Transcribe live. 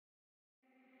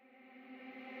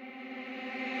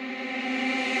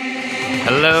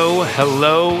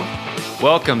Hello.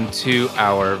 Welcome to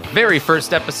our very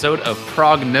first episode of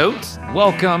Prog Notes.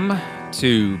 Welcome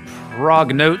to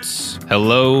Prog Notes.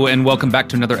 Hello, and welcome back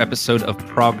to another episode of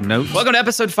Prog Notes. Welcome to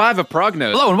episode 5 of Prog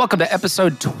Notes. Hello, and welcome to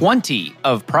episode 20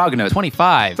 of Prog Notes.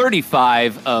 25.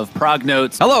 35 of Prog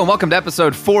Notes. Hello, and welcome to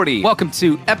episode 40. Welcome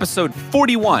to episode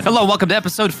 41. Hello, and welcome to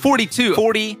episode 42.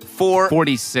 44.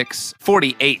 46.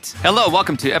 48. Hello,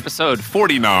 welcome to episode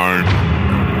 49.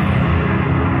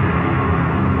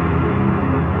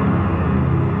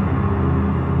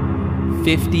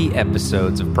 50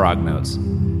 episodes of Prog Notes.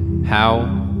 How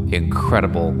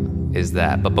incredible is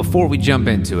that? But before we jump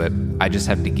into it, I just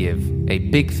have to give a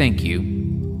big thank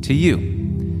you to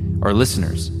you, our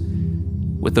listeners.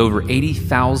 With over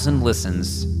 80,000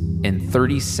 listens in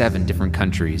 37 different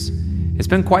countries, it's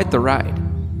been quite the ride.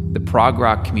 The prog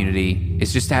rock community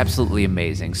is just absolutely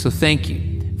amazing. So thank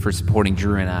you for supporting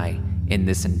Drew and I in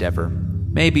this endeavor.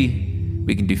 Maybe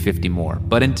we can do 50 more.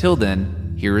 But until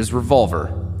then, here is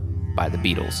Revolver by the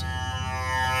Beatles. Turn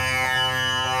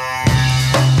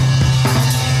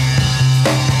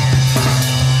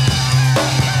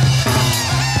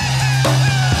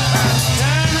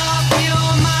off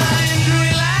your mind,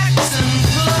 relax and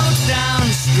float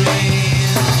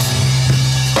downstream.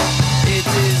 It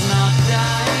is not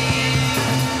dying.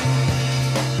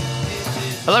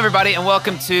 Hello, everybody, and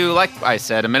welcome to, like I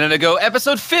said a minute ago,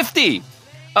 episode 50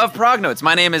 of Prog Notes.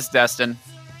 My name is Destin.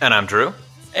 And I'm Drew.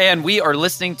 And we are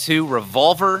listening to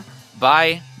Revolver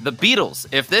by the Beatles.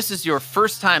 If this is your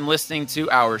first time listening to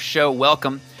our show,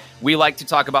 welcome. We like to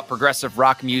talk about progressive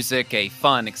rock music, a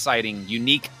fun, exciting,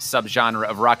 unique subgenre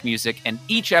of rock music. And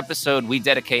each episode, we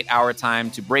dedicate our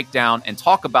time to break down and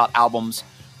talk about albums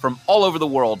from all over the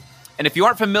world. And if you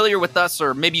aren't familiar with us,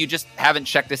 or maybe you just haven't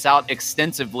checked this out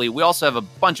extensively, we also have a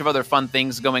bunch of other fun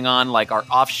things going on, like our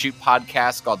offshoot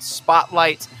podcast called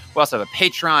Spotlight. We also have a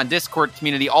Patreon, Discord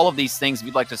community, all of these things. If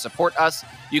you'd like to support us,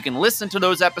 you can listen to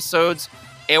those episodes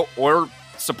or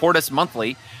support us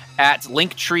monthly at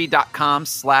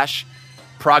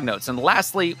linktree.com/prognotes. And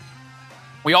lastly,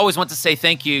 we always want to say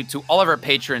thank you to all of our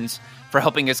patrons for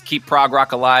helping us keep prog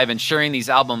rock alive and sharing these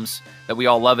albums that we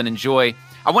all love and enjoy.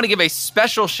 I want to give a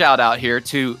special shout out here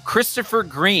to Christopher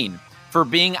Green for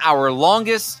being our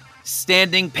longest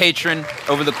standing patron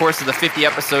over the course of the 50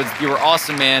 episodes. You were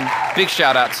awesome, man. Big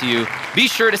shout out to you. Be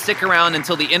sure to stick around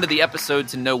until the end of the episode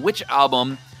to know which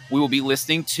album we will be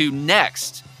listening to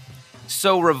next.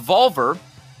 So Revolver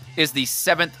is the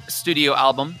 7th studio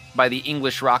album by the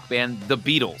English rock band The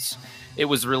Beatles. It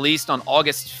was released on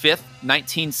August 5th,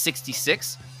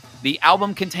 1966. The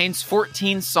album contains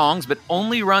 14 songs, but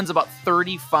only runs about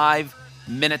 35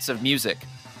 minutes of music.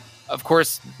 Of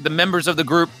course, the members of the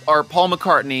group are Paul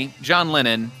McCartney, John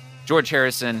Lennon, George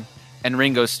Harrison, and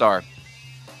Ringo Starr.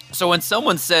 So when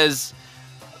someone says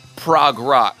prog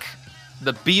rock,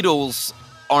 the Beatles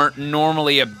aren't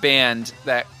normally a band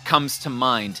that comes to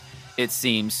mind, it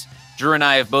seems. Drew and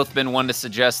I have both been one to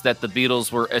suggest that the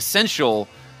Beatles were essential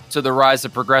to the rise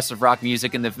of progressive rock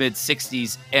music in the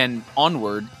mid-'60s and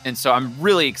onward. And so I'm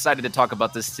really excited to talk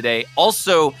about this today.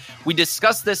 Also, we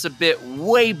discussed this a bit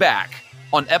way back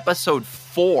on episode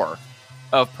 4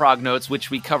 of Prog Notes, which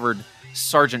we covered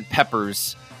Sgt.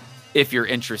 Pepper's, if you're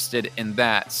interested in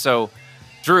that. So,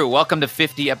 Drew, welcome to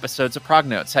 50 episodes of Prog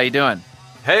Notes. How you doing?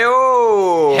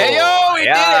 Hey-o! Hey-o! We did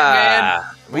it, man!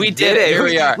 We did it. Here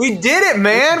we are. We did it,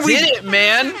 man! We did it,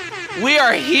 man! We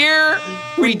are here.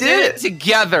 We did it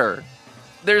together.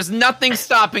 There's nothing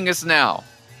stopping us now.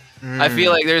 I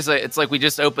feel like it's like we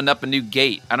just opened up a new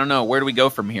gate. I don't know. Where do we go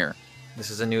from here? This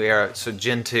is a new era. So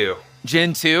Gen 2.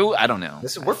 Gen 2? I don't know.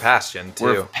 We're past Gen 2.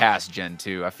 We're past Gen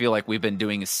 2. I feel like we've been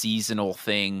doing a seasonal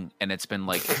thing, and it's been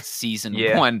like season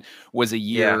 1 was a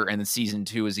year, and then season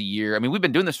 2 is a year. I mean, we've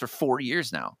been doing this for 4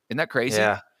 years now. Isn't that crazy?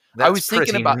 Yeah. That's I was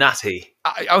thinking pretty about nutty.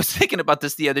 I was thinking about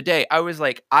this the other day. I was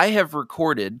like, I have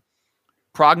recorded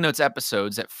Prog Notes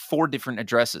episodes at 4 different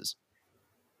addresses.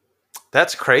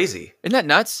 That's crazy. Isn't that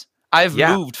nuts? I've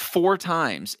moved 4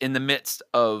 times in the midst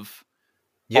of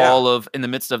in the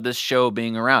midst of this show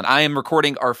being around. I am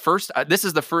recording our first, this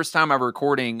is the first time I'm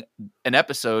recording an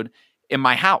episode in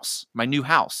my house, my new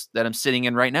house that I'm sitting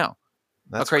in right now.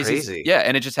 That's How crazy. crazy. Yeah.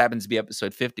 And it just happens to be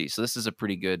episode 50. So this is a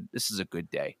good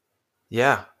day.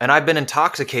 Yeah. And I've been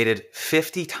intoxicated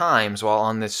 50 times while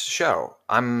on this show.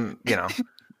 I'm,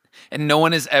 And no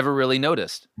one has ever really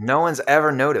noticed. No one's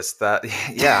ever noticed that.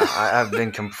 Yeah. I've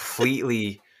been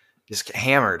completely just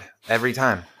hammered every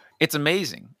time. It's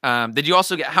amazing. Did you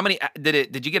also get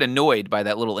did you get annoyed by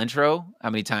that little intro? How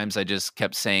many times I just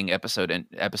kept saying episode,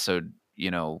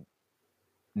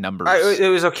 numbers. It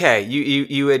was okay.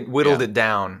 You had whittled it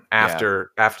down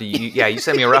after you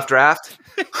sent me a rough draft.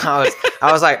 I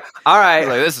was like, all right,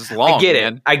 Like, this is long. I get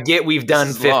man. it. I get we've done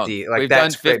This is long. 50. Like We've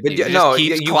that's done great. 50. But It no, just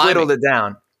keeps you climbing. whittled it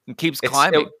down. It keeps It's-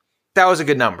 climbing. That was a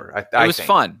good number. I It was think.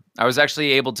 fun. I was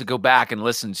actually able to go back and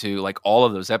listen to like all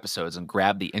of those episodes and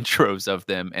grab the intros of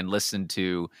them and listen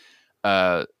to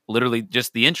literally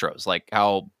just the intros, like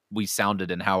how we sounded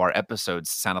and how our episodes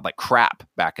sounded like crap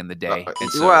back in the day.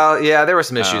 And so, Well, yeah, there were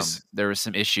some issues. there were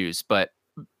some issues, but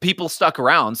people stuck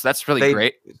around, so that's really They-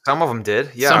 great. Some of them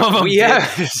did. Yeah, Some of them did.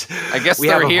 I I guess we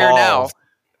they're have here now. evolved.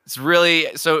 It's really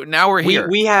so now we're here.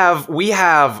 We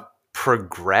have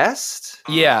progressed.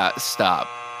 Yeah, stop.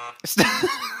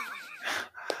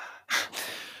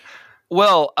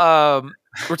 Well,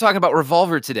 we're talking about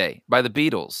Revolver today by the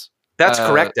Beatles. That's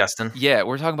correct, Destin. Yeah,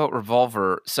 we're talking about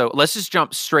Revolver. So let's just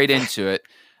jump straight into it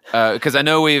because I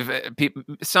know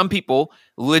some people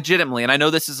legitimately, and I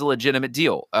know this is a legitimate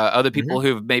deal. Other people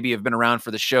who maybe have been around for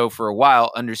the show for a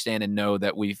while understand and know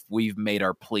that we've made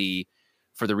our plea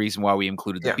for the reason why we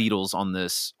included the Beatles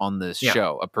on this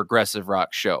show, a progressive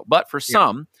rock show. But for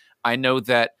some, I know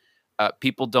that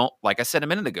people don't, like I said a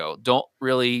minute ago, don't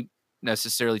really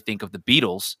necessarily think of the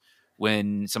Beatles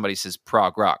when somebody says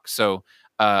prog rock. So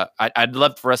I'd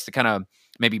love for us to kind of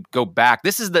maybe go back.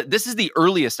 This is the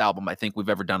earliest album I think we've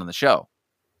ever done on the show.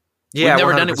 Yeah, we've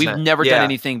never done it. 100%. We've never done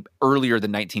anything earlier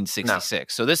than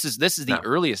 1966. No. So this is the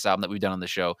earliest album that we've done on the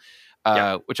show,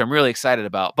 Yeah. which I'm really excited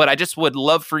about. But I just would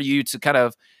love for you to kind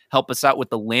of help us out with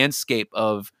the landscape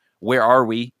of where are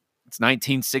we? It's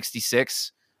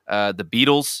 1966. The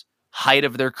Beatles, height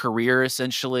of their career,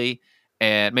 essentially.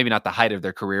 And maybe not the height of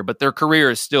their career, but their career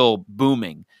is still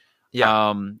booming.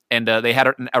 Yeah. And they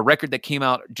had a record that came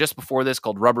out just before this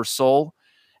called Rubber Soul.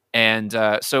 And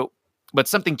but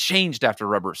something changed after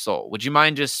Rubber Soul. Would you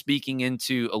mind just speaking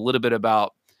into a little bit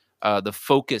about the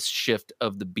focus shift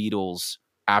of the Beatles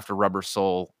after Rubber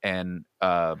Soul and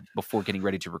before getting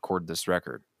ready to record this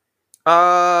record?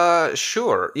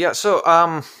 Sure. Yeah.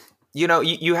 So,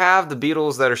 you have the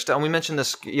Beatles that are still, and we mentioned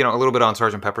this, a little bit on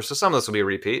Sgt. Pepper, so some of this will be a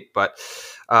repeat, but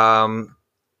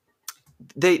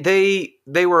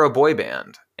they were a boy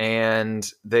band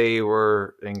and they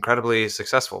were incredibly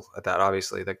successful at that,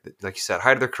 obviously. Like you said,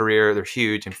 height of their career, they're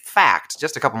huge. In fact,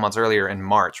 just a couple months earlier in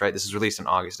March, right? This is released in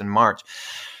August. In March,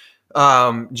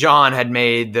 John had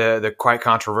made the quite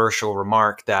controversial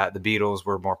remark that the Beatles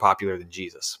were more popular than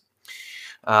Jesus.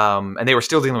 And they were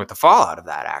still dealing with the fallout of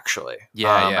that, actually.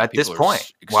 At this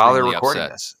point, while they're recording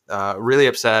this, really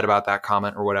upset about that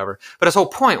comment or whatever. But his whole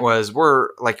point was,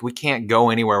 we can't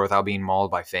go anywhere without being mauled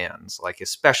by fans, like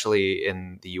especially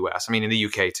in the U.S. I mean, in the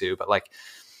U.K. too. But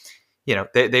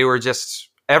they were just,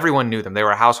 everyone knew them. They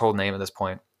were a household name at this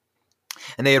point.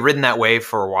 And they had ridden that wave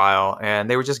for a while, and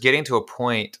they were just getting to a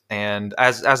point. And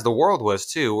as the world was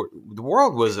too, the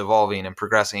world was evolving and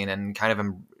progressing and kind of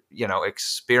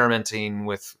experimenting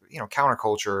with,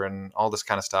 counterculture and all this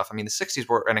kind of stuff. I mean, the 60s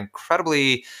were an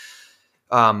incredibly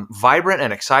vibrant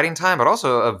and exciting time, but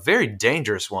also a very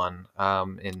dangerous one. I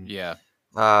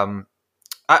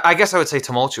guess I would say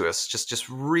tumultuous, just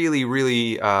really,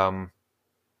 really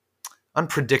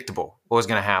unpredictable what was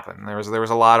going to happen. There was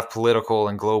a lot of political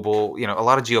and global, a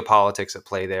lot of geopolitics at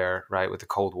play there, right? With the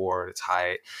Cold War at its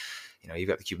height. You've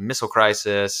got the Cuban Missile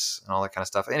Crisis and all that kind of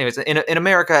stuff. Anyways, in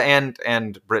America and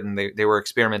Britain, they were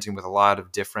experimenting with a lot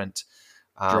of different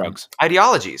drugs,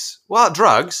 ideologies. Well,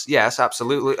 drugs, yes,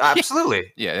 absolutely,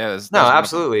 absolutely. That's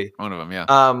absolutely one of them. Yeah.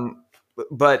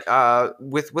 But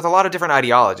with a lot of different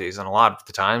ideologies, and a lot of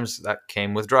the times that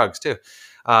came with drugs too,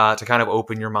 to kind of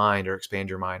open your mind or expand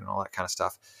your mind and all that kind of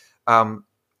stuff.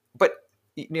 But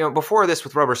before this,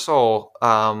 with Rubber Soul,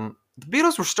 the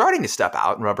Beatles were starting to step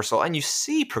out in Rubber Soul, and you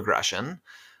see progression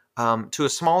to a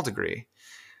small degree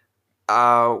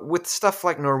with stuff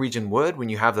like Norwegian Wood, when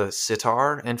you have the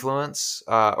sitar influence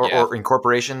or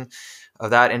incorporation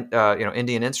of that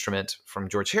Indian instrument from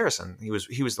George Harrison. He was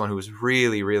the one who was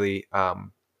really, really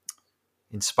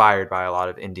inspired by a lot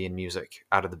of Indian music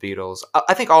out of the Beatles.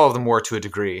 I think all of them were to a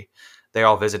degree. They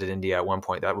all visited India at one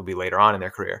point. That would be later on in their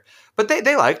career. But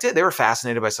they liked it. They were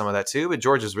fascinated by some of that too. But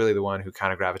George was really the one who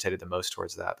kind of gravitated the most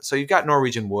towards that. So you've got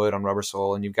Norwegian Wood on Rubber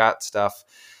Soul, and you've got stuff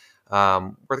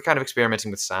where they're kind of experimenting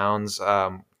with sounds. We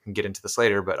can get into this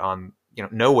later, but on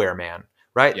Nowhere Man,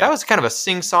 right? Yeah. That was kind of a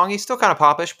sing-songy, still kind of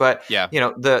popish, but yeah.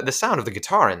 The sound of the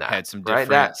guitar in that had some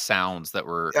different sounds that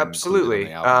were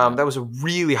absolutely. On the album. That was a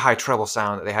really high treble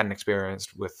sound that they hadn't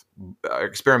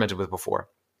experimented with before.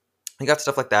 You got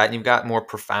stuff like that, and you've got more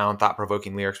profound,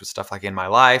 thought-provoking lyrics with stuff like "In My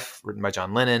Life," written by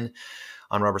John Lennon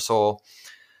on Rubber Soul.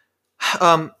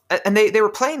 And they were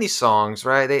playing these songs,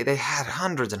 right? They had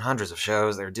hundreds and hundreds of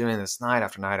shows. They were doing this night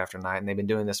after night after night, and they've been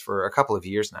doing this for a couple of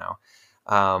years now.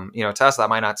 To us that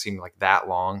might not seem like that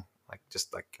long, like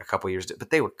just like a couple of years, but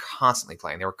they were constantly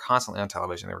playing. They were constantly on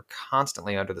television. They were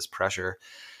constantly under this pressure,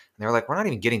 and they were like, we're not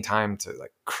even getting time to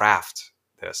like craft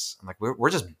this. I'm like, we're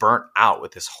just burnt out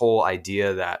with this whole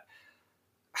idea that,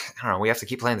 I don't know, we have to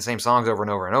keep playing the same songs over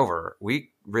and over and over.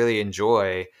 We really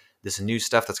enjoy this new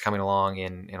stuff that's coming along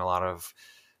in a lot of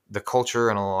the culture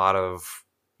and a lot of,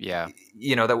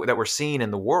 that we're seeing in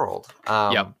the world.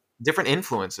 Different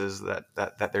influences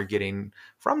that they're getting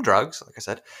from drugs, like I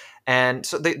said. And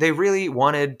so they really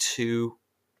wanted to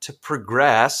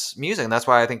progress music. And that's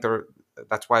why I think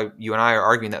that's why you and I are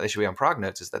arguing that they should be on Prog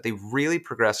Notes, is that they really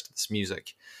progressed this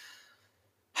music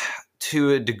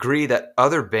to a degree that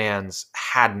other bands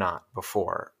had not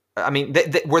before. I mean,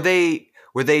 were they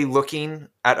looking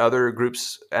at other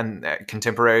groups and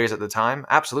contemporaries at the time?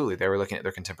 Absolutely. They were looking at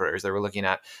their contemporaries. They were looking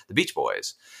at the Beach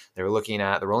Boys. They were looking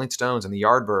at the Rolling Stones and the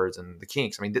Yardbirds and the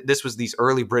Kinks. I mean, this was these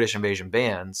early British invasion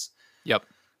bands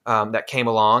that came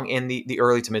along in the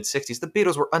early to mid-'60s. The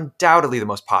Beatles were undoubtedly the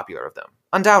most popular of them.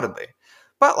 Undoubtedly.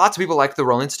 But lots of people liked the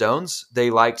Rolling Stones.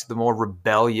 They liked the more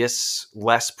rebellious,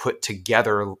 less put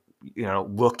together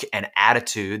look and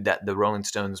attitude that the Rolling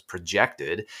Stones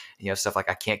projected. Stuff like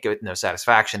I Can't Get No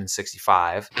Satisfaction in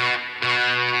 65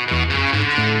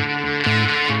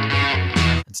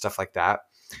 and stuff like that.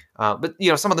 But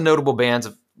some of the notable bands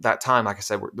of that time, like I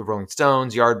said, were the Rolling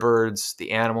Stones, Yardbirds,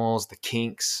 the Animals, the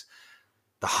Kinks,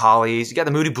 the Hollies. You got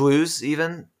the Moody Blues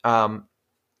even.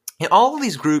 And all of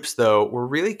these groups, though, were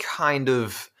really kind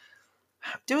of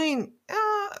doing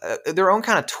their own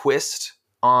kind of twist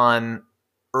on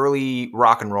early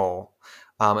rock and roll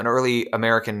and early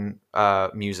American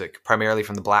music, primarily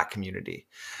from the Black community.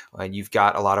 You've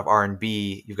got a lot of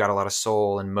R&B, you've got a lot of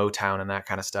soul and Motown and that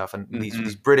kind of stuff. And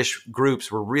these British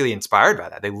groups were really inspired by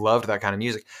that. They loved that kind of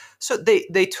music. So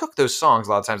they took those songs,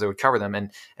 a lot of times they would cover them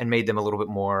and made them a little bit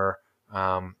more,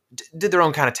 did their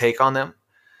own kind of take on them.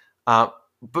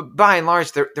 But by and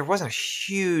large, there wasn't a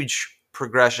huge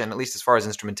progression, at least as far as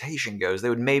instrumentation goes. They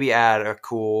would maybe add a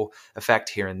cool effect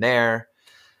here and there.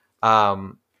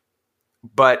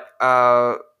 But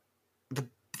the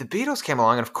Beatles came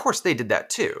along, and of course they did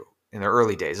that too in their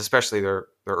early days, especially their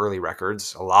early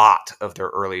records. A lot of their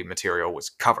early material was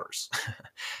covers,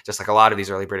 just like a lot of these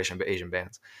early British and Asian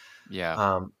bands.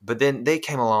 But then they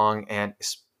came along, and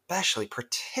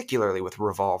particularly with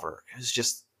Revolver, it was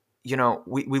just,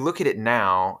 we look at it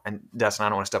now, and Dustin, I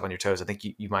don't want to step on your toes. I think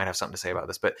you might have something to say about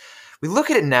this, but we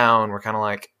look at it now and we're kind of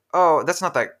like, oh, that's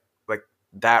not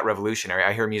that revolutionary.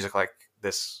 I hear music like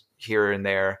this here and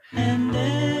there,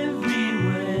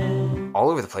 all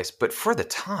over the place. But for the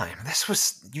time,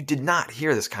 you did not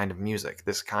hear this kind of music,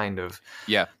 this kind of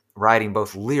writing,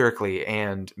 both lyrically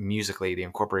and musically, the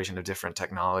incorporation of different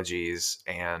technologies.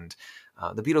 And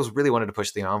the Beatles really wanted to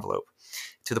push the envelope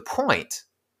to the point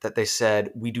that they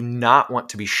said, we do not want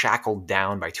to be shackled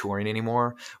down by touring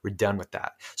anymore. We're done with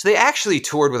that. So they actually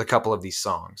toured with a couple of these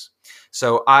songs.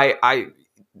 So I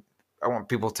want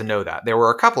people to know that there were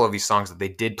a couple of these songs that they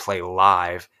did play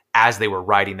live as they were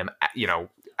writing them,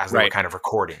 as they were kind of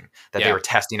recording, that they were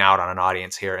testing out on an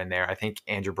audience here and there. I think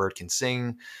Andrew Bird Can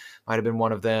Sing might have been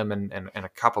one of them, and a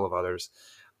couple of others.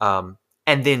 And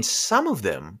then some of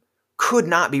them could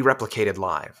not be replicated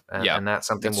live. And that's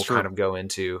something we'll kind of go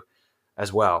into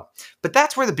as well. But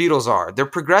that's where the Beatles are. They're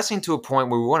progressing to a point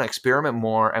where we want to experiment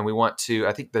more, and we want to,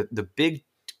 I think the big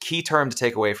key term to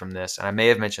take away from this, and I may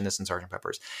have mentioned this in Sgt.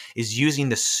 Pepper's, is using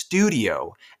the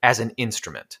studio as an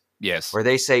instrument. Yes. Where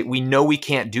they say, we know we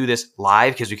can't do this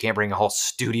live because we can't bring a whole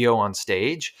studio on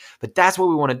stage, but that's what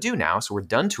we want to do now. So we're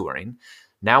done touring.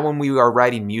 Now when we are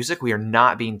writing music, we are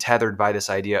not being tethered by this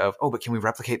idea of, oh, but can we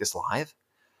replicate this live?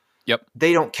 Yep.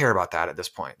 They don't care about that at this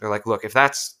point. They're like, look, if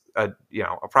that's a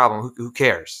problem, who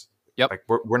cares? Yep. Like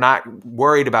we're not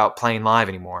worried about playing live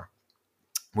anymore.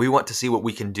 We want to see what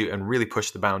we can do and really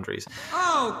push the boundaries.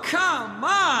 Oh, come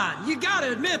on! You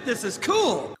gotta admit this is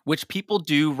cool! Which people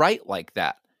do write like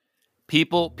that.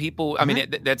 People. I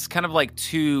mean, that's kind of like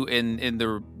too in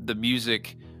the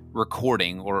music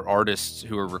recording, or artists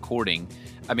who are recording.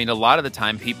 I mean, a lot of the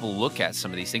time people look at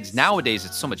some of these things. Nowadays,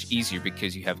 it's so much easier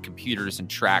because you have computers and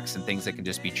tracks and things that can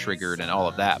just be triggered and all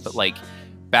of that. But like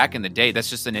back in the day, that's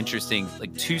just an interesting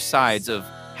two sides of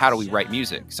how do we write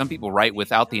music. Some people write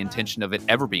without the intention of it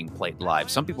ever being played live.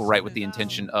 Some people write with the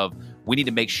intention of, we need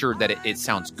to make sure that it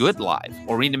sounds good live,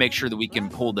 or we need to make sure that we can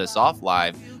pull this off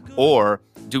live, or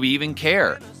do we even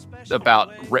care?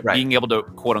 about Right. being able to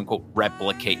quote unquote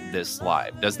replicate this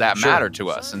live. Does that Sure. matter to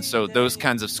us? And so those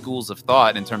kinds of schools of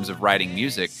thought in terms of writing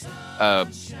music,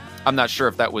 I'm not sure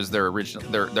if that was their original,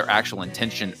 their actual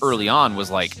intention early on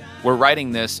was like, we're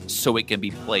writing this so it can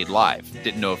be played live.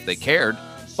 Didn't know if they cared,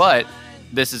 but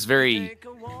this is very,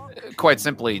 quite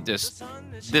simply, just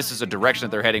this is a direction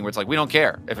that they're heading where it's like, we don't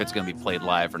care if it's going to be played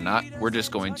live or not. We're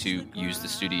just going to use the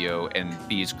studio and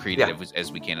be as creative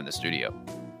as we can in the studio.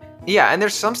 Yeah, and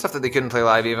there's some stuff that they couldn't play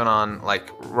live even on like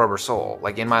Rubber Soul,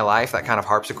 like In My Life, that kind of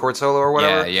harpsichord solo or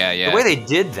whatever. Yeah. The way they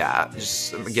did that,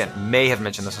 just again, may have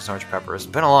mentioned this on Sgt. Pepper. It's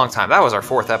been a long time. That was our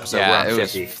 4th episode. Yeah, we're on it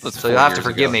was- 50, that's so 4 you'll have to years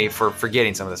forgive ago. me for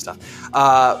forgetting some of this stuff.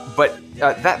 But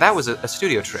that was a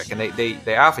studio trick, and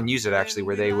they often use it actually,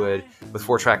 where they would, with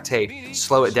 4-track tape,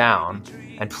 slow it down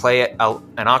and play it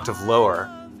an octave lower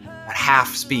at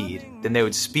half speed. Then they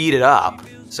would speed it up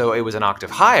so it was an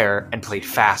octave higher and played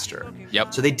faster.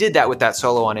 Yep. So they did that with that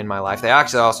solo on In My Life. They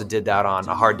actually also did that on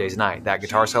A Hard Day's Night. That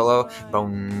guitar solo,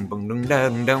 boom, boom, dum,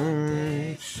 dum,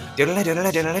 dum,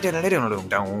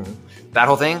 that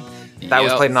whole thing, that was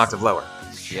Yep. played an octave lower.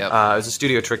 Yep. It was a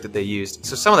studio trick that they used.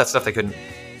 So some of that stuff they couldn't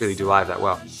really do live that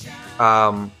well.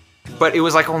 But it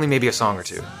was like only maybe a song or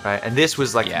two, right? And this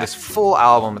was like this full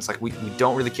album. It's like we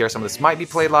don't really care. Some of this might be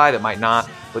played live, it might not,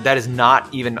 but that is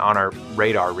not even on our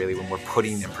radar really when we're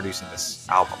putting and producing this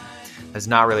album. That's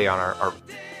not really on our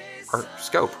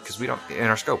scope, because we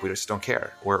just don't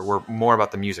care. We're more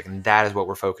about the music, and that is what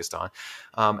we're focused on.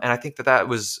 And I think that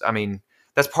was, I mean,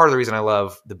 that's part of the reason I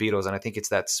love the Beatles, and I think it's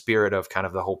that spirit of kind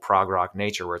of the whole prog rock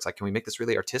nature, where it's like, can we make this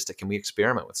really artistic? Can we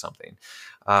experiment with something,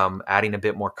 adding a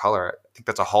bit more color? I think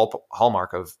that's a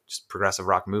hallmark of just progressive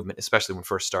rock movement, especially when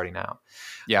first starting out.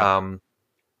 Yeah.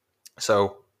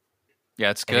 So yeah,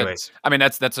 it's good. anyways. I mean, I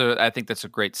think that's a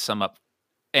great sum up,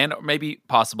 and maybe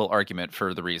possible argument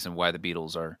for the reason why the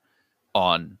Beatles are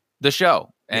on the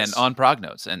show and Yes. on Prog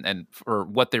Notes, and for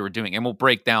what they were doing. And we'll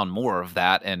break down more of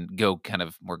that and go kind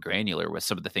of more granular with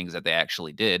some of the things that they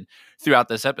actually did throughout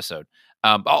this episode.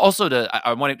 Also,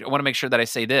 I want to make sure that I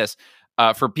say this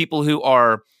for people who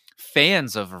are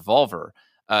fans of Revolver.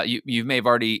 You may have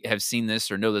already have seen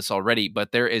this or know this already,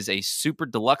 but there is a super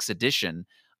deluxe edition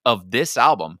of this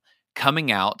album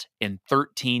coming out in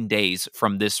 13 days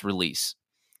from this release.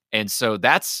 And so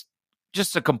that's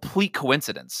just a complete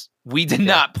coincidence. We did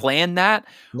not plan that.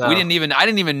 No. I didn't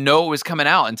even know it was coming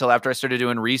out until after I started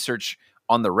doing research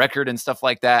on the record and stuff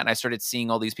like that. And I started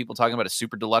seeing all these people talking about a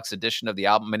super deluxe edition of the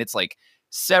album. And it's like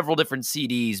several different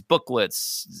CDs,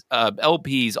 booklets,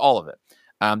 LPs, all of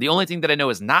it. The only thing that I know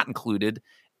is not included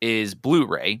is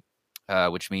Blu-ray,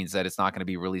 which means that it's not going to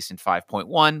be released in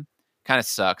 5.1. Kind of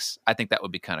sucks. I think that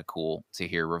would be kind of cool to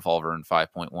hear Revolver in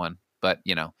 5.1. But,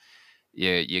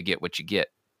 you get what you get.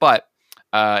 But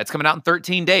it's coming out in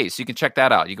 13 days, so you can check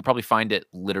that out. You can probably find it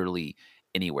literally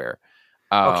anywhere.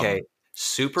 Okay,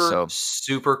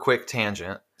 super quick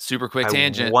tangent. Super quick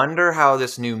tangent. I wonder how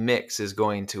this new mix is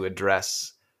going to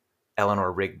address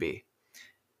Eleanor Rigby.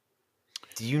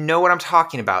 Do you know what I'm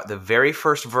talking about? The very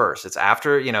first verse. It's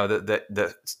after,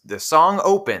 the song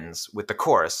opens with the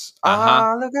chorus.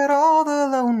 Ah, look at all the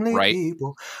lonely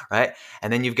people. Right?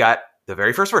 And then you've got the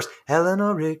very first verse.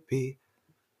 Eleanor Rigby.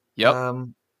 Yep.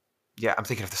 Yeah, I'm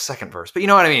thinking of the second verse, but you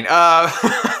know what I mean.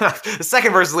 The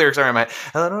second verse lyrics are in my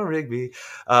Eleanor Rigby.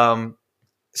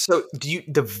 So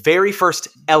the very first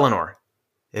Eleanor,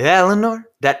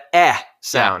 that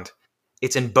sound,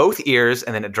 it's in both ears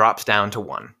and then it drops down to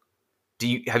one.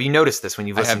 Have you noticed this when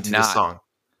you've listened to this song?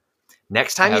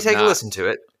 Next time you take a listen to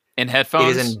it, in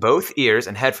headphones, it is in both ears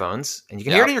and headphones, and you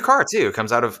can hear it in your car too. It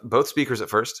comes out of both speakers at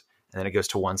first, and then it goes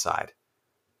to one side.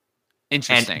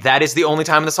 Interesting. And that is the only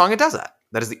time in the song it does that.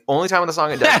 That is the only time in the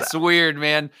song it does that. That's weird,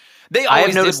 man. They I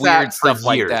always have noticed did weird that stuff for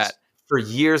like years. that. For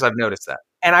years, I've noticed that.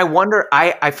 And I wonder,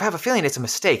 I have a feeling it's a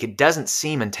mistake. It doesn't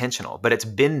seem intentional, but it's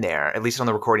been there, at least on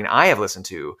the recording I have listened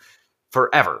to,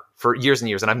 forever, for years and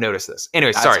years, and I've noticed this.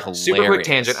 Anyway, That's sorry, hilarious. super quick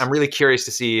tangent. I'm really curious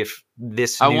to see if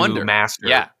this new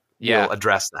master will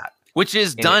address that. Which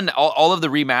is done, all of the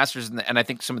remasters and I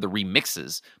think some of the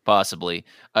remixes, possibly.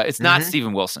 It's not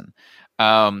Steven Wilson.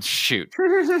 Shoot.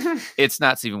 It's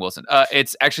not Steven Wilson.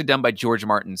 It's actually done by George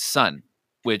Martin's son,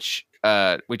 which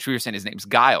we were saying his name's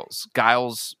Giles.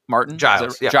 Giles Martin?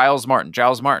 Giles, yeah. Giles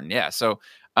Martin, yeah. So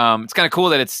it's kind of cool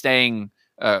that it's staying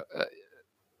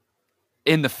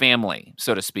in the family,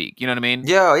 so to speak. You know what I mean?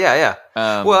 Yeah.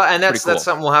 Well, and that's cool.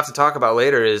 something we'll have to talk about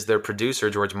later, is their producer,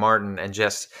 George Martin, and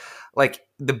just like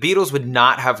the Beatles would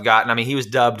not have gotten, I mean, he was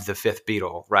dubbed the fifth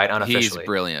Beatle, right? Unofficially. He's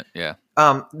brilliant, yeah.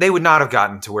 They would not have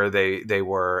gotten to where they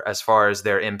were as far as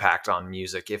their impact on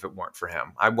music if it weren't for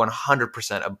him. I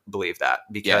 100% believe that,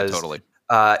 because yeah, totally.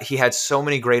 He had so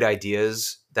many great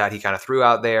ideas that he kind of threw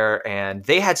out there, and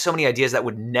they had so many ideas that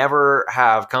would never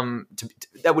have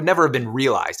been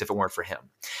realized if it weren't for him.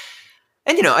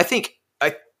 And I think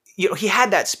he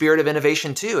had that spirit of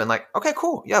innovation too, and like, okay,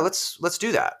 cool, yeah, let's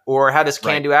do that. Or had this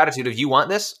can-do attitude of, you want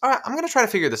this? All right, I'm going to try to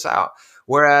figure this out.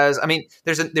 Whereas, I mean,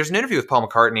 there's an interview with Paul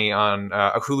McCartney on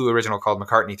a Hulu original called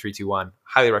McCartney 321.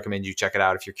 Highly recommend you check it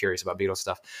out if you're curious about Beatles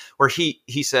stuff. Where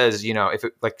he says, if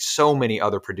it, like so many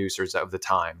other producers of the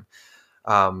time,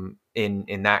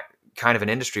 in that kind of an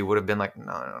industry would have been like,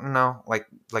 no, like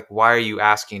why are you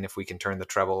asking if we can turn the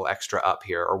treble extra up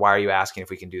here, or why are you asking if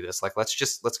we can do this? Like, let's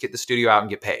get the studio out and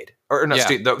get paid, or no,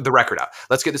 the record out.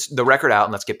 Let's get the record out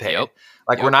and let's get paid. Yep.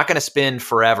 Like, we're not going to spend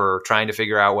forever trying to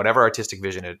figure out whatever artistic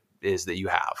vision it is that you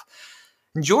have.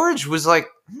 And George was like,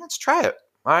 let's try it.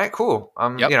 All right, cool.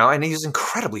 And he's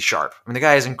incredibly sharp. I mean, the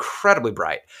guy is incredibly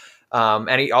bright.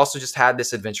 And he also just had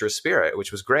this adventurous spirit,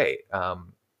 which was great.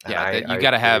 You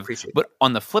got to have, but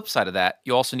on the flip side of that,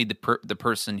 you also need the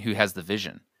person who has the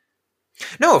vision.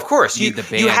 No, of course. You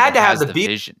had to have the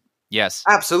vision. Yes,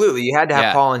 absolutely. You had to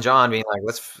have Paul and John being like,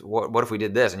 what if we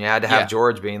did this? And you had to have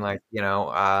George being like,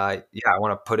 I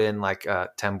want to put in like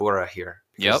tambura here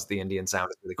because the Indian sound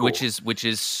is really cool. Which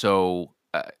is so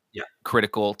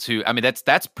critical to, I mean,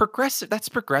 that's progressive. That's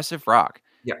progressive rock.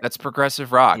 Yeah. That's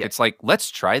progressive rock. Yeah. It's like, let's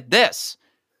try this.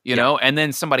 You know, and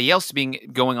then somebody else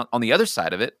going on the other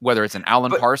side of it, whether it's an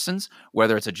Alan Parsons,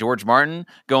 whether it's a George Martin,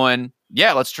 going,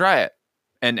 let's try it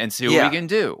and see what we can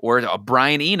do, or a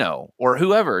Brian Eno or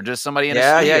whoever, just somebody in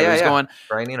a studio who's going,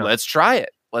 Brian Eno, let's try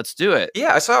it, let's do it.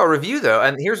 Yeah, I saw a review though,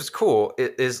 and here's what's cool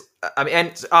is, I mean,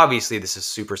 and obviously this is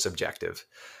super subjective,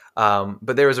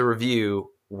 but there was a review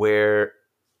where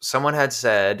someone had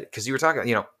said, because you were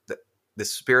talking, the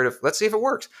spirit of, let's see if it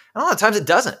works. And a lot of times it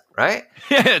doesn't, right?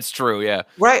 Yeah, it's true. Yeah.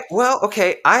 Right. Well,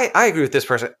 okay. I agree with this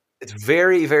person. It's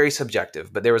very, very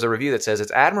subjective, but there was a review that says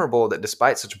it's admirable that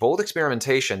despite such bold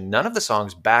experimentation, none of the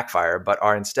songs backfire, but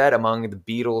are instead among the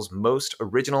Beatles' most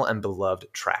original and beloved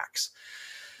tracks.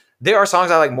 There are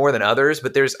songs I like more than others,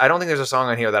 but I don't think there's a song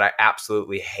on here that I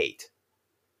absolutely hate.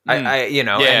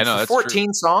 For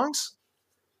 14 songs,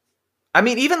 I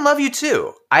mean, even Love You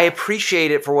Too, I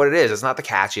appreciate it for what it is. It's not the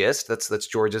catchiest. That's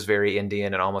George's very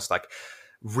Indian and almost like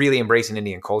really embracing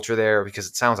Indian culture there, because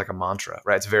it sounds like a mantra,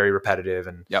 right? It's very repetitive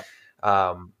and,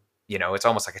 it's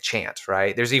almost like a chant,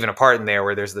 right? There's even a part in there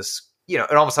where there's this,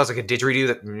 it almost sounds like a didgeridoo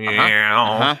that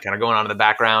kind of going on in the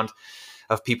background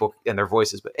of people and their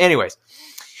voices. But anyways,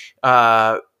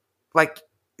 like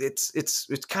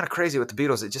it's kind of crazy with the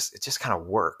Beatles. It just kind of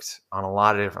worked on a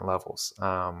lot of different levels.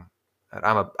 I'm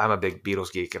a big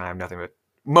Beatles geek, and I have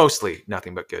mostly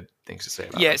nothing but good things to say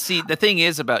about them. See, the thing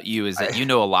is about you is that you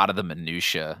know a lot of the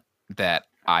minutia that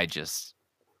I just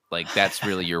like. That's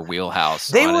really your wheelhouse.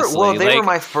 They were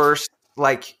my first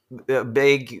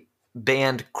big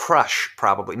band crush,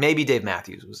 probably. Maybe Dave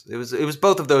Matthews it was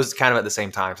both of those kind of at the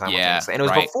same time simultaneously, and it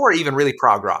was before even really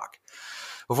prog rock.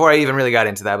 Before I even really got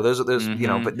into that, but those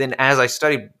but then as I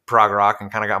studied prog rock and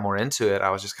kind of got more into it, I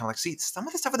was just kind of like, see, some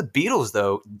of the stuff with the Beatles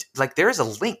though, like there is a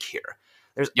link here.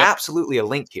 There's absolutely a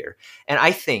link here. And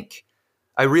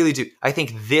I really do. I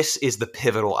think this is the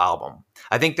pivotal album.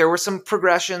 I think there were some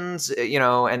progressions,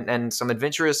 and some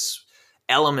adventurous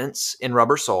elements in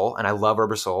Rubber Soul, and I love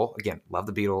Rubber Soul. Again, love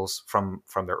the Beatles from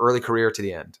their early career to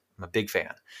the end. I'm a big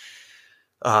fan.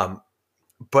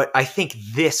 But I think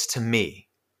this, to me,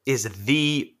 is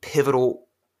the pivotal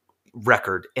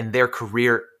record in their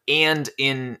career and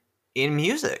in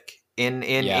music, in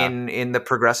the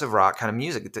progressive rock kind of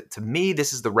music. To me,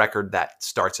 this is the record that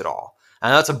starts it all.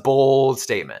 And that's a bold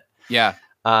statement. Yeah.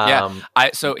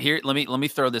 So here, let me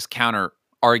throw this counter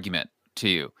argument to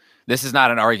you. This is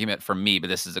not an argument from me, but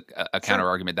this is a counter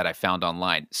argument that I found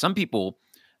online. Some people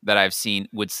that I've seen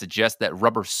would suggest that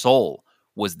Rubber Soul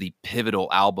was the pivotal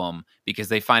album because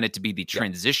they find it to be the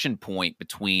transition point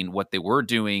between what they were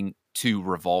doing to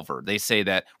Revolver. They say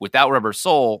that without Rubber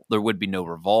Soul, there would be no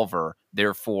Revolver.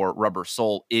 Therefore, Rubber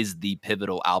Soul is the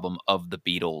pivotal album of the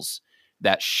Beatles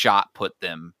that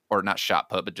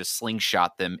just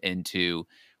slingshot them into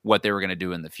what they were going to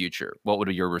do in the future. What would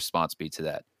your response be to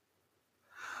that?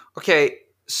 Okay,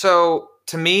 so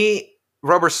to me,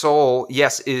 Rubber Soul,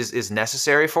 yes, is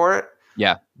necessary for it.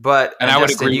 Yeah. But I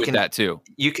would agree with that too.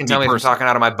 You can tell me if I'm talking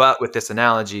out of my butt with this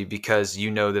analogy because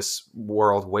you know this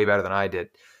world way better than I did.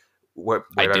 Way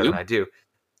better than I do.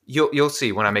 You'll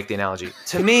see when I make the analogy.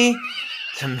 To me,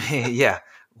 yeah.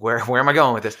 Where am I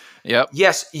going with this? Yep.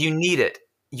 Yes, you need it.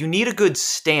 You need a good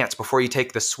stance before you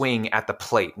take the swing at the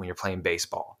plate when you're playing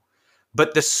baseball.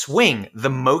 But the swing, the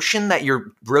motion that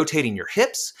you're rotating your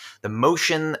hips, the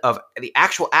motion of the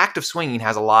actual act of swinging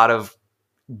has a lot of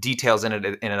details in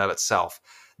and of itself.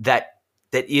 That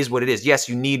is what it is. Yes,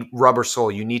 you need rubber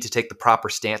sole. You need to take the proper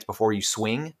stance before you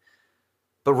swing.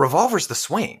 But Revolver's the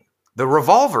swing. The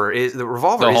revolver is the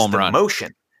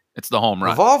motion. It's the home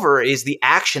run. Revolver is the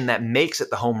action that makes it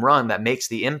the home run, that makes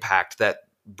the impact, that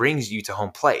brings you to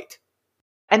home plate.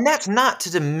 And that's not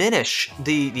to diminish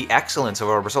the excellence of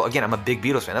Rubber Soul. Again, I'm a big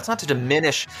Beatles fan. That's not to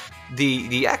diminish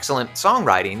the excellent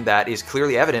songwriting that is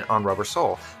clearly evident on Rubber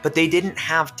Soul. But they didn't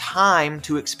have time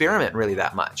to experiment really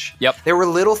that much. Yep. There were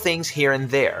little things here and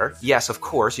there. Yes, of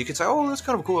course. You could say, oh, that's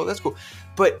kind of cool. That's cool.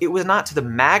 But it was not to the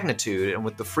magnitude and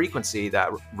with the frequency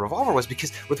that Revolver was,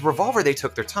 because with Revolver, they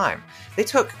took their time. They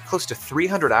took close to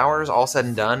 300 hours all said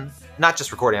and done. Not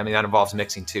just recording. I mean, that involves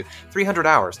mixing too. 300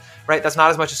 hours, right? That's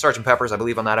not as much as Sgt. Pepper's. I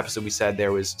believe on that episode we said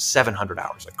there was 700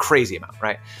 hours, a crazy amount,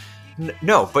 right?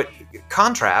 No, but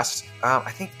contrast,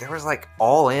 I think there was like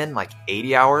all in like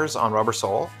 80 hours on Rubber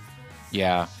Soul.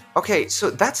 Yeah. Okay, so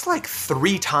that's like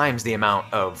 3 times the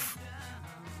amount of,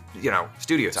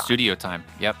 studio time. Studio time,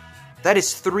 yep. That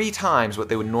is 3 times what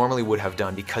they would have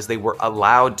done because they were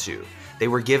allowed to. They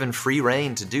were given free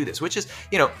reign to do this, which is,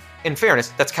 in fairness,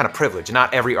 that's kind of privilege.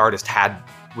 Not every artist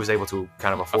was able to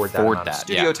kind of afford that amount of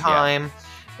studio time.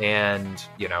 Yeah. And,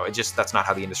 that's not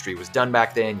how the industry was done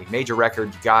back then. You made your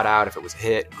record, you got out. If it was a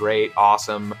hit, great,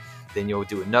 awesome. Then you'll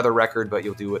do another record, but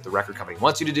you'll do what the record company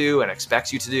wants you to do and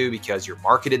expects you to do because you're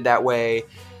marketed that way.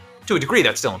 To a degree,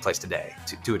 that's still in place today,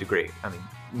 to a degree. I mean,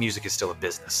 music is still a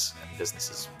business, and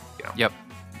businesses, Yep.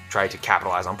 try to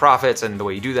capitalize on profits, and the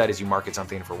way you do that is you market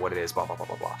something for what it is, blah, blah, blah,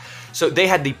 blah, blah. So they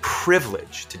had the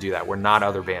privilege to do that, where not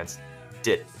other bands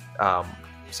did.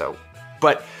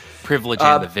 Privilege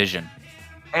and the vision.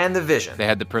 And the vision. They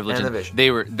had the privilege and the vision.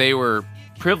 They were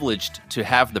privileged to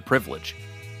have the privilege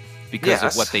because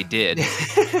of what they did,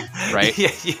 right?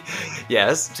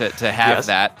 Yes. To have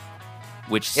that,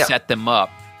 which set them up.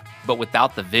 But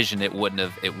without the vision, it wouldn't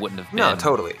have been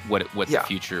totally what the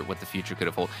future could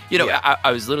have held.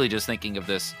 I was literally just thinking of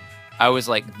this. I was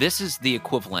like, this is the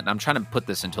equivalent. I'm trying to put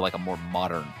this into like a more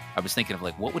modern. I was thinking of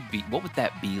like what would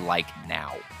that be like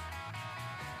now?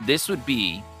 This would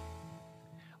be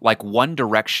like One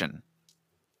Direction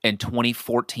in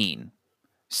 2014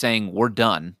 saying we're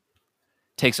done,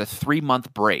 takes a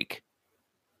 3-month break,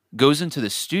 goes into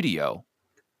the studio,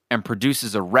 and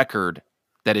produces a record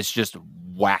that is just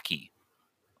wacky.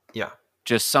 Yeah.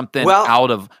 Just something out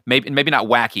of maybe not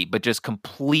wacky, but just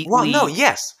completely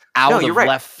out of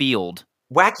left field.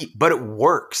 Wacky, but it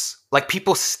works. Like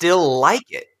people still like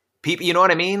it. People, you know what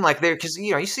I mean? Like because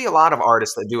you see a lot of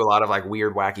artists that do a lot of like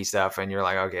weird, wacky stuff, and you're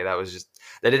like, okay, that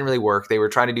didn't really work. They were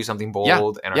trying to do something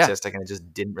bold and artistic, and it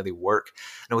just didn't really work.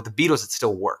 And with the Beatles, it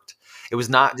still worked. It was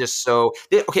not just so...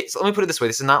 Okay, so let me put it this way.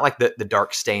 This is not like the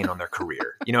dark stain on their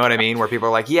career. You know what I mean? Where people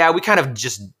are like, yeah, we kind of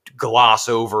just gloss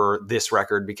over this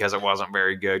record because it wasn't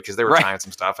very good, because they were trying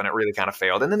some stuff and it really kind of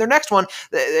failed. And then their next one,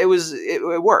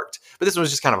 it worked. But this one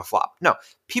was just kind of a flop. No,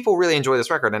 people really enjoy this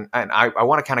record. And I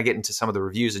want to kind of get into some of the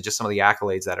reviews and just some of the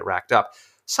accolades that it racked up.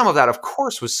 Some of that, of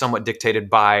course, was somewhat dictated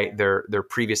by their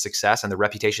previous success and the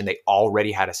reputation they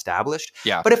already had established.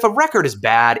 Yeah. But if a record is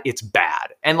bad, it's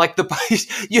bad. And like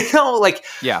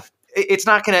it's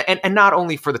not going to, and not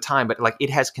only for the time, but like it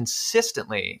has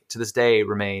consistently to this day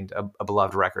remained a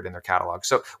beloved record in their catalog.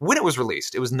 So when it was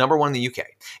released, it was number 1 in the UK.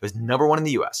 It was number 1 in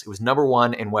the US. It was number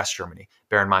 1 in West Germany.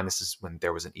 Bear in mind, this is when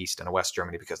there was an East and a West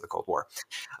Germany because of the Cold War.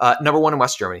 Number 1 in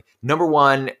West Germany. Number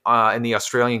 1 in the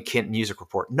Australian Kent Music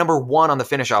Report. Number 1 on the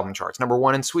Finnish album charts. Number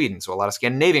 1 in Sweden. So a lot of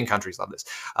Scandinavian countries love this.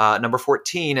 Number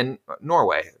 14 in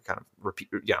Norway. Kind of repeat,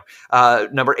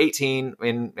 number 18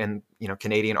 in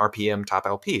Canadian RPM top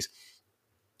LPs.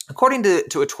 According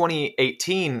to a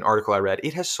 2018 article I read,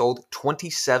 it has sold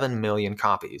 27 million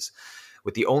copies,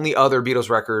 with the only other Beatles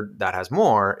record that has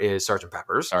more is Sgt.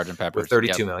 Pepper's. With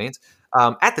 32 million.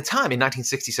 At the time, in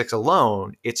 1966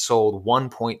 alone, it sold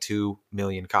 1.2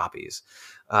 million copies.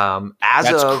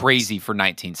 That's crazy for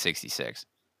 1966.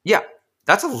 Yeah,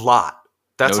 that's a lot.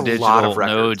 That's a lot of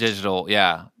records. No digital,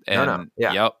 yeah. No.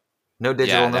 Yep. No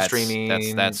digital, no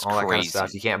streaming, that's all that crazy. kind of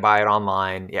stuff. You can't buy it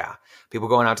online. Yeah. People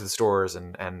going out to the stores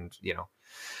and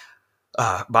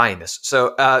buying this.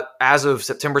 So as of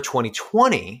September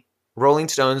 2020, Rolling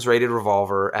Stones rated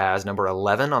Revolver as number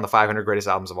 11 on the 500 greatest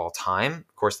albums of all time.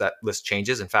 Of course, that list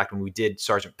changes. In fact, when we did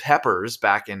Sgt. Pepper's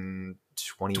back in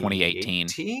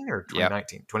 2018 or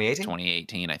 2019? 2018?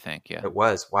 2018, I think, yeah. It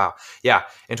was. Wow. Yeah.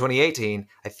 In 2018,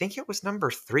 I think it was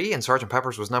number 3 and Sgt.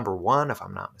 Pepper's was number 1, if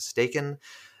I'm not mistaken.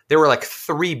 There were like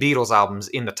 3 Beatles albums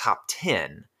in the top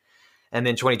 10. And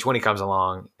then 2020 comes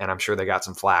along, and I'm sure they got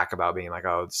some flack about being like,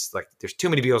 oh, it's like there's too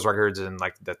many Beatles records in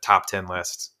like the top 10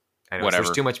 list. Anyways, Whatever.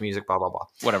 there's too much music, blah blah blah.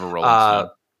 Whatever, Rolling Stone.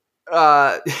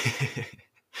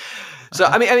 So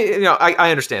I mean,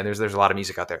 I understand. There's a lot of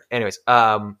music out there. Anyways,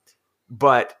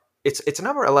 but it's a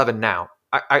number 11 now.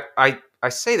 I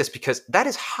say this because that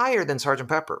is higher than Sgt.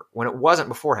 Pepper when it wasn't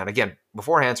beforehand. Again,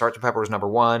 beforehand, Sgt. Pepper was number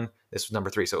 1. This was number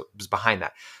 3, so it was behind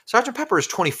that. Sgt. Pepper is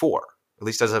 24, at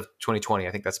least as of 2020.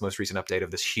 I think that's the most recent update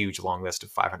of this huge long list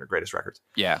of 500 greatest records.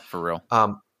 Yeah, for real.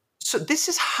 So this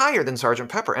is higher than Sgt.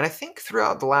 Pepper, and I think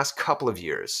throughout the last couple of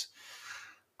years,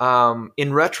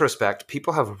 in retrospect,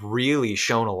 people have really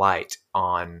shown a light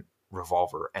on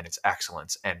Revolver and its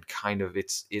excellence, and kind of the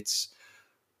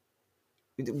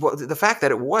fact that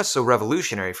it was so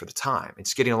revolutionary for the time.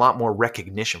 It's getting a lot more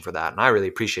recognition for that, and I really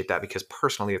appreciate that because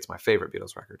personally, it's my favorite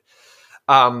Beatles record.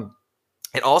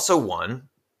 It also won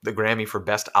the Grammy for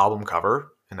Best Album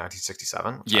Cover in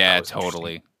 1967. Yeah,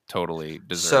 totally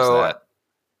deserves that.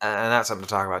 And that's something to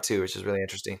talk about too, which is really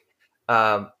interesting.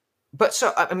 But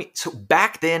so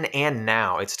back then and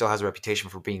now, it still has a reputation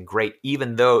for being great,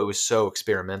 even though it was so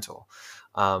experimental.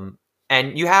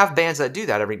 And you have bands that do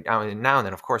that every now and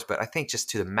then, of course. But I think just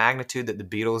to the magnitude that the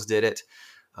Beatles did it,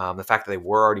 the fact that they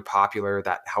were already popular,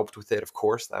 that helped with it. Of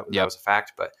course, that was a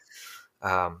fact. But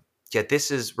yeah, this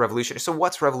is revolutionary. So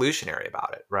what's revolutionary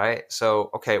about it, right?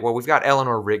 So okay, well, we've got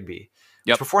Eleanor Rigby.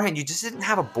 Yep. Beforehand, you just didn't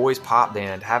have a boys pop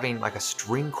band having like a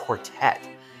string quartet,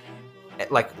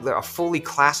 like a fully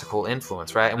classical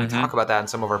influence, right? And we talk about that in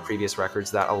some of our previous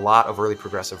records, that a lot of early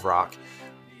progressive rock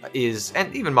is,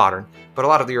 and even modern, but a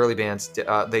lot of the early bands,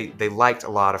 they liked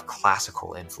a lot of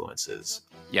classical influences.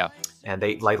 Yeah. And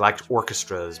they liked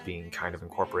orchestras being kind of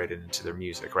incorporated into their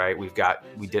music, right? We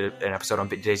did an episode on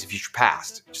Days of Future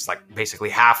Past, which is like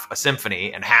basically half a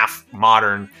symphony and half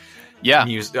modern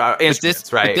music,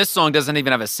 instruments, right? But this song doesn't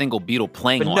even have a single Beatle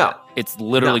playing on it. It's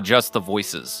literally just the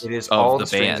voices. It is of all the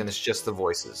strings band. And it's just the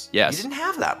voices. Yes. You didn't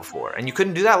have that before, and you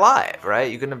couldn't do that live,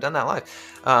 right? You couldn't have done that live.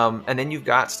 And then you've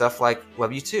got stuff like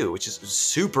Love You Too, which is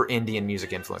super Indian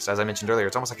music influenced. As I mentioned earlier,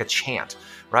 it's almost like a chant,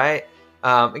 right?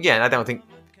 Again, I don't think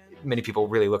many people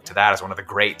really look to that as one of the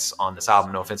greats on this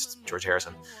album. No offense to George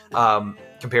Harrison,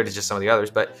 compared to just some of the others.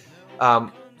 But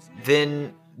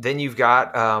then you've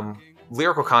got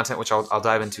lyrical content, which I'll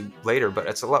dive into later, but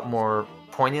it's a lot more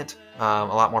poignant, a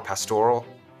lot more pastoral,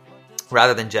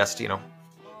 rather than just,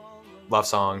 love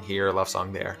song here, love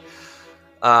song there.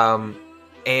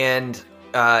 And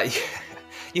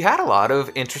you had a lot of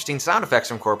interesting sound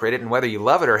effects incorporated, and whether you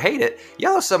love it or hate it,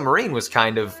 Yellow Submarine was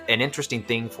kind of an interesting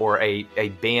thing for a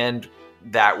band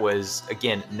that was,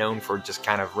 again, known for just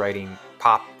kind of writing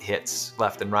pop hits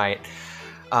left and right.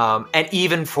 And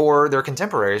even for their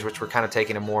contemporaries, which were kind of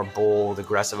taking a more bold,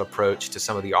 aggressive approach to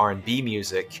some of the R&B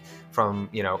music from,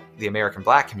 the American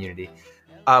Black community.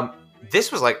 This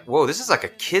was like, whoa, this is like a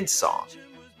kid's song.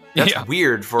 That's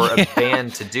weird for a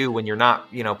band to do when you're not,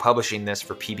 publishing this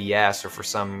for PBS or for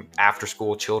some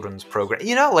after-school children's program.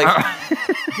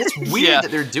 It's weird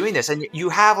that they're doing this. And you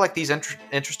have like these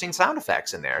interesting sound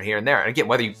effects in there, here and there. And again,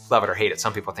 whether you love it or hate it,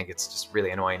 some people think it's just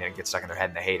really annoying and it gets stuck in their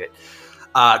head and they hate it.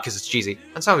 Because it's cheesy,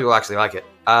 and some people actually like it.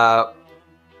 But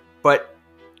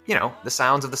the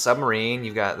sounds of the submarine.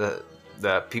 You've got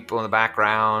the people in the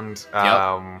background.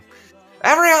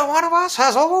 Every one of us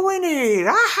has all we need.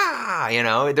 Aha!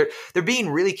 They're being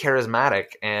really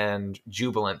charismatic and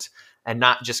jubilant, and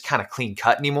not just kind of clean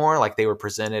cut anymore, like they were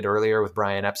presented earlier with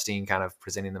Brian Epstein, kind of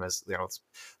presenting them as let's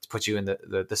put you in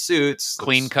the suits,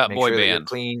 clean cut boy band,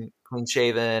 clean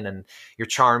shaven, and you're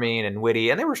charming and witty,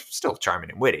 and they were still charming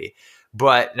and witty.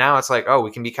 But now it's like,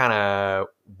 we can be kind of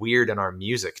weird in our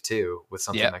music too with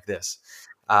something like this.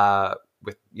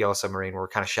 With Yellow Submarine, where we're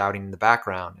kind of shouting in the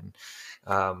background,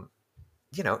 and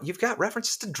you've got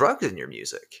references to drugs in your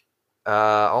music.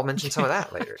 I'll mention some of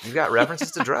that later. You've got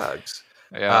references to drugs,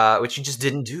 which you just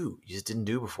didn't do. You just didn't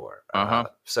do before.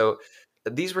 So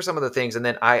these were some of the things, and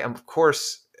then I, of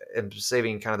course, am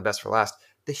saving kind of the best for last.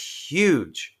 The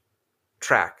huge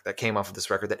track that came off of this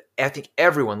record that I think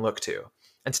everyone looked to,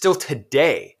 and still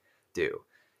today do,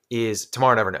 is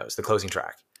Tomorrow Never Knows, the closing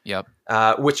track. Yep.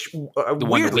 Which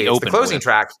weirdly, it's the closing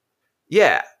track.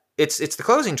 Yeah, it's the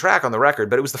closing track on the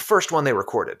record, but it was the first one they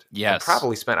recorded. Yes. And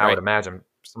probably spent, I would imagine,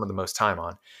 some of the most time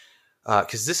on.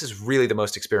 Because this is really the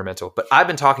most experimental. But I've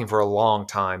been talking for a long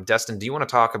time. Destin, do you want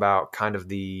to talk about kind of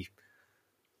the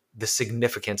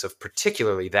significance of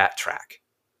particularly that track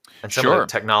and some of the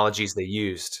technologies they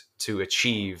used to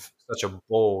achieve such a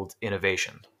bold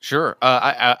innovation? Sure.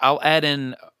 I'll add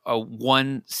in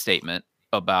one statement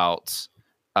about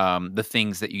the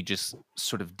things that you just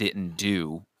sort of didn't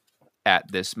do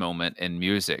at this moment in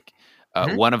music.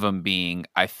 Mhm. One of them being,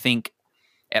 I think,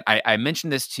 and I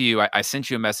mentioned this to you. I sent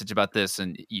you a message about this,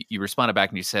 and you responded back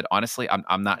and you said, honestly,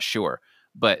 I'm not sure.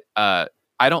 But I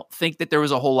don't think that there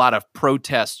was a whole lot of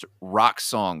protest rock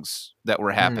songs that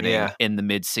were happening yeah. in the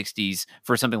mid 60s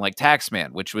for something like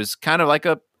Taxman, which was kind of like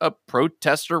a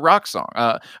protester rock song,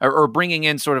 or bringing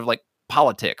in sort of like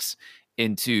politics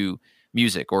into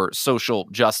music or social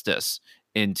justice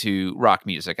into rock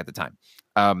music at the time.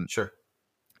 Sure.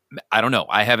 I don't know.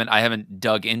 I haven't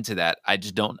dug into that. I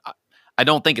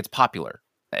don't think it's popular,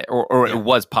 or Yeah. it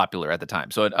was popular at the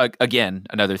time. So again,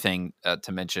 another thing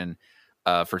to mention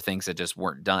for things that just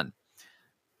weren't done.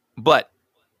 But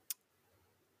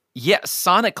yeah,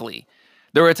 sonically,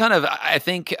 there were a ton of. I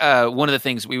think one of the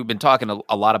things we've been talking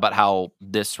a lot about how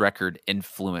this record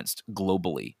influenced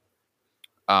globally.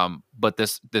 But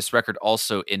this record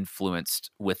also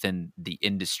influenced within the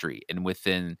industry and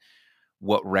within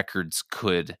what records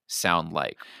could sound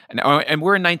like. And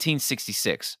we're in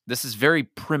 1966. This is very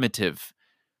primitive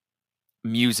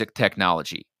music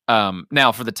technology.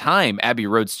 Now, for the time, Abbey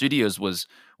Road Studios was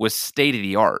state of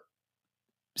the art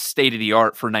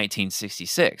for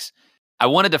 1966. I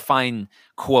wanted to find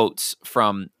quotes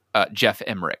from Jeff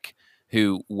Emmerich,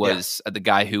 who was the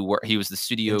guy he was the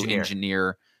studio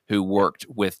engineer who worked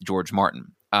with George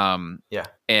Martin. And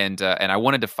I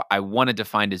wanted to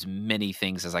find as many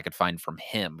things as I could find from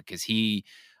him, because he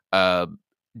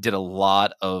did a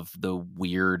lot of the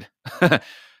weird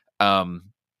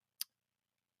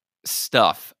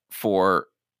stuff for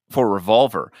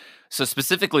Revolver. So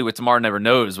specifically with Tomorrow Never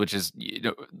Knows, which is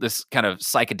this kind of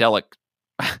psychedelic,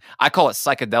 I call it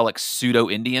psychedelic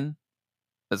pseudo-Indian.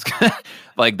 That's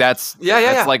like that's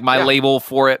like my label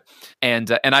for it. And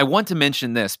I want to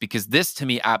mention this because this to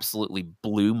me absolutely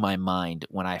blew my mind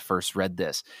when I first read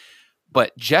this.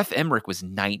 But Jeff Emmerich was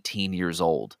 19 years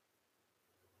old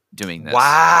doing this.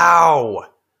 Wow.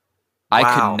 I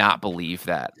could not believe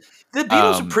that. The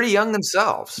Beatles were pretty young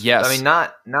themselves. Yes. I mean,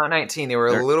 not 19. They were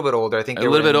a little bit older. I think they were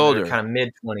a little bit older, kind of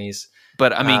mid-20s.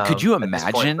 But I mean, could you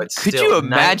imagine? Could you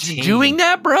imagine doing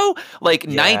that, bro? Like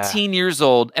 19 years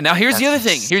old. And now here's the other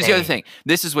thing. Here's the other thing.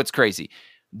 This is what's crazy.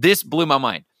 This blew my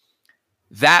mind.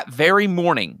 That very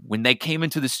morning, when they came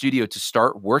into the studio to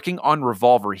start working on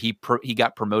Revolver, he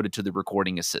got promoted to the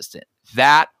recording assistant.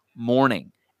 That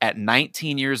morning, at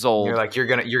 19 years old, you're like, you're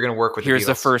gonna work with. Here's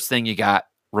the first thing you got: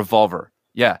 Revolver.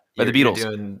 Yeah, by the Beatles.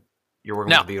 You're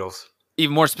working with the Beatles.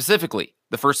 Even more specifically,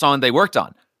 the first song they worked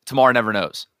on, Tomorrow Never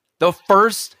Knows. The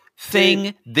first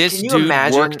thing this dude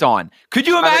worked on. Could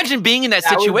you imagine being in that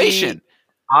situation?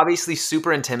 Obviously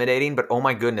super intimidating, but oh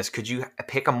my goodness, could you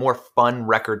pick a more fun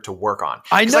record to work on?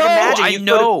 I know, like,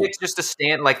 imagine it's just a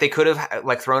stand, like they could have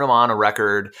like thrown them on a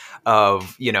record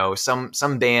of,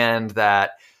 some band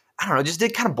that, I don't know, just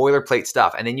did kind of boilerplate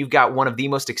stuff. And then you've got one of the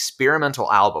most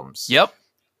experimental albums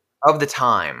of the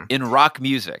time. In rock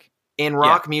music.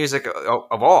 Music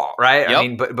of all, right? I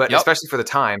mean, but especially for the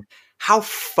time. How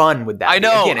fun would that be?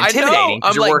 Again, intimidating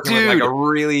because you're working with like a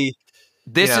really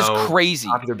is crazy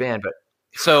popular band, but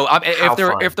so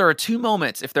if there are two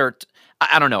moments,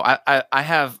 I don't know. I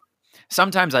have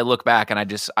sometimes I look back and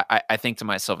I think to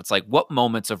myself, it's like, what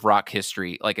moments of rock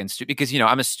history, like because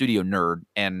I'm a studio nerd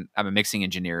and I'm a mixing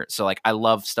engineer, so like I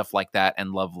love stuff like that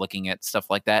and love looking at stuff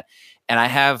like that, and I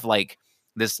have like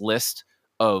this list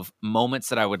of moments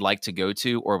that I would like to go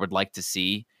to or would like to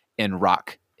see in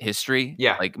rock history,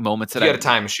 like moments that you had a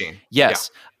time machine.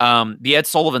 Yes, the Ed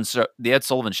Sullivan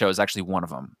Show is actually one of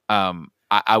them.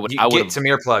 I would get some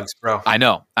earplugs, bro. I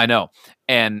know,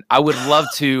 and I would love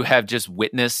to have just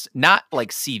witnessed, not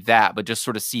like see that, but just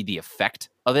sort of see the effect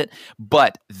of it.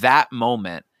 But that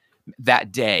moment,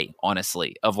 that day,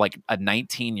 honestly, of like a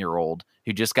 19-year-old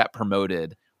who just got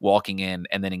promoted, walking in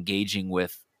and then engaging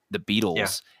with the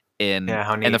Beatles. And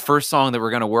the first song that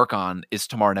we're going to work on is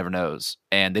Tomorrow Never Knows.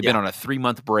 And they've been on a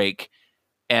 3-month break.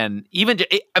 And even,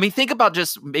 think about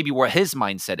just maybe where his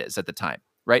mindset is at the time,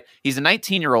 right? He's a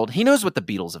 19-year-old. He knows what the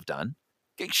Beatles have done.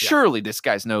 Surely this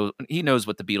guy's he knows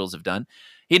what the Beatles have done.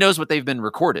 He knows what they've been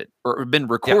recording,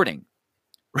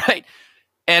 right?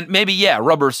 And maybe,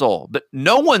 Rubber Soul. But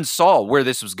no one saw where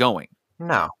this was going.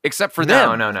 No. Except for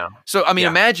them. No. So,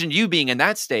 imagine you being in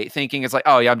that state thinking it's like,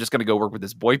 oh, yeah, I'm just going to go work with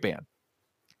this boy band.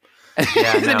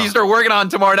 And then you start working on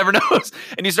Tomorrow Never Knows,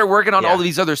 and you start working on all of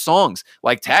these other songs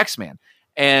like Taxman,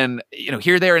 and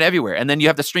Here, There, and Everywhere, and then you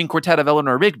have the string quartet of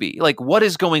Eleanor Rigby. Like, what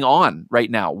is going on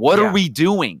right now? What are we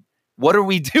doing? What are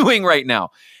we doing right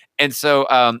now? And so,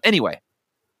 anyway,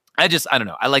 I don't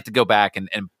know. I like to go back and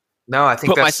no, I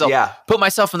think put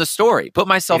myself in the story, put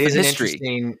myself in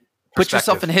history, put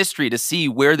yourself in history to see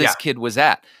where this kid was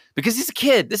at. because he's a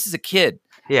kid. This is a kid.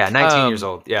 Yeah, 19 years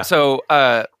old. Yeah. So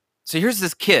here's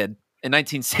this kid in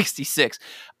 1966.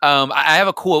 I have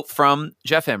a quote from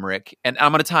Jeff Emmerich, and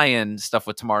I'm going to tie in stuff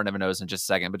with Tomorrow Never Knows in just a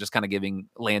second, but just kind of giving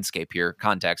landscape here,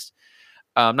 context.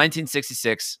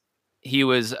 1966,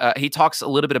 he talks a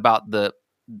little bit about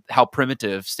how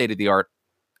primitive state-of-the-art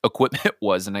equipment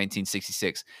was in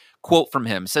 1966. Quote from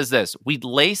him says this: "We'd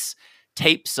lace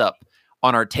tapes up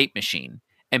on our tape machine,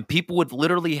 and people would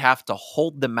literally have to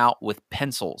hold them out with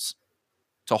pencils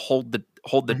to hold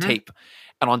the tape.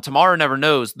 And on Tomorrow Never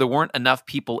Knows, there weren't enough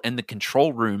people in the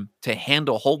control room to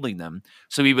handle holding them,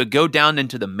 so we would go down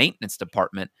into the maintenance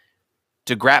department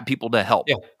to grab people to help.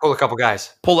 Yeah, pull a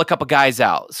couple guys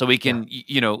out so we can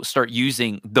start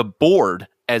using the board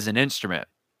as an instrument,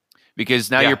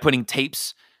 because now you're putting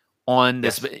tapes on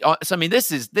this. Yes. So I mean,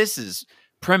 this is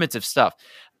primitive stuff.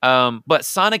 But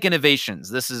Sonic Innovations,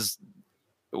 this is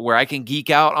where I can geek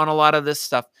out on a lot of this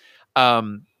stuff.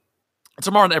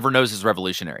 Tomorrow Never Knows is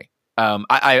revolutionary.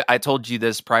 I told you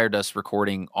this prior to us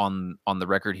recording on the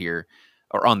record here,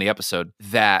 or on the episode,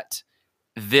 that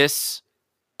this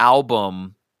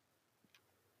album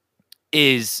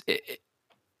it's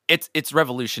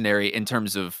revolutionary in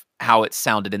terms of how it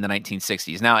sounded in the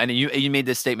 1960s. Now, and you made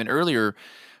this statement earlier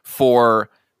for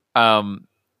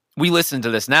we listen to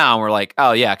this now and we're like,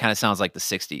 oh yeah, it kind of sounds like the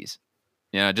 60s.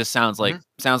 It just sounds like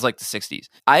the 60s.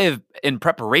 I have, in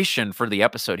preparation for the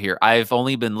episode here, I've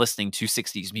only been listening to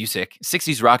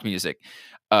 60s rock music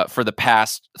for the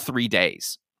past 3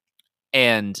 days.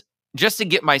 And just to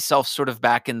get myself sort of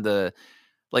back in the,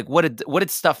 like, what did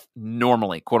stuff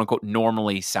normally, quote unquote,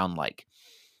 normally sound like?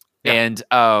 Yeah.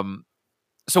 And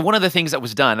so one of the things that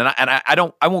was done, and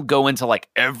I won't go into like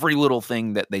every little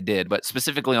thing that they did, but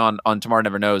specifically on Tomorrow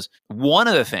Never Knows, one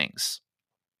of the things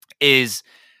is,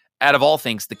 out of all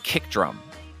things, the kick drum.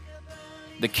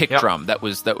 The kick drum that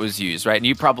was used, right? And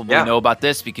you probably know about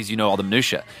this because you know all the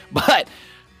minutia. But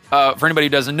for anybody who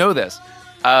doesn't know this,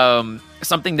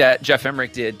 something that Jeff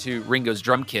Emmerich did to Ringo's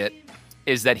drum kit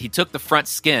is that he took the front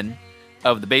skin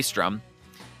of the bass drum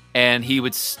and he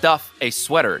would stuff a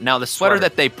sweater. Now, the sweater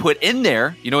that they put in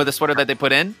there, you know what the sweater that they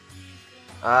put in?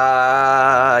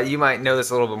 You might know this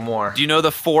a little bit more. Do you know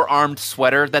the four-armed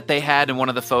sweater that they had in one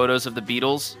of the photos of the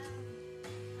Beatles?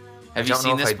 Have you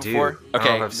seen this before? Okay, I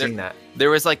don't know if I've seen that. There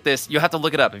was like this. You have to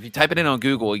look it up. If you type it in on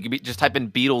Google, you can just type in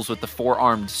Beatles with the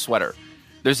four-armed sweater.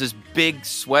 There's this big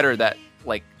sweater that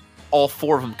like all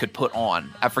four of them could put on.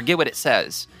 I forget what it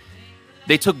says.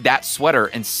 They took that sweater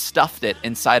and stuffed it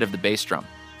inside of the bass drum.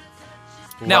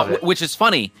 Which is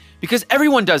funny because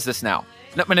everyone does this now.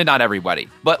 Not everybody,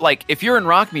 but like if you're in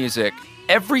rock music,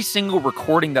 every single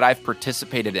recording that I've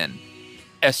participated in,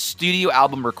 a studio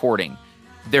album recording,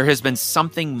 there has been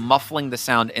something muffling the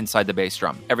sound inside the bass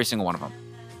drum. Every single one of them.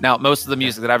 Now, most of the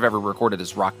music that I've ever recorded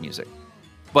is rock music.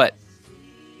 But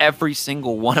every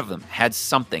single one of them had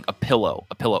something, a pillow,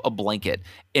 a blanket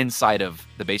inside of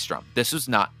the bass drum. This was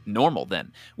not normal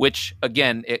then, which,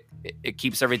 again, it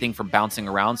keeps everything from bouncing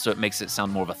around, so it makes it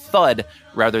sound more of a thud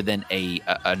rather than a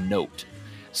note.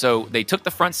 So they took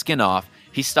the front skin off,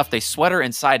 he stuffed a sweater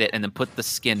inside it, and then put the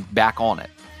skin back on it.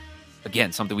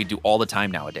 Again, something we do all the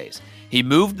time nowadays. He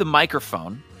moved the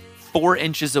microphone 4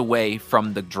 inches away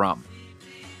from the drum.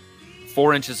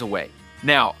 4 inches away.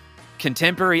 Now,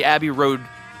 contemporary Abbey Road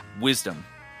wisdom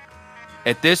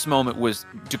at this moment was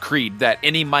decreed that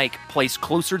any mic placed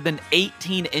closer than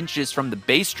 18 inches from the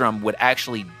bass drum would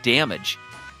actually damage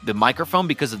the microphone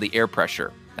because of the air pressure.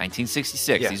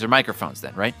 1966. These are microphones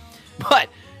then, right?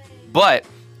 But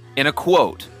in a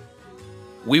quote,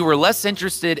 we were less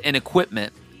interested in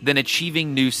equipment than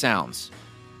achieving new sounds.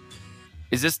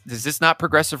 Is this not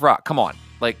progressive rock? Come on.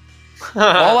 Like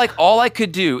all I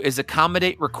could do is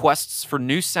accommodate requests for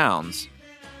new sounds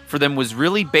for them was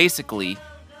really basically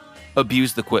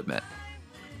abuse the equipment.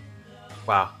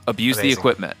 Wow. Abuse the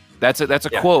equipment. That's a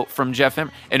quote from Jeff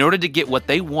Emmerich. In order to get what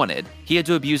they wanted, he had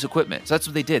to abuse equipment. So that's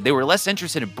what they did. They were less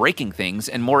interested in breaking things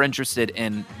and more interested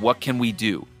in what can we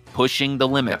do? Pushing the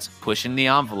limits, pushing the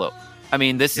envelope. I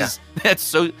mean, that's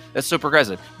so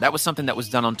progressive. That was something that was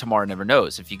done on Tomorrow Never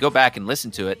Knows. If you go back and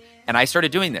listen to it, and I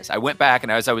started doing this. I went back,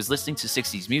 and as I was listening to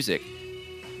 60s music,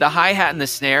 the hi-hat and the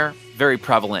snare, very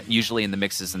prevalent, usually in the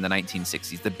mixes in the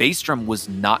 1960s. The bass drum was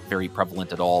not very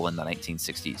prevalent at all in the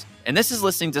 1960s. And this is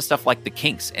listening to stuff like the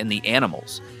Kinks and the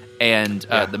Animals and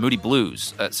the Moody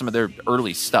Blues, some of their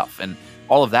early stuff, and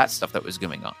all of that stuff that was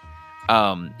going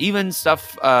on. Even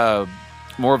stuff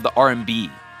more of the R&B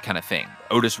kind of thing.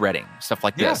 Otis Redding, stuff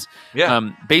like this.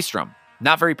 Bass drum,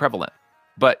 not very prevalent.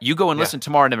 But you go and listen to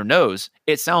Tomorrow Never Knows,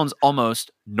 it sounds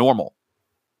almost normal.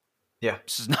 Yeah.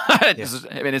 This is not.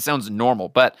 I mean, it sounds normal,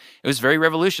 but it was very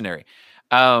revolutionary.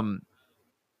 Some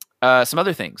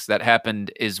other things that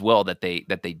happened as well that they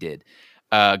did.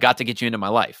 Got to Get You Into My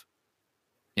Life.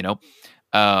 In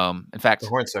fact, The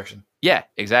horn section. Yeah,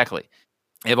 exactly.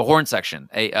 They have a horn section.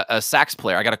 A sax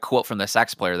player. I got a quote from the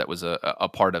sax player that was a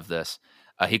part of this.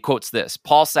 He quotes this: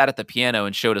 "Paul sat at the piano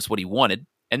and showed us what he wanted,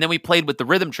 and then we played with the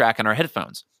rhythm track on our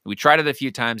headphones. We tried it a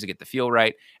few times to get the feel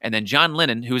right, and then John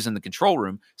Lennon, who was in the control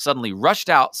room, suddenly rushed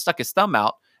out, stuck his thumb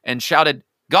out, and shouted,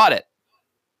 'Got it!'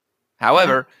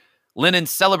 However,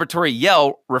 Lennon's celebratory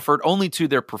yell referred only to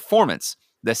their performance.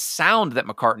 The sound that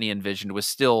McCartney envisioned was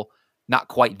still not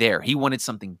quite there. He wanted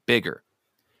something bigger.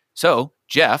 So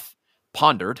Jeff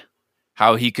pondered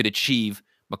how he could achieve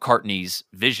McCartney's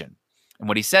vision. And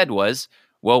what he said was,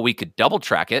 well, we could double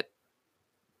track it,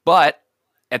 but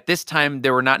at this time,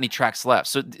 there were not any tracks left.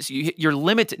 So you're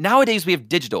limited. Nowadays, we have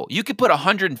digital. You could put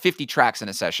 150 tracks in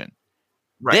a session.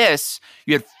 Right. This,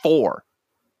 you had 4.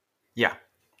 Yeah.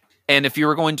 And if you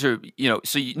were going to,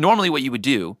 normally what you would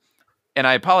do, and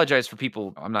I apologize for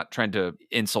people, I'm not trying to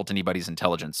insult anybody's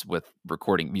intelligence with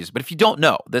recording music, but if you don't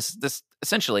know, this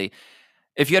essentially,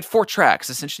 if you had 4 tracks,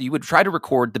 essentially you would try to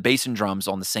record the bass and drums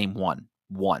on the same one.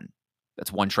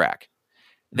 That's one track.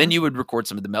 Then you would record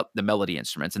some of the melody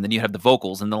instruments, and then you have the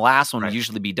vocals, and the last one would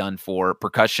usually be done for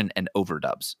percussion and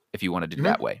overdubs if you wanted to do it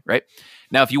that way, right?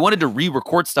 Now, if you wanted to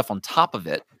re-record stuff on top of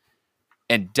it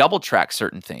and double track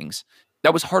certain things,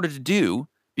 that was harder to do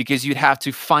because you'd have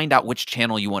to find out which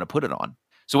channel you want to put it on.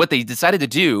 So what they decided to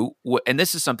do, and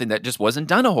this is something that just wasn't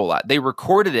done a whole lot, they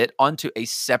recorded it onto a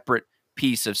separate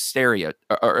piece of stereo,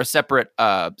 or a separate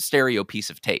stereo piece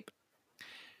of tape.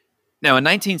 Now, in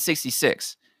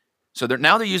 1966, so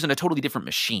they're using a totally different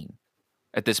machine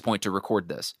at this point to record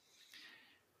this,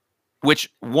 which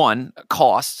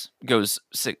costs goes.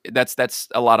 That's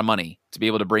a lot of money to be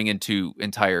able to bring into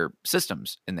entire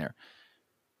systems in there.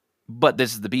 But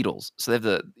this is the Beatles, so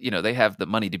they have the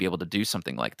money to be able to do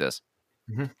something like this.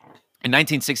 Mm-hmm. In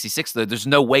 1966, though, there's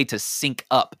no way to sync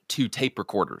up 2 tape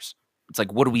recorders. It's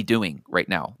like, what are we doing right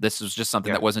now? This was just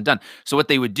something that wasn't done. So what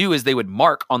they would do is they would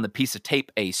mark on the piece of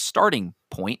tape a starting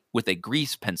point with a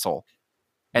grease pencil.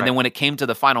 And then when it came to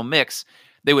the final mix,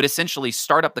 they would essentially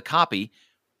start up the copy,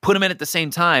 put them in at the same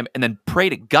time, and then pray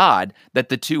to God that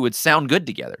the 2 would sound good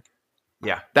together.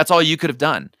 Yeah. That's all you could have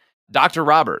done. Dr.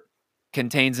 Robert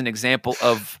contains an example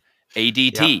of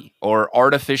ADT, or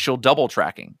artificial double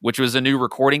tracking, which was a new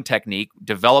recording technique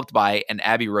developed by an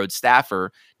Abbey Road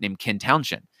staffer named Ken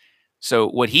Townshend. So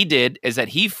what he did is that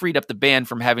he freed up the band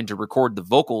from having to record the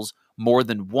vocals more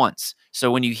than once.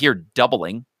 So when you hear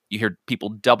doubling, you hear people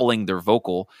doubling their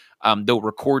vocal, they'll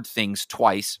record things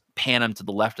twice, pan them to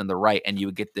the left and the right, and you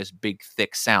would get this big,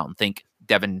 thick sound. Think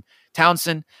Devin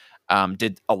Townsend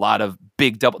did a lot of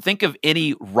big double. Think of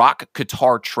any rock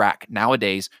guitar track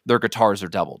nowadays, their guitars are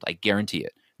doubled. I guarantee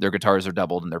it. Their guitars are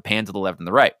doubled, and they're panned to the left and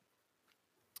the right.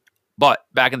 But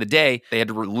back in the day, they had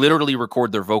to literally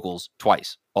record their vocals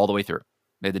twice, all the way through.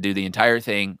 They had to do the entire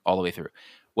thing all the way through.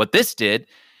 What this did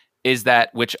is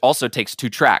that, which also takes 2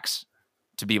 tracks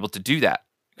to be able to do that,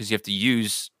 because you have to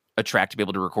use a track to be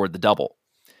able to record the double.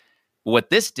 What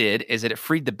this did is that it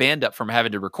freed the band up from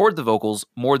having to record the vocals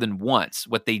more than once.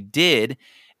 What they did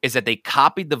is that they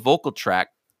copied the vocal track,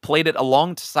 played it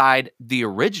alongside the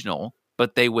original,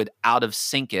 but they would out of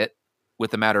sync it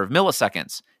with a matter of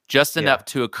milliseconds, just enough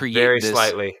to create very this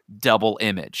slightly double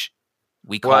image.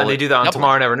 We call and they do that on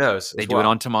Tomorrow Never Knows. They do it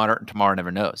on Tomorrow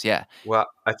Never Knows. Yeah. Well,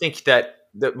 I think that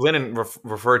Lennon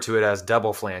referred to it as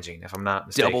double flanging, if I'm not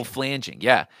mistaken. Double flanging.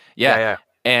 Yeah.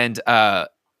 And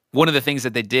one of the things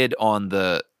that they did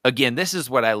again, this is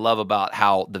what I love about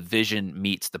how the vision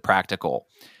meets the practical.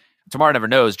 Tomorrow Never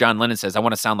Knows, John Lennon says, "I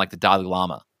want to sound like the Dalai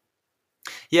Lama."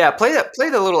 Yeah, play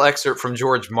the little excerpt from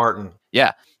George Martin.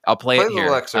 Yeah, I'll play it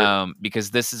here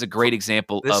because this is a great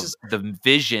example of the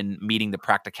vision meeting the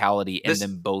practicality and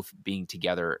them both being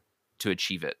together to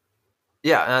achieve it.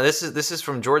 Yeah, this is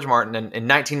from George Martin in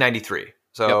 1993.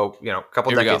 So a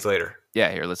couple decades later. Yeah,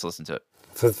 here, let's listen to it.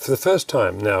 For the first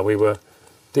time now, we were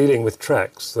dealing with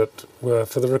tracks that were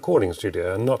for the recording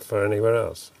studio and not for anywhere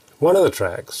else. One of the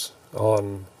tracks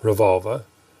on Revolver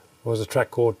was a track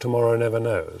called Tomorrow Never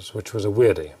Knows, which was a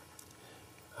weirdie,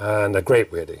 and a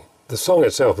great weirdie. The song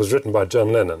itself was written by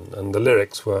John Lennon, and the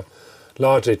lyrics were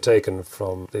largely taken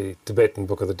from the Tibetan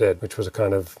Book of the Dead, which was a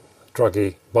kind of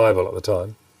druggy Bible at the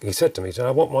time. He said to me,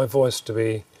 "I want my voice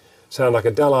to sound like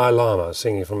a Dalai Lama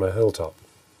singing from a hilltop."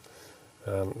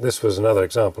 This was another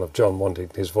example of John wanting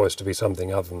his voice to be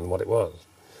something other than what it was.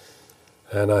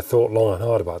 And I thought long and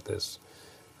hard about this.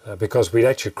 because we'd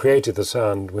actually created the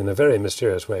sound in a very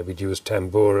mysterious way. We'd used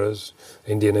tamboras,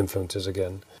 Indian influences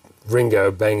again,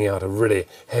 Ringo banging out a really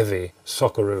heavy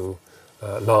Sockaroo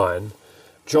line.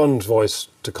 John's voice,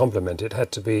 to complement it,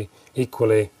 had to be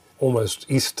equally almost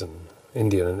Eastern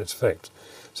Indian in its effect.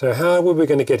 So how were we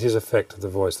going to get his effect of the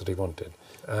voice that he wanted?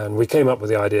 And we came up with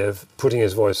the idea of putting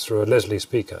his voice through a Leslie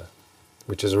speaker,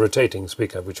 which is a rotating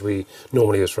speaker, which we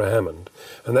normally use for a Hammond.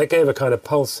 And that gave a kind of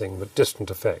pulsing but distant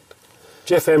effect.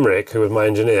 Jeff Emmerich, who was my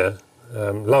engineer,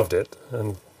 loved it,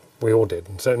 and we all did.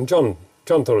 And John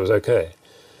thought it was okay.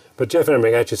 But Jeff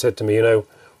Emmerich actually said to me,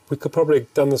 we could probably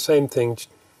have done the same thing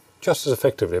just as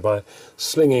effectively by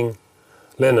slinging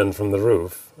Lennon from the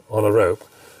roof on a rope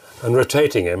and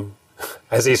rotating him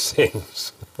as he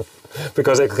sings,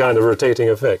 because it's kind of rotating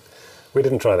effect. We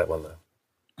didn't try that one, though.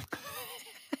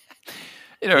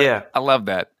 Yeah, I love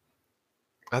that.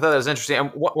 I thought that was interesting. And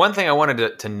one thing I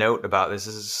wanted to note about this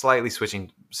is slightly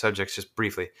switching subjects just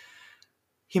briefly.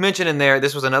 He mentioned in there,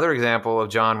 this was another example of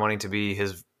John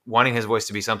wanting his voice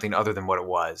to be something other than what it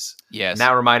was. Yes. And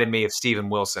that reminded me of Stephen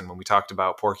Wilson when we talked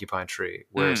about Porcupine Tree,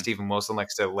 where Stephen Wilson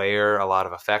likes to layer a lot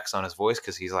of effects on his voice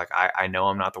because he's like, I know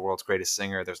I'm not the world's greatest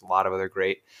singer. There's a lot of other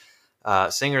great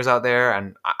singers out there,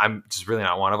 and I'm just really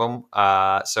not one of them.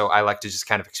 So I like to just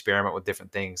kind of experiment with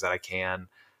different things that I can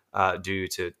do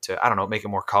to I don't know, make it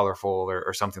more colorful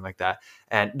or something like that.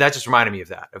 And that just reminded me of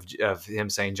that, of him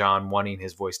saying John wanting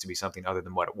his voice to be something other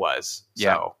than what it was.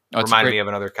 Yeah. So reminded me of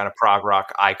another kind of prog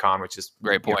rock icon, which is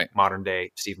great point. Modern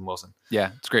day Stephen Wilson.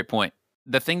 Yeah, it's a great point.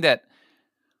 The thing that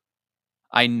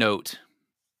I note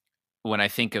when I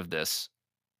think of this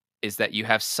is that you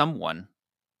have someone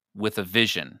with a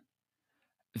vision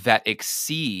that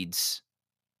exceeds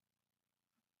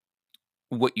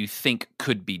what you think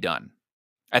could be done.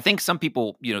 I think some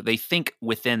people, they think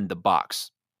within the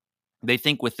box. They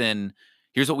think within,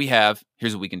 here's what we have,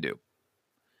 here's what we can do.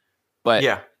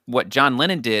 But what John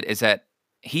Lennon did is that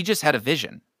he just had a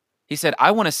vision. He said,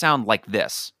 I want to sound like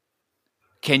this.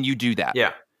 Can you do that?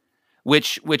 Yeah.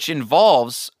 Which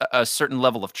involves a certain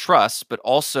level of trust, but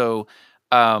also,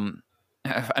 to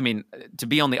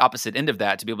be on the opposite end of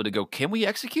that, to be able to go, can we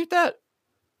execute that?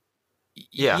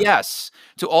 Yeah. Yes.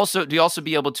 To also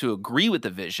be able to agree with the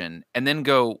vision and then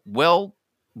go, well,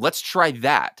 let's try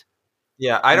that.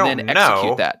 Yeah, I don't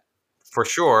know that for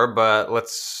sure, but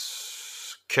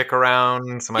let's kick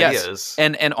around some ideas.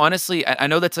 And honestly, I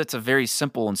know it's a very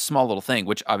simple and small little thing,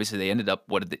 which obviously they ended up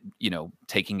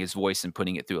taking his voice and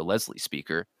putting it through a Leslie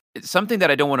speaker. It's something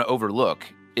that I don't want to overlook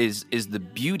is the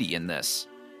beauty in this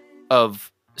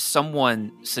of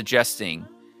someone suggesting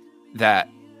that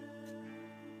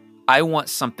I want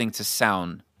something to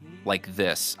sound like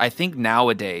this. I think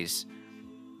nowadays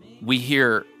we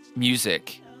hear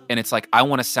music and it's like, I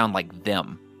want to sound like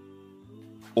them,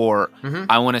 or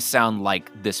I want to sound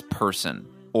like this person,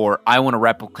 or I want to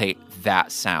replicate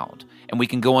that sound. And we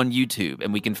can go on YouTube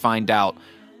and we can find out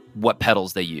what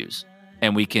pedals they use.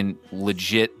 And we can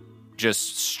legit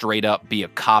just straight up be a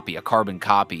carbon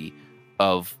copy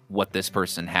of what this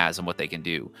person has and what they can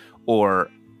do. Or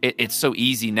it's so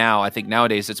easy now. I think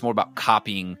nowadays it's more about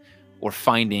copying or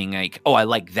finding like, oh, I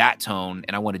like that tone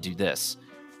and I want to do this.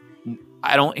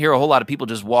 I don't hear a whole lot of people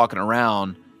just walking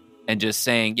around and just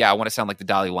saying, yeah, I want to sound like the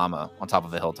Dalai Lama on top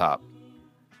of a hilltop.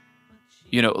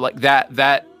 Like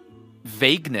that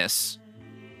vagueness,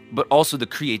 but also the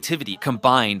creativity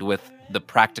combined with the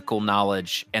practical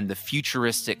knowledge and the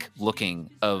futuristic looking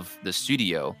of the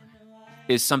studio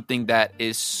is something that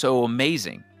is so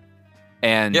amazing.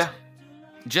 And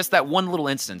just that one little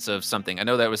instance of something, I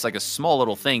know that was like a small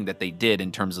little thing that they did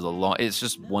in terms of the long,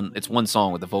 it's one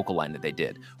song with the vocal line that they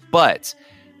did. But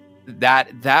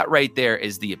that right there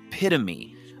is the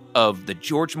epitome of the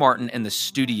George Martin and the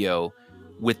studio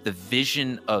with the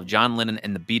vision of John Lennon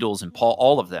and the Beatles and Paul,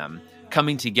 all of them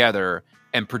coming together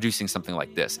and producing something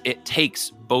like this. It takes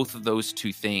both of those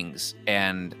two things,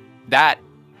 and that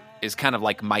is kind of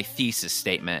like my thesis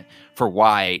statement for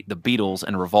why the Beatles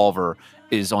and Revolver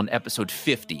is on episode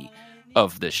 50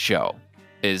 of this show,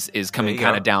 is coming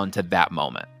kind of down to that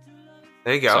moment.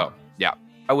 There you go. So, yeah,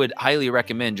 I would highly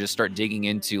recommend just start digging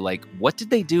into like, what did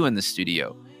they do in the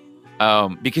studio?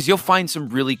 Because you'll find some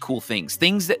really cool things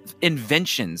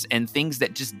inventions and things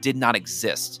that just did not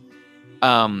exist.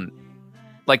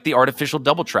 Like the artificial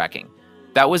double tracking.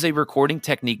 That was a recording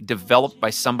technique developed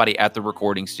by somebody at the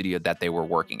recording studio that they were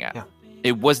working at. Yeah.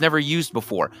 It was never used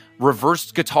before.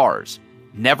 Reversed guitars,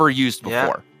 never used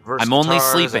before. I'm Only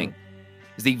Sleeping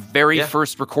is the very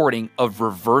first recording of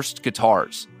reversed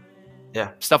guitars.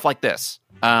 Yeah. Stuff like this.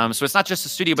 So it's not just the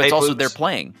studio, but it's also they're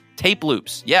playing. Tape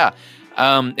loops. Yeah.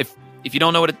 If you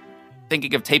don't know what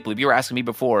thinking of tape loop. You were asking me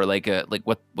before, like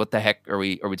what the heck are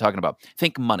we talking about?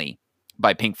 Think Money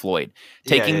by Pink Floyd.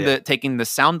 Taking the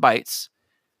sound bites,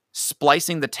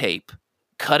 splicing the tape,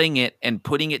 cutting it and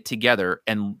putting it together,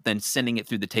 and then sending it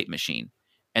through the tape machine.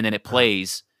 And then it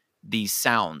plays these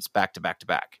sounds back to back to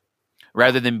back.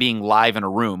 Rather than being live in a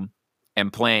room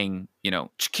and playing,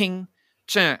 king,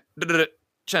 cha,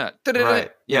 cha, Right.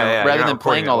 rather than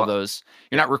playing all of those,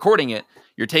 you're not recording it.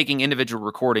 You're taking individual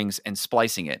recordings and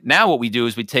splicing it. Now what we do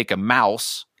is we take a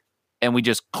mouse and we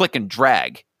just click and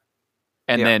drag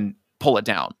and then pull it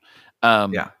down.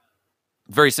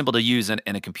 Very simple to use in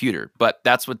a computer, but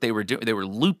that's what they were doing. They were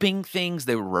looping things.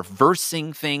 They were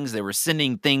reversing things. They were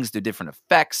sending things to different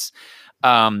effects.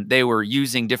 They were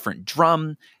using different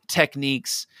drum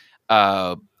techniques,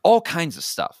 all kinds of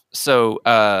stuff. So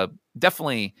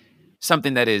definitely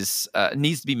something that is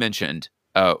needs to be mentioned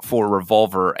for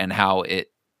Revolver and how it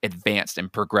advanced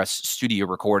and progressed studio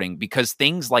recording, because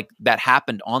things like that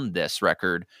happened on this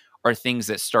record are things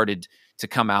that started to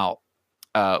come out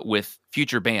with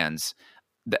future bands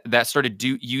that started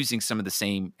using some of the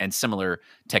same and similar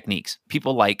techniques.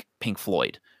 People like Pink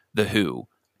Floyd, The Who,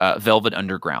 Velvet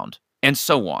Underground, and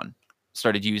so on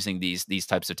started using these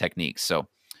types of techniques. So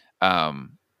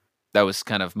that was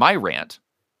kind of my rant.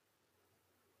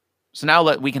 So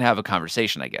now we can have a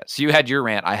conversation, I guess. You had your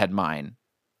rant, I had mine.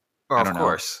 Oh, of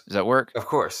course. Does that work? Of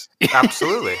course.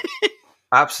 Absolutely.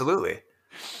 Absolutely.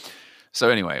 So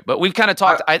anyway, but we've kind of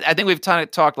talked, I think we've kind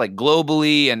of talked like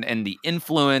globally and the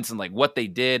influence and like what they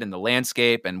did and the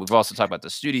landscape. And we've also talked about the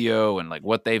studio and like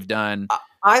what they've done.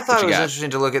 I thought it was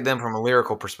interesting to look at them from a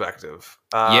lyrical perspective.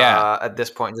 At this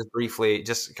point, just briefly,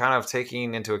 just kind of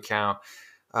taking into account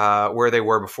where they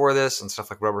were before this and stuff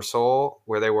like Rubber Soul,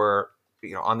 where they were,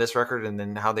 on this record, and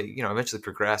then how they, eventually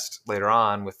progressed later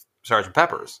on with Sgt.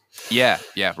 Pepper's. Yeah,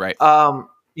 right.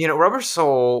 Rubber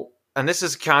Soul, and this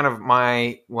is kind of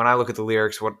when I look at the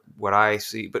lyrics, what I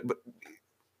see, but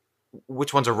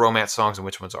which ones are romance songs and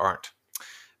which ones aren't?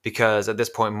 Because at this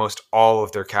point, most all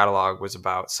of their catalog was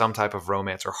about some type of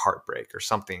romance or heartbreak or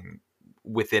something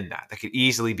within that. That could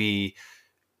easily be,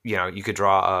 you could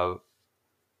draw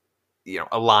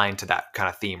a line to that kind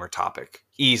of theme or topic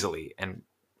easily and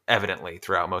evidently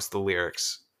throughout most of the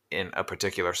lyrics in a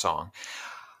particular song.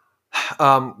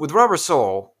 With Rubber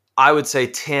Soul, I would say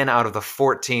 10 out of the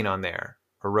 14 on there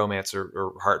are romance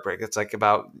or heartbreak. It's like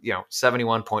about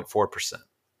 71.4%.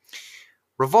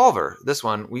 Revolver, this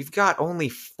one, we've got only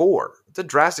 4. It's a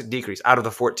drastic decrease out of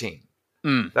the 14.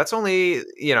 That's only,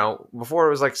 before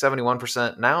it was like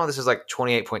 71%. Now this is like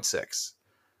 28.6.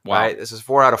 Wow. Right? This is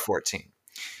 4 out of 14.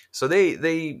 So they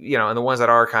and the ones that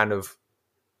are kind of,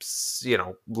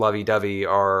 lovey-dovey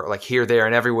are like Here, There,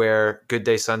 and Everywhere, Good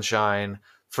Day, Sunshine,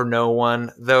 For No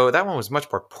One, though that one was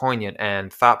much more poignant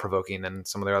and thought-provoking than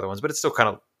some of their other ones, but it's still kind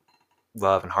of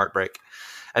love and heartbreak.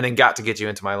 And then Got to Get You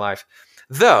Into My Life.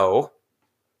 Though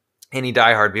any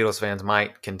diehard Beatles fans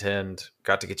might contend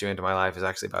Got to Get You Into My Life is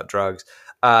actually about drugs.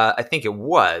 I think it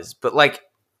was, but like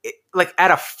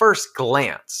at a first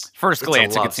glance, it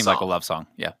could seem like a love song.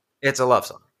 Yeah. It's a love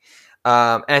song.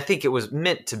 And I think it was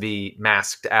meant to be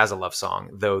masked as a love song,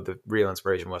 though the real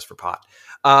inspiration was for pot.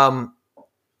 Yep.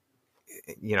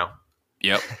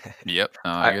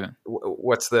 I get it.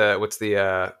 What's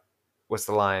the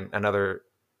line? Another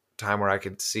time where I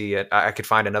could see it. I could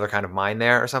find another kind of mind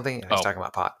there or something. I was talking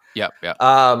about pot. Yep.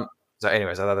 So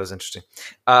anyways, I thought that was interesting.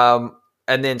 And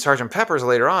then Sgt. Pepper's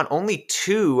later on, only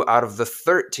 2 out of the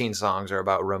 13 songs are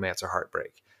about romance or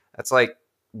heartbreak. That's like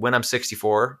When I'm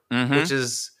 64, which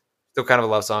is still kind of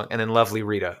a love song. And then Lovely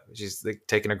Rita, she's like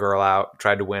taking a girl out,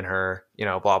 tried to win her,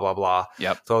 blah, blah, blah.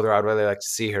 Yep. Told her I'd really like to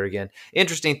see her again.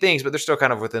 Interesting things, but they're still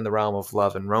kind of within the realm of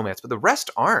love and romance. But the rest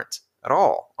aren't at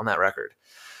all on that record.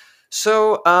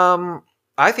 So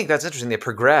I think that's interesting. They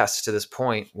progress to this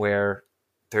point where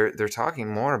they're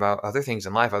talking more about other things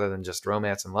in life other than just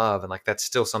romance and love. And like that's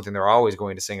still something they're always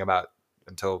going to sing about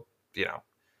until the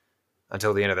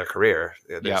end of their career.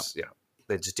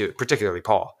 They just do it, particularly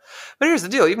Paul. But here's the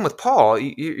deal: even with Paul,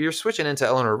 you're switching into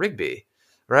Eleanor Rigby,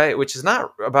 right? Which is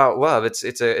not about love.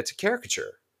 It's a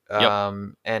caricature,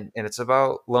 and it's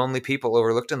about lonely people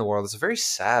overlooked in the world. It's a very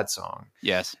sad song.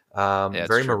 Yes,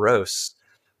 very morose.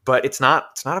 But it's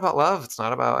not about love. It's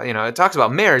not about it talks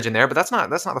about marriage in there, but that's not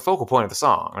the focal point of the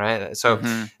song, right? So,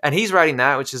 and he's writing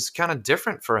that, which is kind of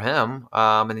different for him.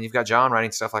 And then you've got John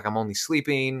writing stuff like I'm Only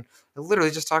Sleeping, literally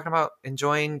just talking about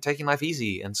taking life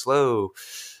easy and slow,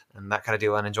 and that kind of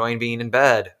deal, and enjoying being in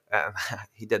bed.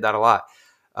 He did that a lot,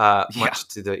 much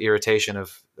to the irritation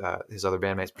of his other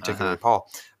bandmates, particularly Paul.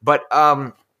 But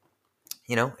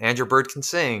Andrew Bird Can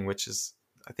Sing, which is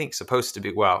I think, supposed to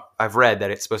be. Well, I've read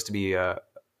that it's supposed to be an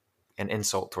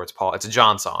insult towards Paul. It's a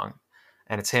John song,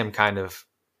 and it's him kind of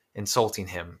insulting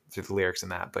him through the lyrics in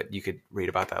that. But you could read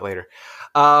about that later.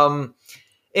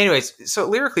 Anyways, so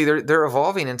lyrically, they're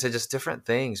evolving into just different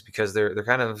things because they're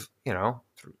kind of, you know,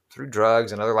 through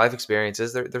drugs and other life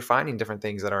experiences, they're finding different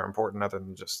things that are important other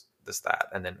than just this, that.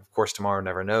 And then, of course, Tomorrow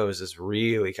Never Knows is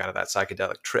really kind of that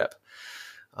psychedelic trip.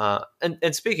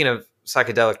 And speaking of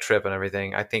psychedelic trip and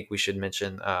everything, I think we should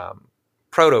mention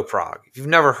proto-prog. If you've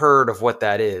never heard of what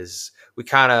that is, we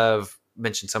kind of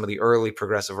mentioned some of the early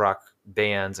progressive rock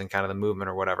bands and kind of the movement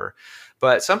or whatever.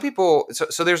 But some people,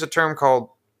 so there's a term called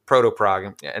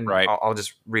proto-prog, and Right. I'll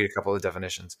just read a couple of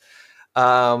definitions.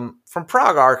 From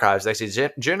Prog Archives, they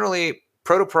say generally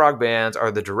proto-prog bands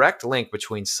are the direct link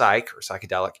between psych or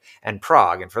psychedelic and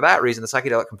prog, and for that reason, the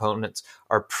psychedelic components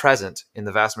are present in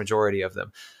the vast majority of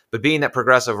them. But being that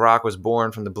progressive rock was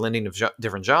born from the blending of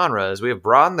different genres, we have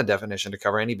broadened the definition to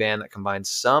cover any band that combines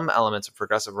some elements of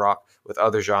progressive rock with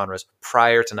other genres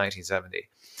prior to 1970.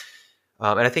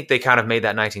 And I think they kind of made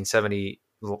that 1970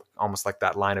 almost like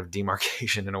that line of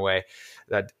demarcation in a way,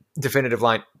 that definitive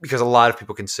line, because a lot of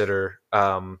people consider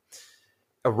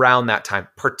around that time,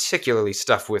 particularly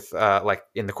stuff with like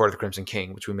in the Court of the Crimson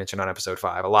King, which we mentioned on episode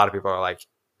 5. A lot of people are like,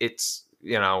 it's,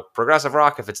 you know, progressive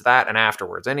rock if it's that and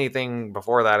afterwards. Anything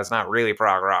before that is not really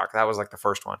prog rock. That was like the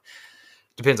first one.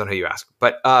 Depends on who you ask.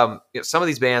 But some of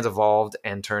these bands evolved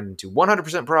and turned into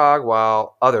 100% prog,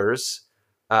 while others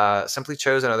simply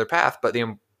chose another path. But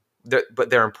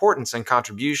their importance and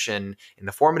contribution in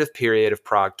the formative period of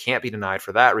prog can't be denied.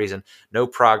 For that reason, no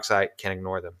prog site can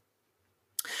ignore them.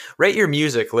 Rate Your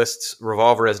Music lists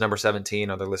Revolver as number 17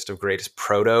 on their list of greatest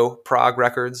proto-prog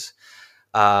records.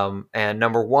 And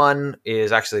number 1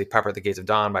 is actually Pepper at the Gates of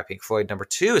Dawn by Pink Floyd. Number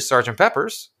 2 is Sgt.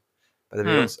 Pepper's by the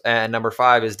Beatles. And number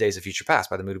 5 is Days of Future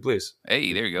Past by the Moody Blues.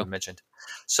 Hey, there you go. Mentioned.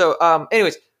 So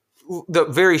anyways, the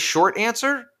very short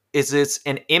answer is it's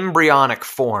an embryonic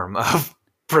form of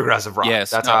progressive rock. Yes,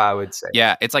 that's how I would say.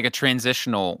 Yeah, it's like a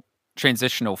transitional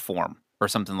form or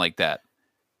something like that.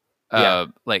 Yeah.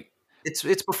 Like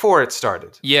it's before it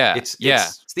started. Yeah, it's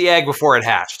the egg before it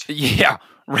hatched. Yeah,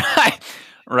 right.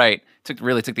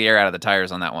 Really took the air out of the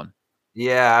tires on that one.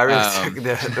 Yeah, I really took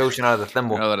the ocean out of the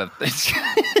thimble.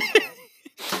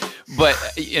 But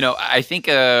you know, I think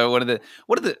one of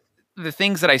the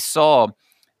things that I saw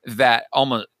that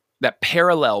almost that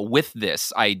parallel with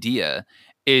this idea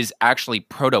is actually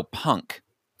proto-punk,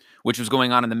 which was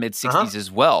going on in the mid-'60s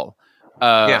as well,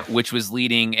 which was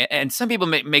leading. And some people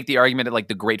make the argument that like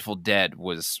the Grateful Dead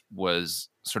was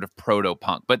sort of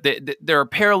proto-punk, but there are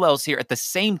parallels here at the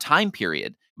same time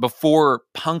period before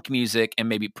punk music and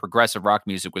maybe progressive rock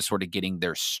music was sort of getting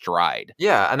their stride.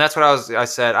 Yeah, and that's what I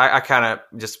said. I kind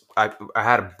of just I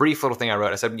had a brief little thing I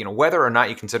wrote. I said, you know, whether or not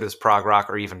you consider this prog rock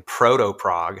or even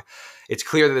proto-prog, it's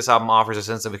clear that this album offers a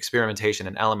sense of experimentation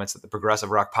and elements that the progressive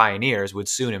rock pioneers would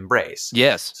soon embrace.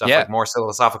 Yes, stuff like more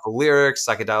philosophical lyrics,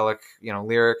 psychedelic,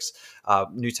 lyrics,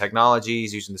 new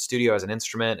technologies, using the studio as an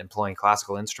instrument, employing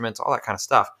classical instruments, all that kind of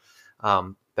stuff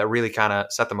that really kind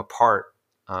of set them apart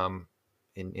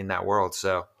in that world.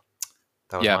 So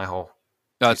that was my whole.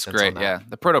 That's great. Yeah,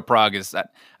 the proto-prog is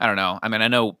that. I don't know. I mean, I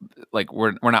know like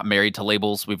we're not married to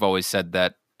labels. We've always said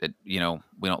that we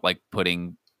don't like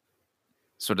putting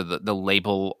sort of the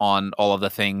label on all of the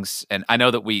things. And I know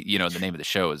that the name of the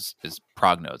show is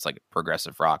prog notes, like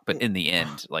progressive rock, but in the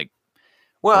end, like,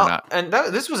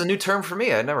 this was a new term for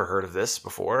me. I'd never heard of this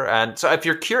before. And so if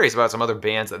you're curious about some other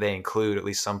bands that they include, at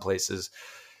least some places,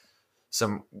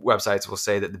 some websites will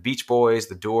say that the Beach Boys,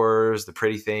 the Doors, the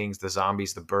Pretty Things, the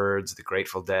Zombies, the Byrds, the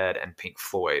Grateful Dead, and Pink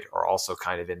Floyd are also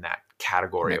kind of in that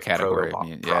category of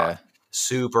proto-prog. Yeah.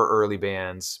 Super early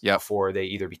bands before they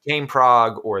either became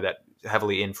prog or that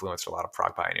heavily influenced a lot of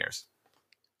prog pioneers.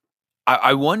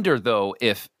 I wonder though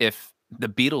if the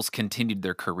Beatles continued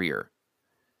their career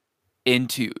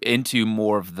into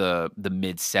more of the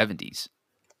mid 70s.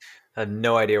 I had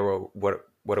no idea what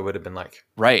it would have been like.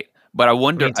 Right. But I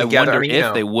wonder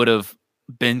if they would have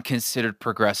been considered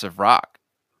progressive rock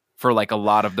for like a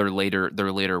lot of their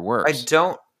later works.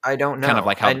 I don't know. Kind of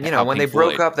like how when they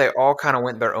broke up, they all kind of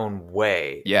went their own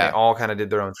way. Yeah. They all kind of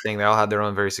did their own thing. They all had their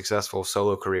own very successful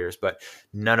solo careers, but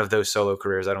none of those solo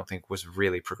careers, I don't think, was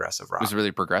really progressive rock. It was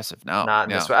really progressive. No. Not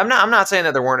in this way. I'm not saying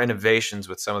that there weren't innovations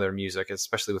with some of their music,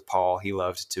 especially with Paul. He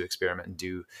loved to experiment and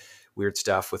do weird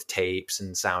stuff with tapes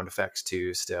and sound effects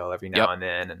too, still every now and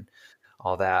then and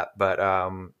all that. But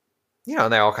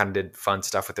they all kind of did fun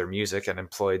stuff with their music and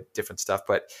employed different stuff.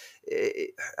 But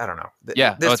I don't know.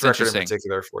 This record in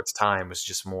particular for its time was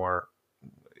just more,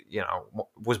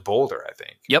 was bolder, I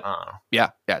think. Yep. Yeah,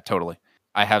 totally.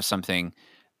 I have something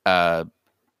kind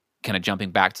of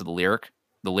jumping back to the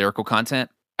lyrical content.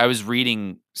 I was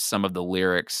reading some of the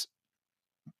lyrics,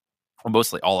 well,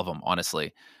 mostly all of them,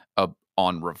 honestly,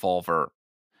 on Revolver.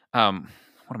 What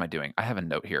am I doing? I have a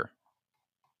note here.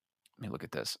 Let me look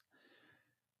at this.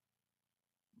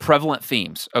 Prevalent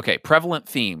themes. Okay, prevalent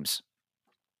themes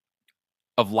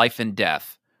of life and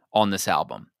death on this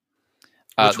album.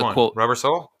 Which one? Quote, Rubber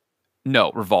Soul?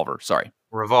 No, Revolver. Sorry.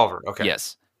 Revolver. Okay.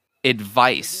 Yes.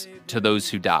 Advice to those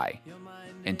who die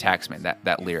in Taxman.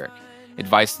 That lyric.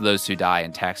 Advice to those who die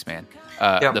in Taxman.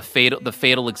 The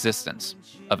fatal existence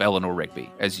of Eleanor Rigby,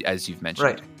 as you've mentioned.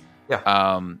 Right.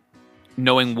 Yeah.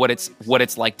 Knowing what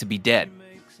it's like to be dead.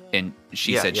 And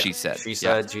she said. She said.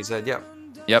 Yep.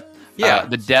 Yep. Yeah.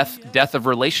 The death of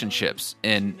relationships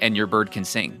and Your Bird Can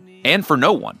Sing. And For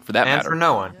No One, for that matter. And For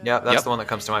No One. Yeah, that's the one that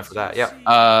comes to mind for that.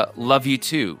 Yeah. Love You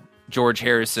Too. George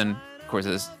Harrison, of course,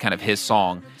 is kind of his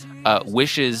song.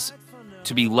 Wishes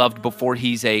to be loved before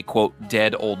he's a, quote,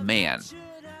 dead old man.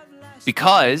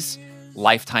 Because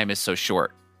lifetime is so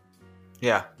short.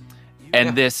 Yeah.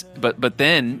 And but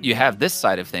then you have this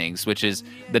side of things, which is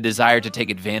the desire to take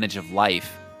advantage of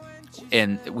life,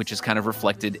 and which is kind of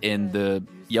reflected in the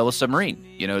Yellow Submarine.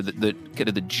 You know, the kind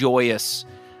of the joyous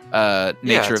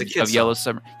nature of Yellow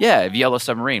Submarine. Yeah, of Yellow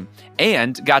Submarine,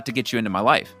 and Got to Get You Into My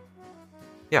Life.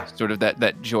 Yeah, sort of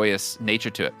that joyous nature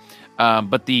to it.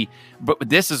 But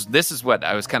this is what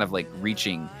I was kind of like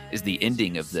reaching is the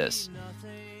ending of this,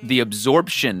 the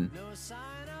absorption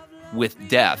with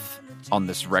death on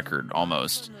this record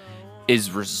almost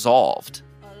is resolved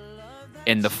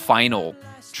in the final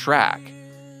track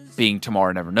being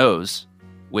Tomorrow Never Knows,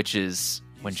 which is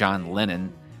when John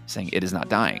Lennon saying "It Is Not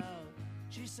Dying."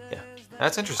 Yeah,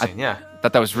 that's interesting. I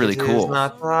thought that was really cool. Is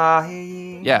not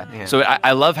dying. Yeah. So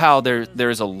I love how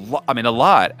there's a lot. I mean, a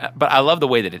lot, but I love the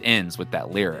way that it ends with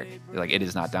that lyric, like "It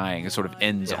is not dying." It sort of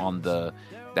ends on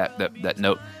that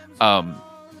note.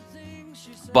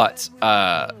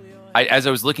 As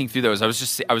I was looking through those,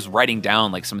 I was writing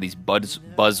down like some of these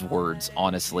buzzwords,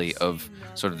 honestly, of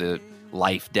sort of the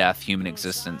life, death, human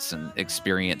existence, and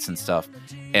experience and stuff.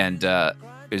 And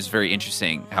it was very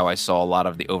interesting how I saw a lot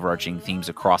of the overarching themes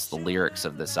across the lyrics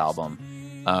of this album.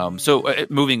 So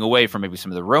moving away from maybe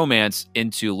some of the romance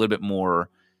into a little bit more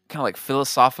kind of like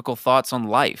philosophical thoughts on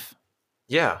life.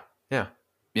 Yeah.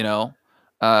 You know,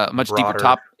 much broader, deeper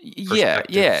top.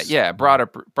 Yeah.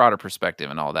 Broader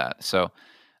perspective and all that. So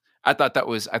I thought that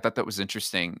was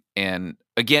interesting, and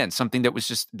again, something that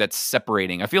was that's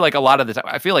separating. I feel like a lot of the time,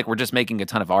 I feel like we're just making a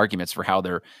ton of arguments for how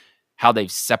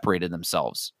they've separated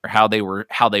themselves, or how they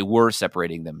were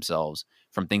separating themselves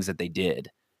from things that they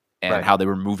did, and how they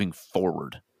were moving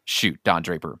forward. Shoot, Don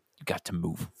Draper, you got to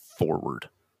move forward.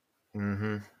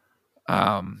 Mm-hmm.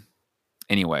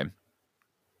 Anyway,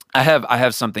 I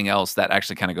have something else that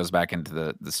actually kind of goes back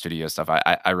into the studio stuff.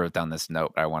 I wrote down this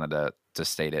note. I wanted to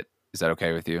state it. Is that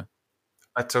okay with you?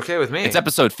 That's okay with me. It's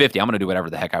episode 50. I'm going to do whatever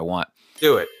the heck I want.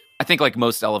 Do it. I think like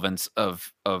most elements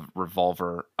of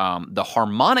Revolver, the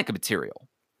harmonic material,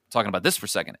 talking about this for a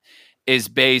second, is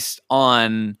based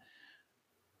on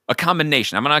a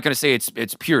combination. I'm not going to say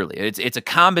it's purely. It's a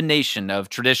combination of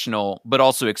traditional but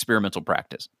also experimental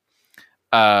practice.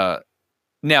 Now,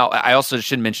 I also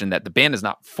should mention that the band is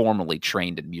not formally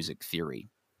trained in music theory,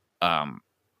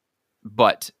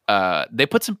 but they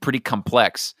put some pretty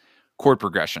complex chord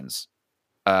progressions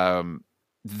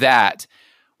that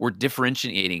were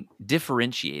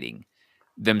differentiating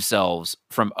themselves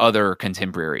from other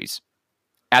contemporaries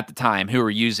at the time who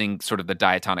were using sort of the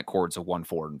diatonic chords of 1,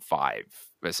 4, and 5,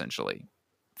 essentially,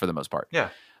 for the most part. Yeah.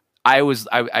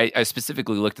 I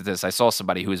specifically looked at this. I saw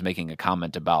somebody who was making a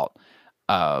comment about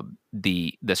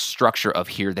the structure of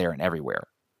Here, There, and Everywhere.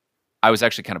 I was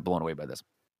actually kind of blown away by this.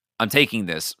 I'm taking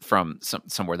this from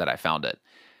somewhere that I found it.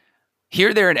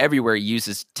 Here, There, and Everywhere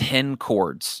uses 10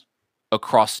 chords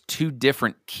across 2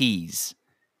 different keys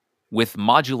with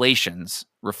modulations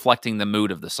reflecting the mood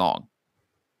of the song.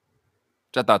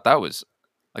 Which I thought that was,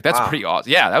 like, that's pretty awesome.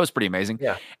 Yeah, that was pretty amazing.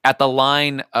 Yeah. At the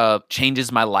line of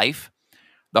Changes My Life,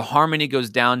 the harmony goes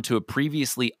down to a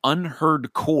previously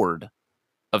unheard chord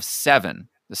of 7,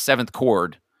 the 7th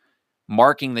chord,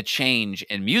 marking the change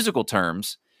in musical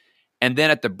terms. And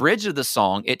then at the bridge of the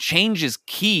song, it changes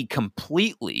key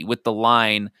completely with the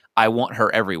line, I want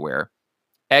her everywhere,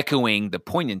 echoing the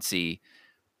poignancy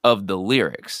of the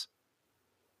lyrics.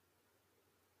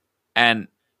 And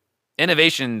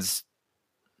innovations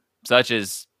such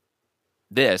as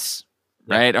this,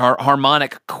 right?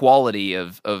 Harmonic quality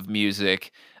of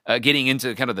music, getting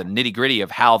into kind of the nitty gritty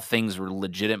of how things were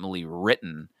legitimately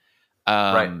written.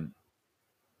 I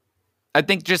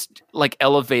think just like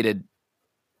elevated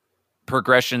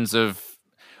progressions of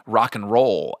rock and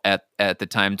roll at the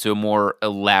time to a more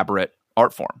elaborate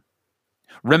art form,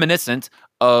 reminiscent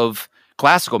of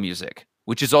classical music,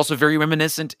 which is also very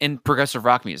reminiscent in progressive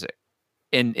rock music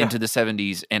into the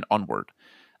 70s and onward.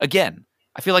 Again,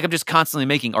 I feel like I'm just constantly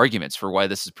making arguments for why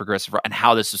this is progressive rock and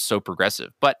how this is so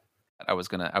progressive. But I was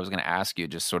gonna ask you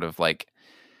just sort of like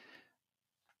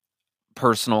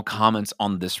personal comments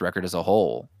on this record as a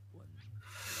whole.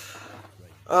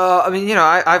 I mean,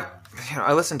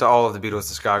 I listened to all of the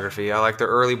Beatles discography. I like their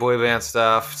early boy band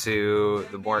stuff to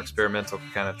the more experimental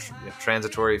kind of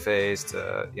transitory phase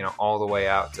to all the way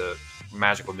out to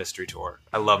Magical Mystery Tour.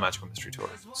 I love Magical Mystery Tour.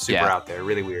 Super out there,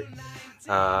 really weird.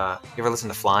 You ever listen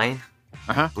to Flying?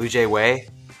 Blue Jay Way?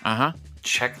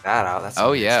 Check that out. That's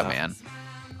oh yeah, stuff. man.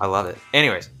 I love it.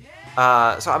 Anyways,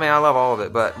 so I mean, I love all of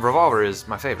it, but Revolver is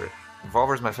my favorite.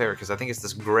 Revolver is my favorite because I think it's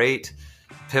this great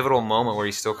pivotal moment where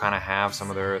you still kind of have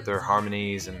some of their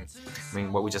harmonies, and I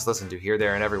mean what we just listened to, Here,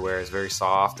 There, and Everywhere, is very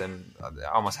soft and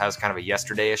almost has kind of a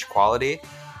yesterday-ish quality.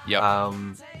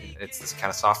 It's this kind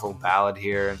of soft little ballad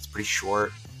here, and it's pretty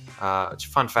short. It's a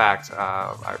fun fact,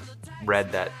 I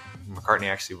read that McCartney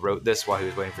actually wrote this while he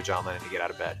was waiting for John Lennon to get out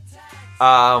of bed.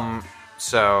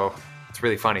 So it's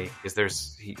really funny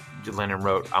because Lennon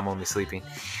wrote "I'm Only Sleeping"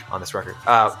 on this record.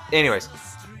 Anyways,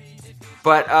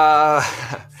 but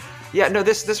yeah, no,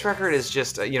 this record is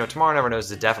just Tomorrow Never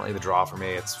Knows is definitely the draw for me.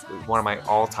 It's one of my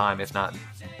all-time, if not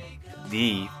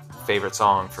the favorite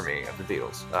song for me of the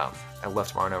Beatles. I love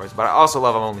Tomorrow Never Knows, but I also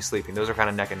love I'm Only Sleeping. Those are kind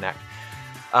of neck and neck.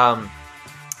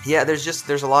 Yeah,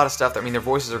 there's a lot of stuff. I mean, their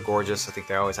voices are gorgeous. I think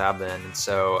they always have been, and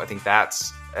so I think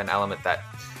that's an element that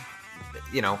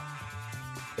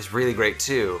is really great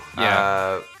too.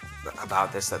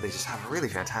 About this, that they just have really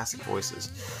fantastic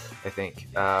voices, I think.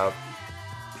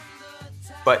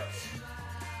 But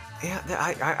yeah,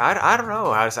 I don't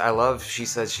know how to say. I love She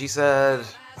Said.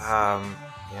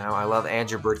 I love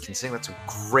Andrew Bird Can Sing. That's a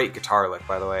great guitar lick,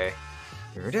 by the way.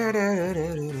 Yeah,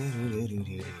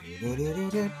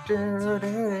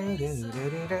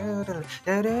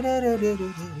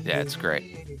 it's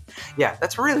great. Yeah,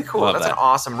 that's really cool. Love That's that. an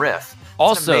awesome riff.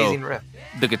 Also, an amazing riff.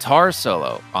 The guitar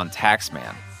solo on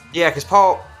Taxman. Yeah, because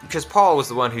Paul was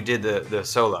the one who did the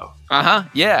solo.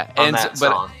 Yeah, On that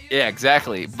song. Yeah,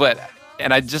 exactly.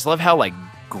 And I just love how like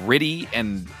gritty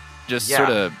and just sort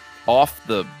of off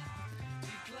the.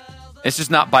 It's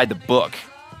just not by the book.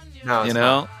 No, it's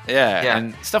not. Yeah,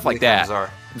 and stuff like that. Bizarre.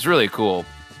 It's really cool.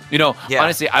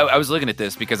 Honestly, I was looking at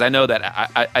this because I know that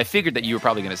I figured that you were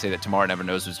probably going to say that Tomorrow Never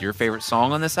Knows was your favorite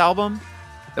song on this album.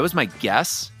 That was my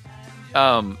guess.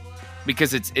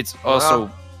 Because it's also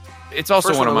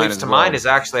one of mine as well. Mind is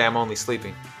actually I'm Only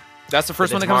Sleeping. That's the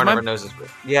first one that comes to mind? Never Knows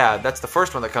yeah, that's the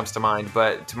first one that comes to mind,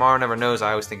 but Tomorrow Never Knows, I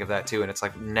always think of that too, and it's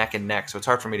like neck and neck, so it's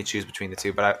hard for me to choose between the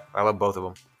two, but I love both of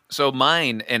them. So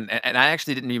mine, and I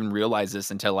actually didn't even realize this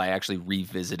until I actually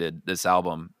revisited this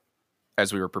album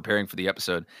as we were preparing for the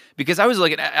episode, because I was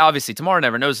looking at, obviously Tomorrow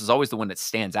Never Knows is always the one that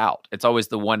stands out. It's always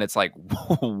the one that's like,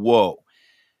 whoa.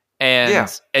 And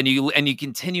you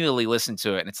continually listen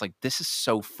to it, and it's like, this is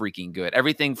so freaking good.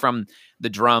 Everything from the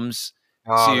drums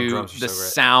to the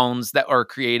sounds that are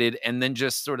created, and then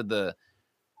just sort of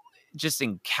just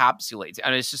encapsulates.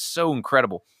 And it's just so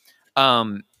incredible.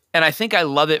 And I think I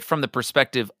love it from the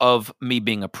perspective of me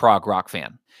being a prog rock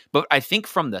fan. But I think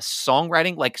from the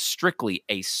songwriting, like strictly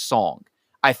a song,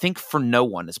 I think For No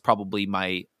One is probably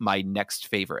my next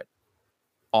favorite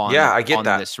on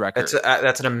this record.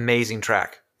 That's an amazing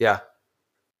track. Yeah.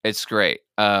 It's great.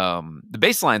 The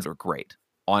bass lines are great,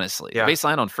 honestly. Yeah. The bass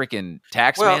line on freaking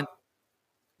Taxman.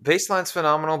 Bass line's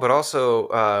phenomenal, but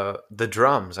also the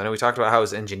drums. I know we talked about how it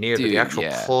was engineered, but the actual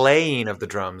playing of the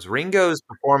drums. Ringo's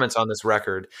performance on this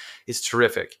record is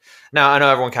terrific. Now, I know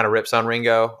everyone kind of rips on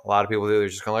Ringo. A lot of people do. They're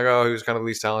just kind of like, oh, he was kind of the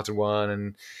least talented one.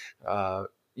 And,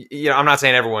 I'm not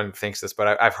saying everyone thinks this,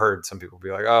 but I've heard some people be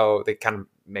like, oh, they kind of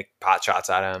make pot shots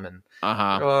at him. And,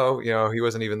 he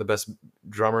wasn't even the best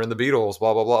drummer in the Beatles,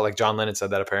 blah, blah, blah. Like John Lennon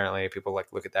said that apparently. People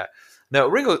look at that. No,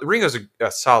 Ringo's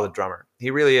a solid drummer.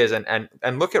 He really is.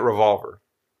 And look at Revolver.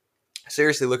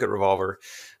 Seriously, look at Revolver.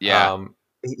 Yeah.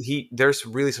 There's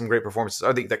really some great performances.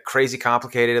 Are they the crazy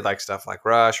complicated, like stuff like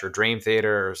Rush or Dream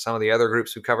Theater or some of the other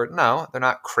groups we covered? No, they're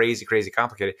not crazy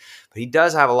complicated. But he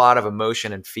does have a lot of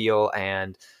emotion and feel,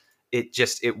 and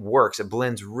it works. It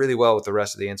blends really well with the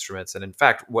rest of the instruments. And in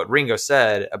fact, what Ringo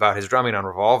said about his drumming on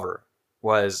Revolver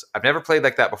was, I've never played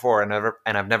like that before, and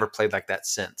I've never played like that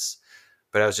since.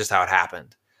 But it was just how it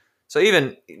happened. So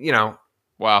even,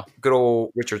 wow, good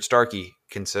old Richard Starkey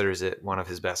considers it one of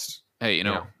his best. Hey,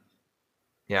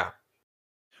 yeah.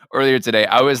 earlier today.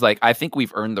 I was like, I think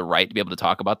we've earned the right to be able to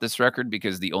talk about this record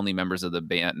because the only members of the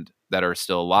band that are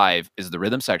still alive is the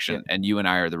rhythm section, and you and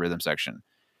I are the rhythm section.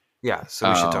 Yeah, so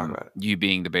we should talk about it. You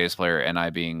being the bass player and I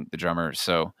being the drummer.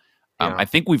 So Yeah. I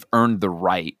think we've earned the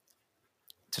right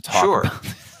to talk Sure. about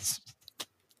this.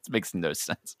 It makes no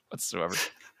sense whatsoever.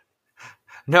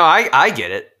 No, I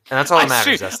get it. And that's all that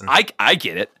matters, Justin. I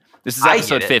get it. This is I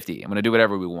episode get it. 50. I'm going to do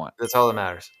whatever we want. That's all that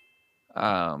matters.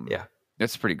 Yeah.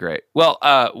 That's pretty great.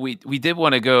 Well, we did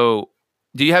want to go.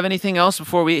 Do you have anything else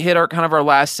before we hit our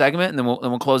last segment and then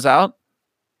we'll close out?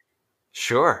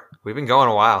 Sure. We've been going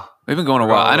a while. We've been going a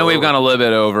while. I know we've gone a little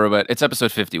bit over, but it's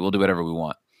episode 50. We'll do whatever we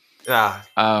want. Yeah.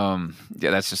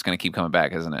 Yeah, that's just going to keep coming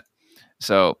back, isn't it?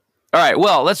 So, all right.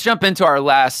 Well, let's jump into our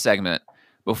last segment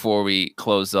before we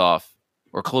close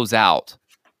out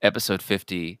episode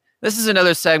 50. This is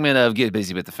another segment of Get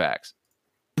Busy with the Facts.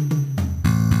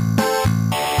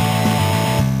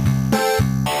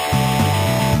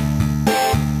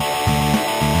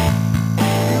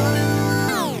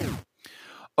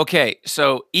 Okay,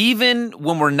 so even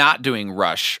when we're not doing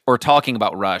Rush or talking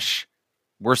about Rush,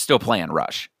 we're still playing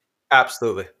Rush.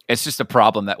 Absolutely. It's just a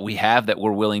problem that we have that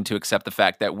we're willing to accept the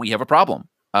fact that we have a problem.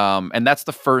 And that's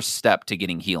the first step to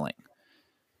getting healing,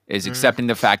 is accepting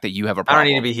the fact that you have a problem. I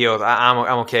don't need to be healed.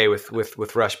 I'm okay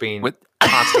with Rush being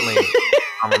constantly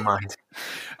on my mind.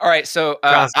 All right, so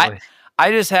I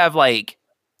just have I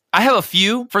have a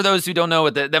few. For those who don't know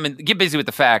what Get Busy with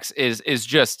the Facts is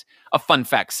just a fun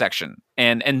fact section,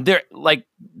 and there,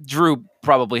 Drew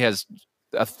probably has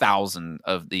 1,000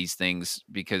 of these things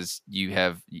because you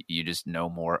just know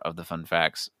more of the fun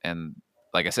facts and,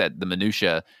 like I said, the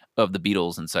minutia of the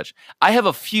Beatles and such. I have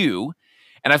a few,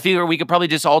 and I figure we could probably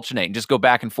just alternate and just go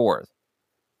back and forth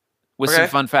with some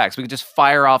fun facts. We could just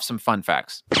fire off some fun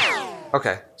facts.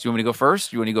 Okay. So you want me to go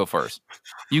first? You want to go first?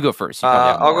 You go first.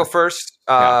 I'll go first.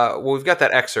 Well, we've got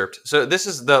that excerpt. So this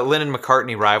is the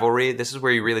Lennon-McCartney rivalry. This is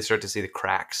where you really start to see the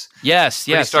cracks. Yes.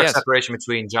 Stark separation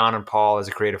between John and Paul as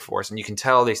a creative force. And you can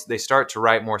tell they start to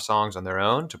write more songs on their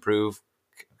own to prove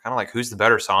kind of like who's the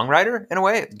better songwriter in a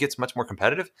way. It gets much more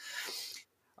competitive.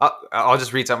 I'll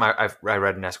just read something I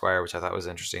read in Esquire, which I thought was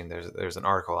interesting. There's an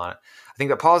article on it. I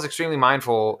think that Paul is extremely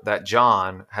mindful that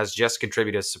John has just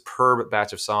contributed a superb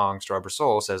batch of songs to Rubber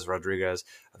Soul, says Rodriguez,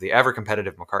 of the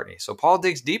ever-competitive McCartney. So Paul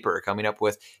digs deeper, coming up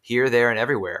with Here, There, and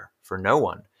Everywhere, For No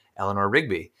One, Eleanor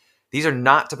Rigby. These are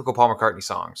not typical Paul McCartney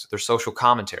songs. They're social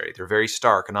commentary. They're very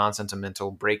stark,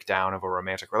 non-sentimental breakdown of a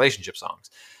romantic relationship songs.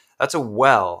 That's a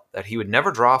well that he would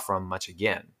never draw from much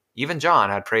again. Even John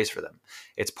had praise for them.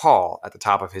 It's Paul at the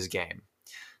top of his game.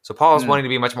 So Paul is wanting to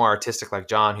be much more artistic like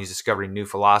John, who's discovering new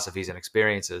philosophies and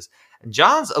experiences. And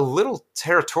John's a little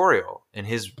territorial in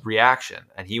his reaction,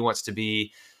 and he wants to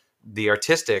be the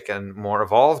artistic and more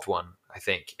evolved one, I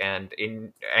think. And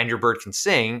in And Your Bird Can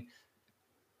Sing,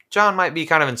 John might be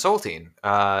kind of insulting,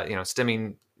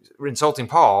 insulting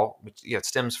Paul, which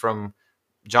stems from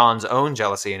John's own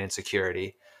jealousy and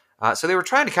insecurity. So they were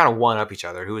trying to kind of one-up each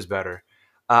other, who was better.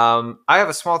 I have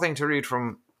a small thing to read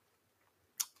from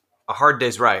A Hard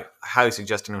Day's Right. I highly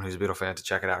suggest anyone who's a Beatle fan to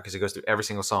check it out because it goes through every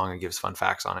single song and gives fun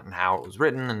facts on it and how it was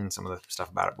written and some of the stuff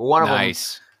about it. But one of them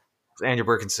was And Your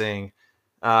Bird Can Sing.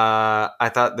 I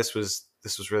thought this was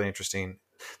really interesting.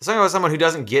 The song about someone who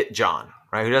doesn't get John,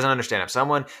 right? Who doesn't understand him.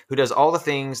 Someone who does all the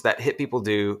things that hit people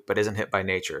do, but isn't hit by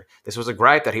nature. This was a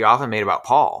gripe that he often made about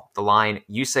Paul. The line,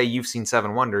 "You say you've seen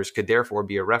Seven Wonders," could therefore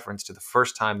be a reference to the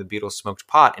first time the Beatles smoked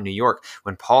pot in New York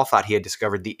when Paul thought he had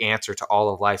discovered the answer to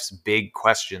all of life's big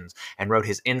questions and wrote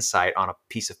his insight on a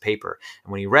piece of paper.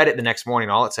 And when he read it the next morning,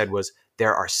 all it said was,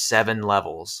 "There are 7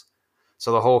 levels."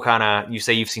 So the whole kind of, "You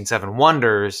say you've seen 7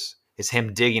 wonders," is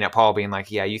him digging at Paul, being like,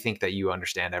 yeah, you think that you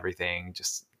understand everything.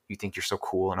 Just, you think you're so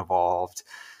cool and evolved,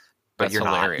 but That's you're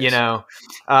hilarious. not,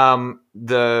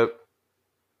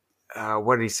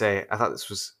 what did he say? I thought this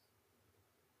was,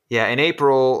 in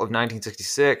April of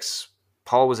 1966,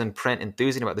 Paul was in print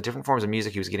enthusing about the different forms of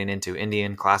music he was getting into,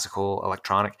 Indian, classical,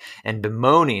 electronic, and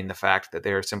bemoaning the fact that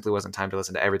there simply wasn't time to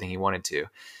listen to everything he wanted to.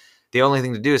 The only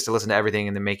thing to do is to listen to everything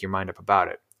and then make your mind up about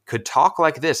it. Could talk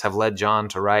like this have led John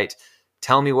to write,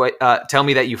 tell me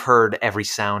that you've heard every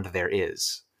sound there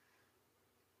is.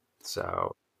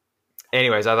 So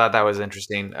anyways, I thought that was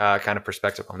interesting kind of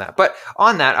perspective on that. But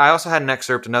on that, I also had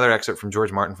another excerpt from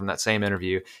George Martin from that same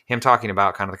interview, him talking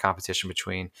about kind of the competition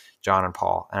between John and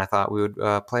Paul. And I thought we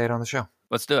would play it on the show.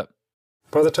 Let's do it.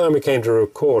 By the time we came to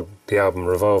record the album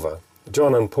Revolver,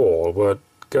 John and Paul were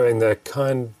going their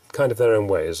kind of their own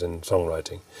ways in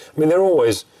songwriting. I mean, they're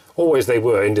always they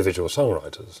were individual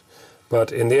songwriters.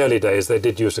 But in the early days, they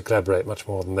did used to collaborate much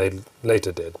more than they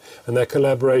later did. And their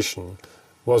collaboration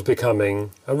was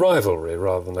becoming a rivalry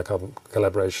rather than a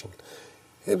collaboration.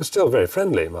 It was still very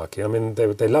friendly, Marky. I mean,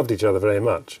 they loved each other very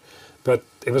much, but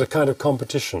it was a kind of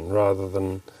competition rather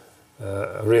than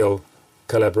a real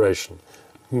collaboration.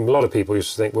 A lot of people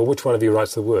used to think, well, which one of you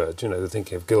writes the words? You know, they're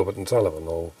thinking of Gilbert and Sullivan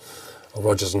or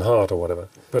Rodgers and Hart or whatever.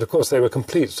 But of course, they were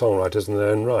complete songwriters in their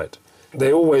own right.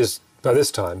 They always, by this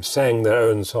time, sang their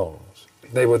own songs.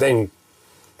 They would then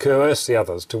coerce the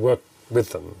others to work with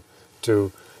them,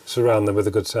 to surround them with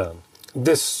a good sound.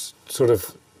 This sort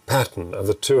of pattern of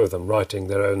the two of them writing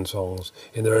their own songs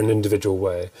in their own individual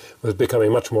way was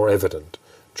becoming much more evident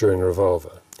during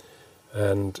Revolver.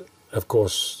 And, of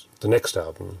course, the next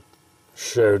album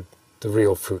showed the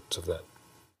real fruits of that.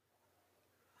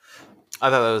 I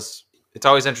thought it's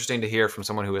always interesting to hear from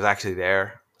someone who was actually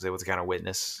there, was able to kind of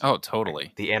witness Oh,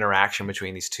 totally. the interaction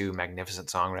between these two magnificent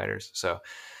songwriters. So,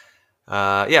 so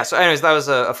anyways, that was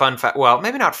a fun fact. Well,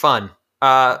 maybe not fun.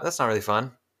 That's not really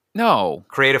fun. No.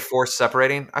 Creative force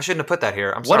separating. I shouldn't have put that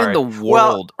here. I'm What sorry. in the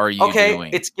world are you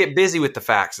doing? It's get busy with the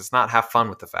facts. It's not have fun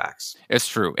with the facts. It's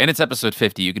true. And it's episode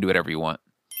 50. You can do whatever you want.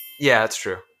 Yeah, it's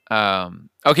true.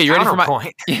 Okay, you ready for my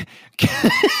point?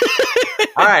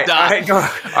 All right, go. All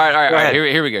right. Go ahead.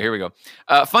 Here we go.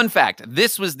 Fun fact: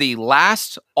 this was the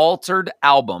last altered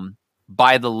album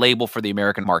by the label for the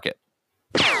American market.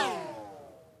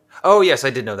 Oh yes, I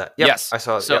did know that. Yep, Yes, I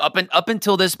saw it. So up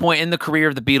until this point in the career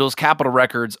of the Beatles, Capitol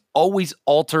Records always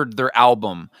altered their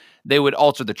album. They would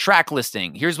alter the track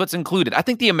listing. Here's what's included. I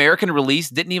think the American release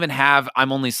didn't even have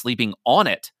 "I'm Only Sleeping" on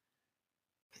it.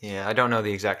 Yeah, I don't know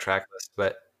the exact track list,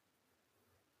 but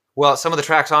some of the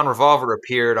tracks on Revolver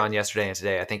appeared on Yesterday and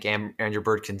Today. I think Andrew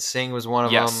Bird Can Sing was one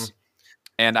of them.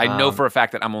 And I know for a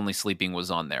fact that "I'm Only Sleeping"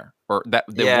 was on there, or that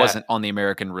wasn't on the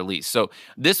American release. So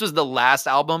this was the last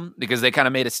album because they kind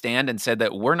of made a stand and said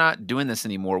that we're not doing this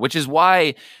anymore, which is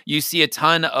why you see a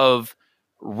ton of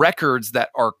records that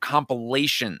are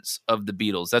compilations of the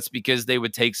Beatles. That's because they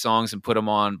would take songs and put them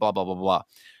on blah, blah, blah, blah.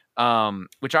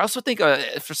 Which I also think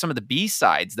for some of the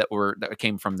B-sides that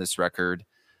came from this record,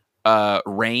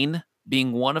 Rain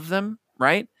being one of them,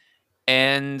 right?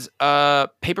 And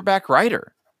Paperback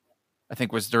Writer, I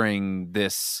think, was during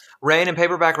this. Rain and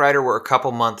Paperback Writer were a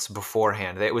couple months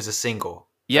beforehand. It was a single.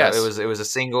 Yes. It was a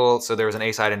single, so there was an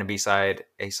A-side and a B-side.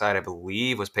 A-side, I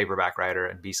believe, was Paperback Writer,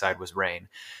 and B-side was Rain.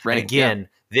 And again,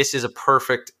 this is a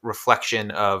perfect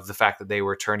reflection of the fact that they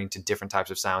were turning to different types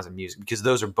of sounds and music, because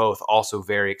those are both also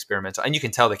very experimental. And you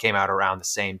can tell they came out around the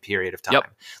same period of time.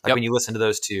 When you listen to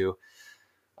those two,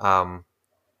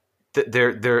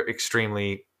 they're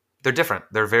extremely... They're different.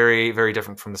 They're very, very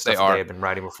different from the stuff they have been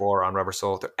writing before on Rubber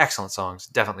Soul. They're excellent songs.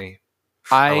 Definitely.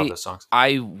 I love those songs.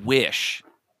 I wish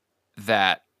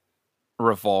that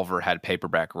Revolver had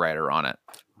Paperback Writer on it.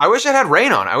 I wish it had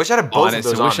Rain on it. I wish it had both of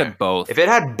those on there. Both. If it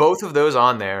had both of those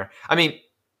on there, I mean,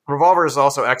 Revolver is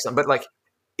also excellent, but like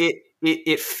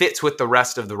it fits with the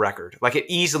rest of the record. Like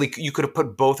you could have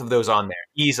put both of those on there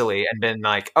easily and been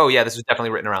like, oh yeah, this was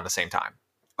definitely written around the same time.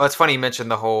 Well, it's funny you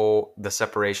mentioned the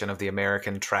separation of the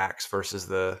American tracks versus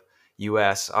the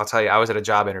U.S. I'll tell you, I was at a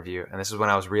job interview, and this is when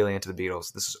I was really into the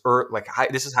Beatles. This is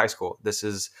this is high school. This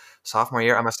is sophomore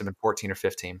year. I must have been 14 or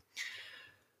 15.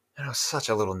 And I was such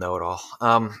a little know-it-all.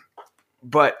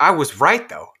 But I was right,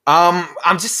 though.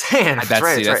 I'm just saying.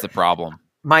 That's the problem.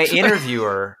 My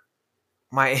interviewer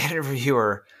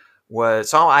was.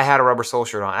 So I had a Rubber Soul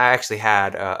shirt on. I actually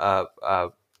had it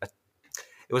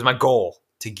was my goal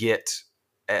to get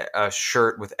a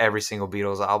shirt with every single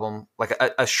Beatles album, like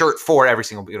a shirt for every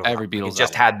single Beatles album. Beatles it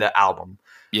just had the album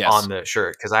on the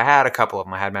shirt, because I had a couple of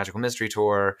them. I had Magical Mystery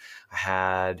Tour. I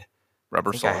had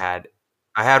Rubber Soul.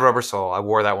 I had Rubber Soul. I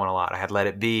wore that one a lot. I had Let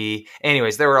It Be.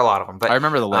 Anyways, there were a lot of them. But I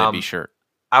remember the Let It Be shirt.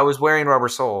 I was wearing Rubber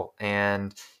Soul,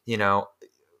 and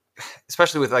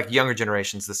especially with like younger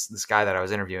generations, this guy that I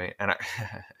was interviewing, and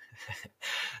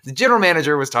the general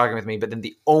manager was talking with me, but then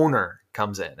the owner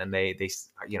comes in, and they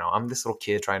I'm this little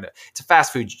kid it's a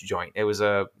fast food joint. It was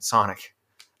a Sonic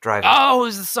drive-in. Oh, it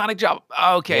was the Sonic job.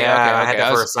 Oh, okay. I had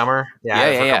that for a summer. For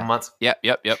a couple months. Yep.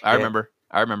 I remember.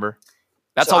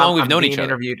 That's how long we've known each other.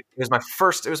 Interviewed. It was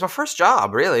my first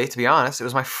job, really, to be honest. It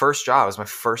was my first job. It was my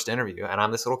first interview. And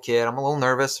I'm this little kid. I'm a little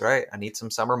nervous, right? I need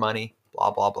some summer money,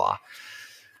 blah, blah, blah.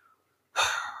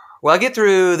 Well, I get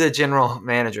through the general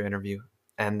manager interview,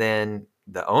 and then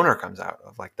the owner comes out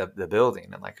of like the building,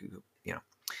 and like,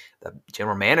 the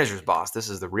general manager's boss. This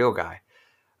is the real guy.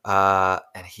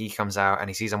 And he comes out and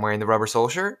he sees I'm wearing the Rubber Soul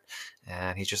shirt,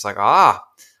 and he's just like,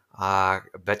 I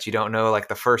bet you don't know like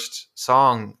the first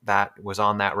song that was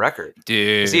on that record.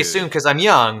 Dude. He assumed because I'm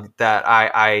young that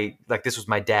I like this was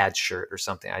my dad's shirt or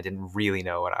something. I didn't really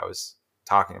know what I was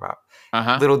talking about.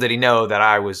 Uh-huh. Little did he know that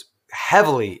I was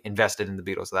heavily invested in the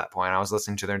Beatles at that point. I was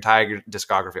listening to their entire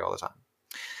discography all the time.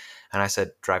 And I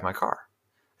said, drive my car.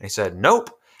 And he said, nope.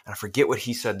 And I forget what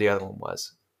he said the other one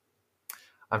was.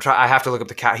 I have to look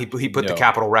up he put the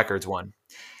Capitol Records one.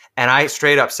 And I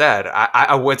straight up said,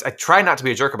 I tried not to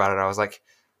be a jerk about it. I was like,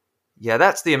 yeah,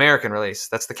 that's the American release.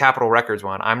 That's the Capitol Records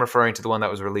one. I'm referring to the one that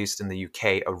was released in the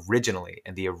UK originally.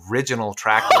 And the original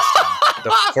track listing,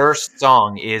 the first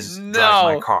song is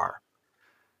Drive My Car.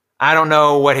 I don't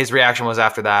know what his reaction was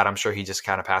after that. I'm sure he just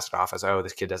kind of passed it off as, oh,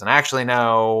 this kid doesn't actually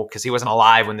know, because he wasn't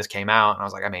alive when this came out. And I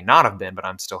was like, I may not have been, but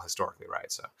I'm still historically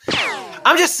right. So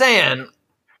I'm just saying,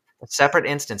 a separate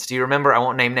instance. Do you remember, I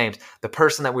won't name names, the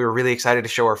person that we were really excited to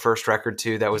show our first record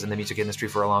to that was in the music industry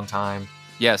for a long time?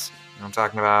 Yes. You know what I'm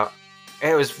talking about?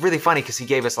 It was really funny because he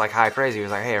gave us like high praise. He was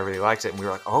like, hey, I really liked it. And we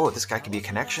were like, oh, this guy could be a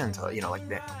connection to, you know, like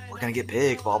we're going to get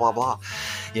big, blah, blah, blah.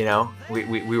 You know, we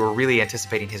were really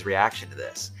anticipating his reaction to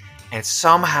this. And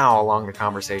somehow along the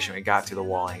conversation, we got to the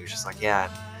wall and he was just like, yeah,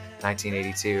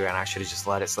 1982. And I should have just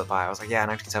let it slip by. I was like, yeah,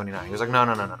 1979. He was like, no. It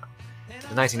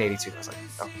was 1982. I was like,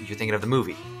 oh, you're thinking of the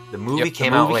movie. The movie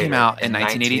came out later. Came out in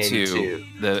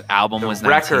 1982. The album was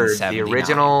record,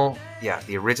 1979.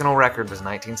 The original record was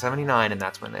 1979, and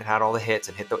that's when it had all the hits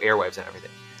and hit the airwaves and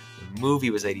everything. The movie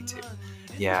was 82.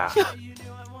 Yeah.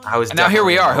 I was. And now here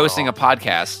we are hosting a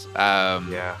podcast.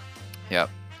 Yeah. Yep.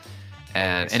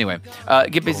 And anyway,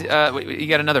 get busy. You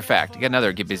got another fact. You got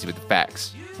another get busy with the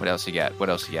facts. What else you got?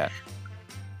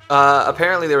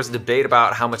 Apparently there was a debate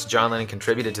about how much John Lennon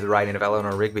contributed to the writing of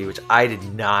Eleanor Rigby, which I did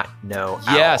not know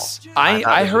Yes, at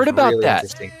all. I heard about really that.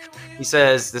 He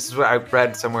says, this is what I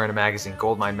read somewhere in a magazine,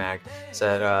 Goldmine Mag,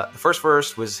 said, the first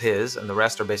verse was his and the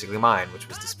rest are basically mine, which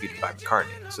was disputed by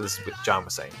McCartney. So this is what John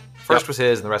was saying. First was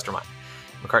his and the rest are mine.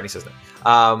 McCartney says that.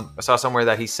 I saw somewhere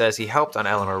that he says he helped on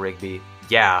Eleanor Rigby.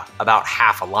 Yeah, about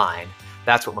half a line.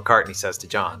 That's what McCartney says to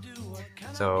John.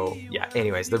 So, yeah,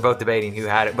 anyways, they're both debating who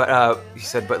had it. But he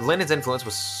said, but Lennon's influence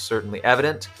was certainly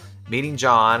evident. Meeting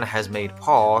John has made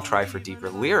Paul try for deeper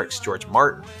lyrics, George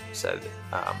Martin said in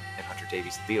Hunter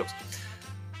Davies' The Beatles.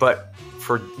 But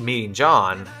for meeting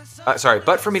John,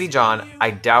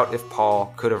 I doubt if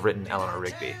Paul could have written Eleanor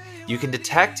Rigby. You can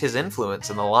detect his influence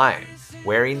in the line,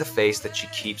 wearing the face that she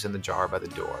keeps in the jar by the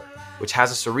door, which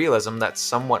has a surrealism that's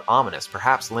somewhat ominous.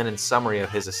 Perhaps Lennon's summary of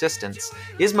his assistance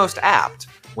is most apt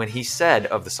when he said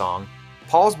of the song,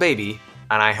 Paul's baby,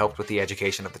 and I helped with the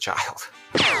education of the child.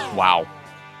 Wow.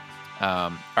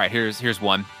 All right, here's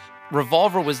one.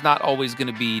 Revolver was not always going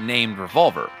to be named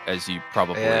Revolver, as you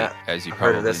probably know.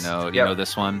 Yep. You know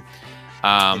this one.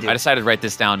 I decided to write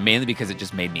this down mainly because it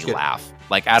just made me laugh.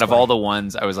 Like, out of all the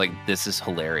ones, I was like, this is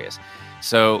hilarious.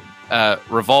 So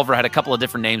Revolver had a couple of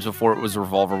different names before it was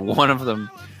Revolver. One of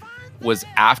them was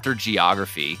after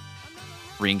Geography,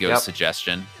 Ringo's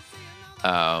suggestion.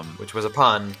 Which was a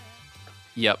pun.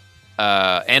 Yep.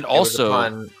 And also,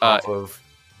 it was a pun off of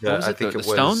the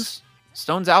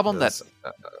Stones album.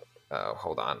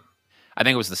 Hold on. I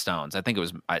think it was the Stones. I think it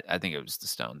was the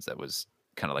Stones that was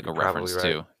kind of like a reference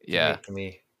to. Yeah. To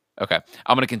me. Okay.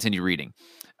 I'm going to continue reading.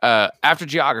 After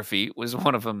Geography was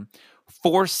one of them.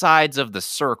 Four Sides of the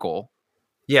Circle.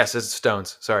 Yes, it's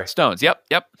Stones. Sorry. Stones. Yep.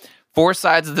 Four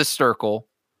Sides of the Circle.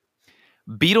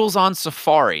 Beatles on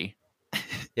Safari.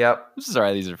 Yep.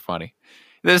 Sorry, these are funny.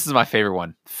 This is my favorite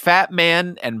one. Fat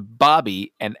Man and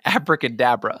Bobby and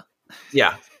Abracadabra.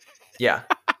 Yeah.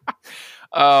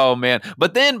 Oh man.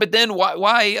 But then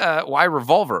why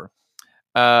Revolver?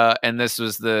 And this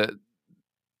was they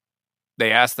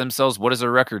asked themselves, what does a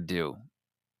record do?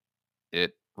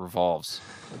 It revolves.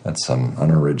 That's some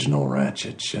unoriginal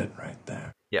ratchet shit right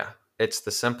there. Yeah. It's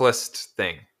the simplest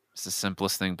thing. It's the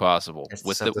simplest thing possible. It's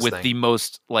with thing. The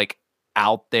most like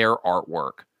out there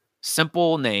artwork.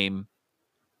 Simple name,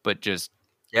 but just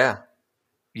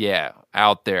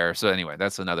out there. So anyway,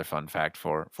 that's another fun fact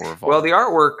for Revolver. Well, the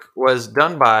artwork was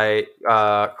done by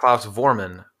Klaus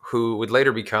Vormann, who would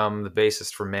later become the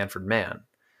bassist for Manfred Mann.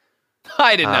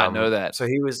 I did not know that. So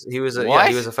he was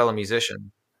a fellow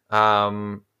musician.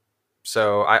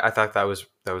 So I thought that was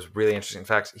really interesting. In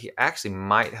fact, he actually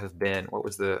might have been. What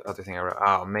was the other thing I wrote?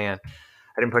 Oh man,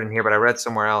 I didn't put it in here, but I read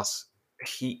somewhere else.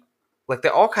 They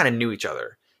all kind of knew each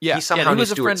other. Yeah, he somehow knew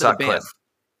Stuart Sutcliffe,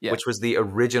 which was the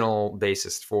original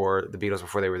bassist for the Beatles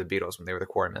before they were the Beatles, when they were the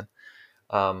Quarrymen.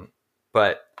 And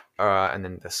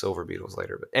then the Silver Beatles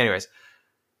later. But anyways,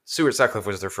 Stuart Sutcliffe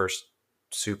was their first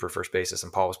bassist,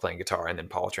 and Paul was playing guitar, and then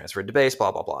Paul transferred to bass.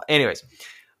 Blah blah blah. Anyways,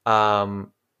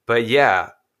 but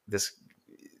yeah, this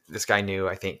guy knew,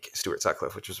 I think, Stuart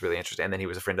Sutcliffe, which was really interesting. And then he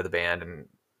was a friend of the band, and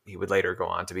he would later go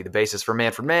on to be the bassist for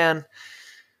Manfred Mann.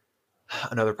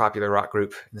 another popular rock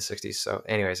group in the 60s. So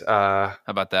anyways, How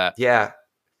about that? yeah,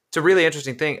 it's a really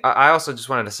interesting thing. I also just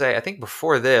wanted to say, I think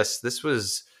before this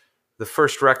was the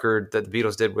first record that the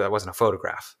Beatles did that wasn't a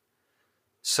photograph.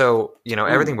 So,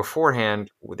 everything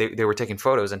beforehand, they were taking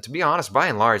photos. And to be honest, by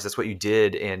and large, that's what you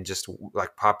did in just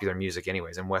like popular music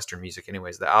anyways, in Western music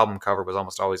anyways. The album cover was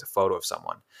almost always a photo of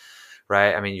someone,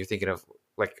 right? I mean, you're thinking of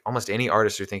like almost any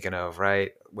artist you're thinking of,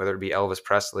 right? Whether it be Elvis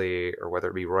Presley or whether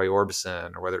it be Roy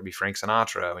Orbison or whether it be Frank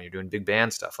Sinatra when you're doing big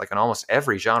band stuff, like in almost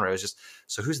every genre, it was just,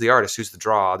 so who's the artist? Who's the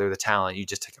draw? They're the talent. You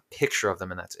just take a picture of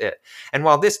them and that's it. And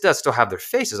while this does still have their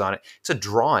faces on it, it's a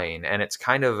drawing and it's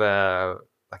kind of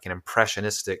like an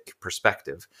impressionistic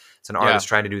perspective. It's an artist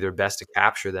trying to do their best to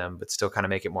capture them, but still kind of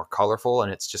make it more colorful.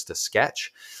 And it's just a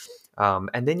sketch.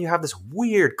 And then you have this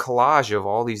weird collage of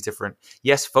all these different,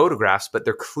 photographs, but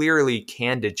they're clearly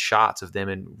candid shots of them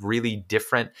in really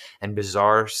different and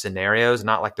bizarre scenarios.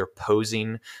 Not like they're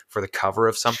posing for the cover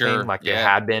of something like they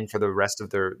had been for the rest of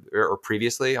their, or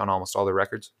previously on almost all their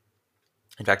records.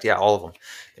 In fact, all of them,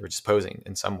 they were just posing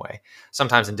in some way,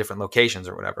 sometimes in different locations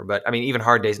or whatever. But I mean, even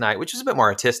Hard Day's Night, which is a bit more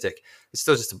artistic, it's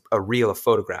still just a reel of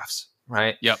photographs,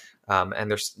 right? Yep.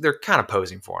 And they're kind of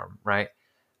posing for them, right?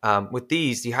 With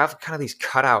these, you have kind of these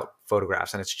cutout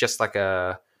photographs, and it's just like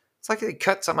it's like they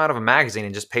cut something out of a magazine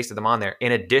and just pasted them on there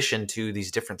in addition to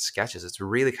these different sketches. It's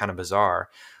really kind of bizarre.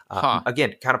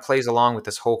 Again, it kind of plays along with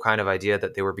this whole kind of idea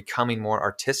that they were becoming more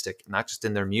artistic, not just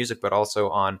in their music, but also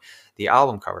on the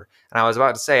album cover. And I was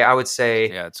about to say, I would say,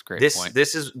 it's a great point.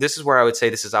 This is where I would say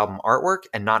this is album artwork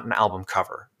and not an album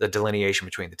cover, the delineation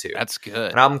between the two. That's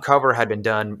good. An album cover had been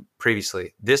done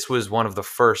previously. This was one of the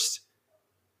first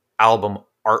album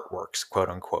artworks, quote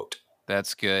unquote.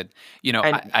 That's good.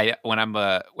 I when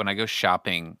I go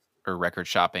shopping or record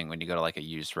shopping, when you go to like a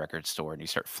used record store and you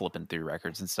start flipping through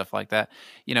records and stuff like that,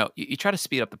 you try to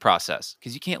speed up the process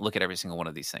because you can't look at every single one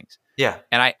of these things. Yeah.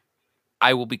 And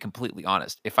I will be completely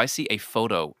honest. If I see a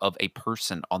photo of a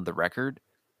person on the record,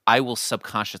 I will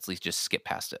subconsciously just skip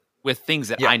past it with things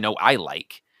that I know I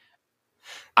like.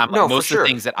 Most of the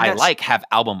things that I like have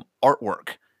album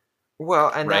artwork.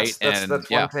 Well, and right? that's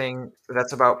one thing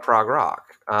that's about prog rock.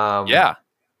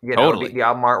 Totally. The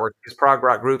album artwork, because prog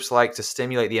rock groups like to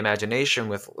stimulate the imagination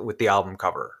with the album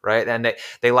cover, right? And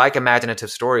they like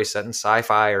imaginative stories set in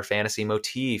sci-fi or fantasy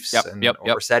motifs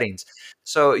or settings.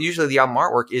 So usually the album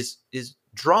artwork is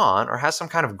drawn or has some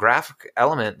kind of graphic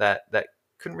element that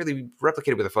couldn't really be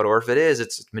replicated with a photo, or if it is,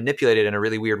 it's manipulated in a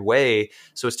really weird way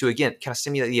so as to, again, kind of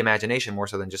stimulate the imagination more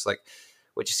so than just like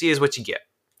what you see is what you get.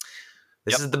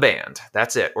 This is the band.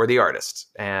 That's it. Or the artist.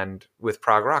 And with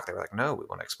prog rock, they were like, no, we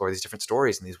want to explore these different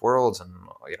stories and these worlds and,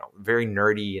 very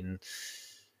nerdy and,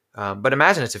 but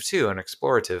imaginative too and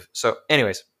explorative. So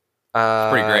anyways,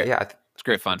 pretty great. Yeah. It's a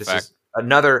great fun this fact. Is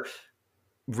another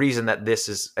reason that this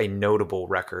is a notable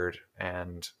record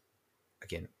and,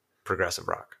 again, progressive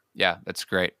rock. Yeah, that's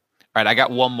great. All right. I got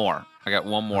one more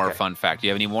fun fact. Do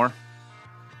you have any more?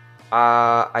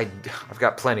 I've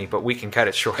got plenty, but we can cut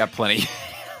it short. Got plenty.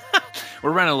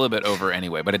 We're running a little bit over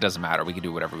anyway, but it doesn't matter. We can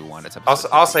do whatever we want.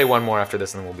 I'll say one more after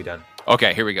this, and then we'll be done.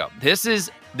 Okay, here we go. This is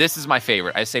my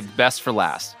favorite. I saved best for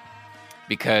last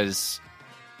because,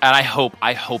 and I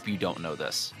hope you don't know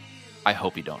this. I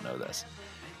hope you don't know this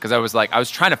because I was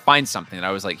trying to find something, and I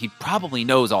was like, he probably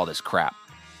knows all this crap.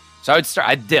 So I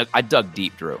dug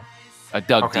deep, Drew. I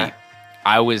dug deep.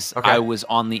 I was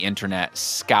on the internet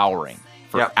scouring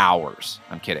for hours.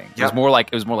 I'm kidding. It was more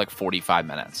like 45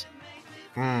 minutes.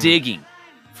 Digging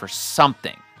for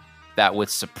something that would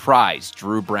surprise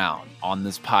Drew Brown on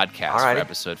this podcast for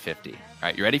episode 50. All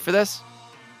right, you ready for this?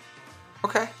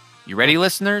 Okay. You ready,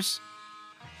 listeners?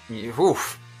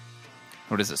 Oof.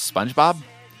 What is this, SpongeBob?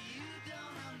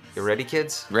 You ready,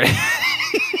 kids? Ready?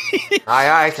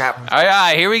 Aye, Captain.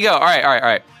 Aye, here we go. All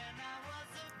right.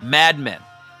 Mad Men,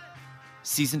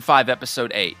 Season 5,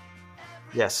 Episode 8.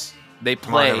 Yes. They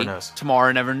play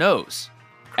Tomorrow Never Knows.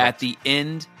 Correct. At the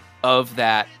end of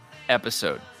that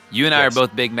episode. You and I are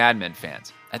both big Mad Men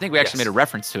fans. I think we actually made a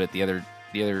reference to it the other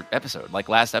episode, like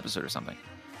last episode or something.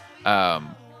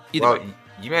 You made a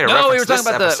reference we were talking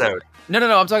about episode.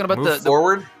 No, I'm talking about Move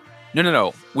forward?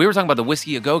 No. We were talking about the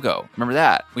Whiskey A Go-Go. Remember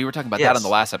that? We were talking about that on the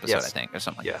last episode, I think, or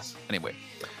something like that. Anyway.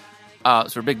 So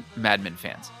we're big Mad Men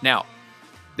fans. Now,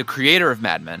 the creator of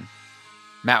Mad Men,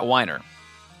 Matt Weiner,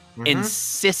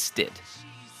 insisted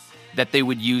that they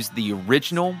would use the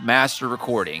original master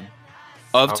recording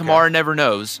of Tomorrow Never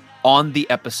Knows on the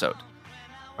episode.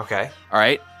 Okay. All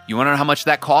right. You want to know how much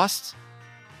that costs?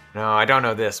 No, I don't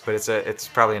know this, but it's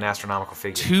probably an astronomical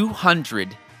figure.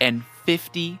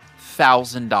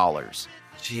 $250,000.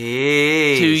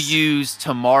 Jeez. To use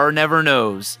Tomorrow Never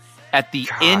Knows at the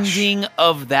Gosh. ending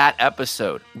of that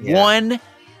episode. Yeah.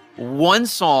 One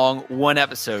song, one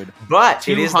episode. But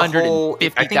it is the whole. I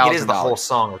think it is the $250,000. whole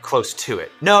song or close to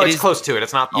it. No, it's close to it.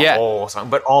 It's not the whole song,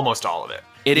 but almost all of it.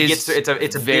 It's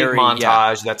a very, big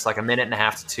montage that's like a minute and a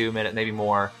half to 2 minutes, maybe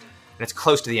more, and it's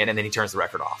close to the end. And then he turns the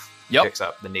record off. Yep. Picks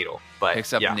up the needle, but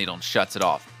Picks up the needle and shuts it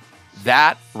off.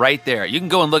 That right there, you can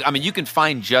go and look. I mean, you can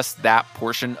find just that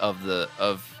portion of that,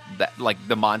 like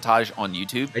the montage on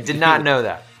YouTube. I did not know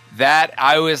that. That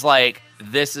I was like,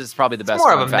 this is probably the best.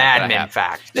 More of fun a fact that I Mad Men have.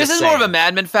 fact. This Just is more of a saying.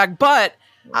 Mad Men fact, but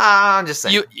I'm just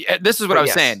saying. this is what I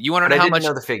was saying. You want to know I how didn't much?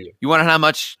 know the figure. You want to know how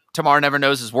much Tomorrow Never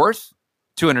Knows is worth?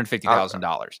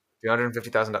 $250,000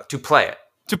 $250,000 to play it.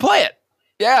 to play it.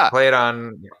 Yeah, Play it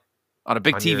on. on a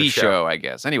big on your TV show. show, I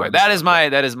guess. Anyway, On your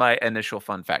that is my initial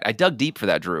fun fact. I dug deep for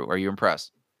that, Drew. Are you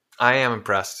impressed? I am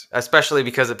impressed, especially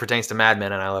because it pertains to Mad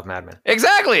Men, and I love Mad Men.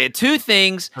 Exactly. Two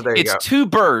things. Oh, there you It's go. two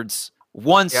birds,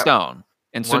 one Yep. stone.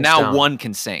 And so One now stone. one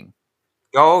can sing.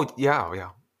 Oh yeah. Oh, yeah.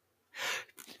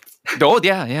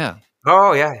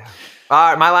 Oh yeah.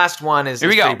 My last one is Here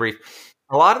we pretty go. brief.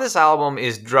 A lot of this album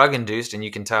is drug induced, and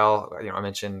you can tell. I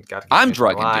mentioned Got to Get I'm You Into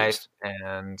My drug-induced. Life,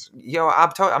 and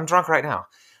I'm drunk right now.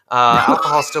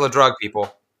 Alcohol's still a drug, people.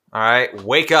 All right,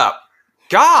 wake up.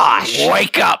 Gosh,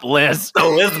 Wake up, Liz.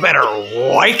 Liz better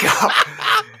wake up.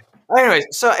 Anyways,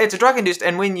 so it's a drug induced,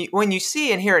 and when you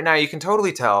see and hear it now, you can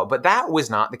totally tell. But that was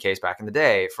not the case back in the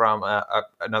day. From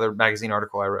another magazine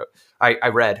article I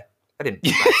read. I didn't.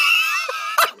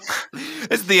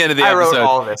 It's the end of the I wrote episode.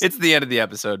 all of this. It's the end of the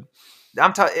episode.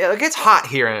 It gets hot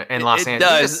here in Los It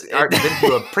Angeles. does. We've been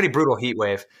through a pretty brutal heat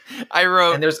wave, I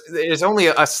wrote. and there's only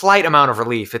a slight amount of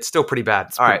relief. It's still pretty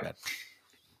bad. All right. Pretty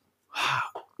bad.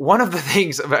 One of the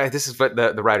things this is what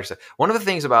the writer said. One of the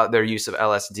things about their use of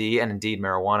LSD and indeed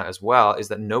marijuana as well is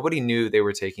that nobody knew they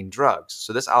were taking drugs.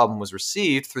 So this album was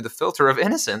received through the filter of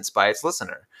innocence by its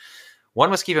listener. One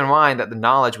must keep in mind that the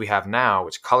knowledge we have now,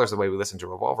 which colors the way we listen to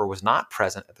Revolver, was not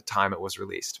present at the time it was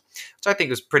released, which I think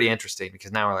was pretty interesting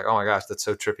because now we're like, oh my gosh, that's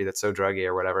so trippy, that's so druggy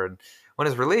or whatever. And when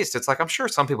it's released, it's like, I'm sure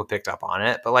some people picked up on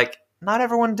it, but like not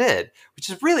everyone did, which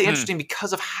is really interesting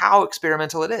because of how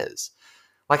experimental it is.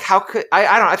 Like how could,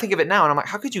 I think of it now and I'm like,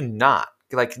 how could you not?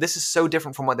 Like this is so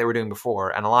different from what they were doing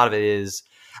before. And a lot of it is,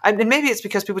 and maybe it's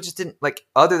because people just didn't like,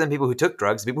 other than people who took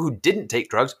drugs, people who didn't take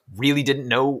drugs really didn't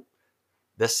know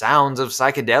the sounds of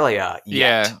psychedelia yet.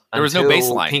 Yeah, there was no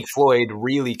until baseline. Pink Floyd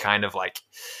really kind of like,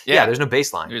 there's no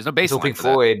baseline. There's no Until baseline Pink for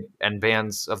that. Floyd and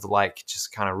bands of the like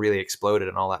just kind of really exploded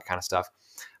and all that kind of stuff.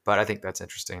 But I think that's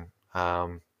interesting. I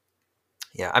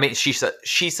mean, she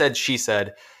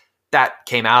said that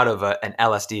came out of an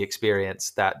LSD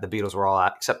experience that the Beatles were all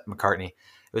at, except McCartney. It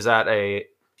was at a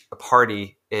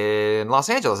party in Los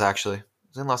Angeles, actually. It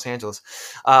was in Los Angeles.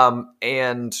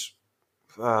 And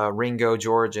Ringo,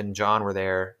 George, and John were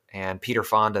there. And Peter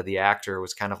Fonda, the actor,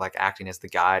 was kind of like acting as the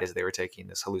guide as they were taking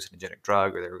this hallucinogenic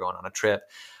drug or they were going on a trip.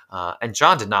 And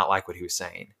John did not like what he was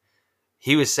saying.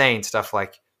 He was saying stuff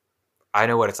like, I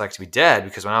know what it's like to be dead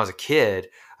because when I was a kid,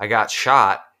 I got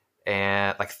shot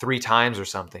and like 3 times or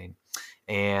something.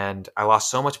 And I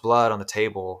lost so much blood on the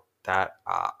table that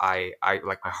I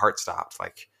like my heart stopped,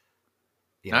 like,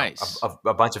 Nice.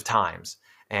 a bunch of times.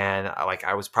 And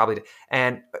I was probably,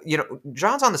 and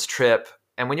John's on this trip,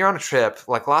 and when you're on a trip,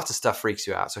 like lots of stuff freaks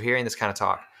you out. So hearing this kind of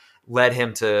talk led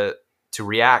him to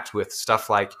react with stuff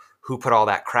like, who put all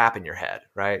that crap in your head,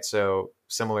 right? So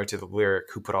similar to the lyric,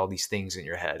 who put all these things in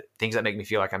your head, things that make me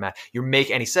feel like I'm mad. And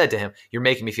he said to him, you're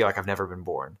making me feel like I've never been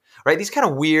born, right? These kind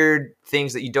of weird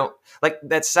things that you don't like,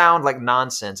 that sound like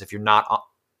nonsense if you're not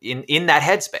in that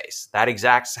headspace, that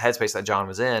exact headspace that John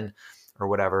was in or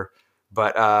whatever.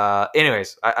 But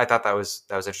anyways, I thought that was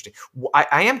interesting.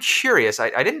 I am curious.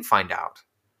 I didn't find out,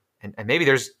 and maybe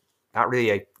there's not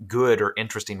really a good or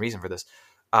interesting reason for this.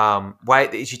 Why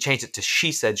she changed it to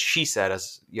she said,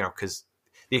 as because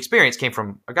the experience came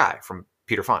from a guy, from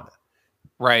Peter Fonda.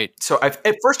 Right. So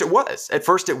at first it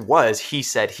was he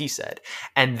said,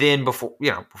 and then before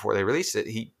they released it,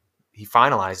 he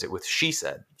finalized it with she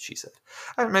said.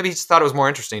 Maybe he just thought it was more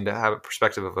interesting to have a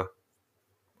perspective of a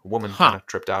woman kind of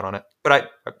tripped out on it. But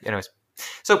anyways,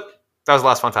 so that was the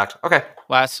last fun fact. Okay,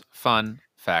 Last fun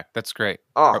fact. That's great.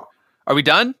 oh, Are we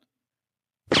done?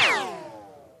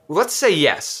 let's say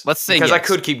yes. Let's say because I yes.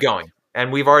 could keep going,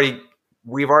 and we've already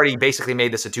basically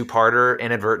made this a 2-parter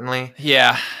inadvertently.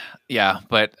 Yeah.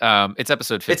 But it's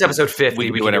episode 50. It's episode 50. We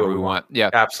can do whatever we want. Yeah.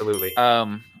 Absolutely.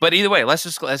 But either way,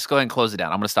 let's go ahead and close it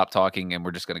down. I'm going to stop talking and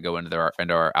we're just going to go into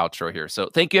our outro here. So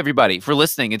thank you everybody for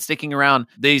listening and sticking around.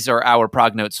 These are our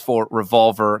prog notes for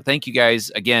Revolver. Thank you guys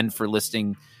again for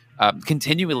listening,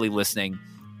 continually listening.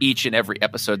 each and every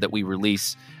episode that we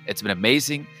release. It's been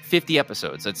amazing. 50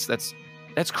 episodes.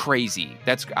 That's crazy.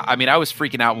 I was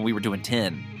freaking out when we were doing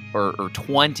 10 or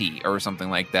 20 or something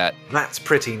like that. That's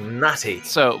pretty nutty.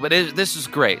 So, but this is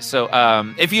great. So,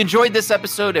 if you enjoyed this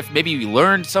episode, if maybe you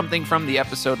learned something from the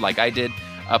episode like I did,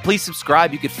 please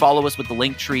subscribe. You could follow us with the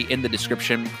link tree in the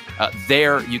description.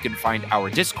 There, you can find our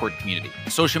Discord community,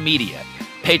 social media,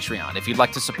 Patreon, if you'd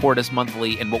like to support us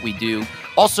monthly in what we do.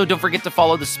 Also, don't forget to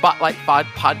follow the Spotlight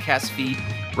podcast feed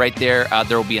right there.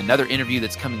 There will be another interview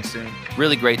that's coming soon.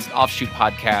 Really great. It's an offshoot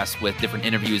podcast with different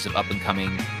interviews of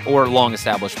up-and-coming or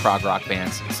long-established prog rock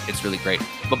bands. It's really great.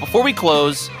 But before we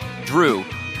close, Drew,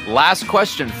 last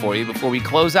question for you before we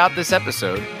close out this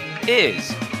episode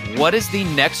is, what is the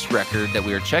next record that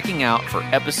we are checking out for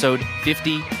episode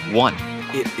 51?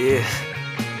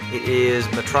 It is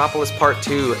Metropolis Part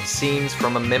 2, Scenes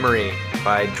from a Memory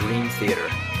by Dream Theater.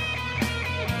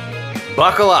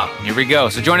 Buckle up. Here we go.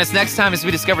 So join us next time as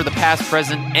we discover the past,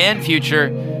 present, and future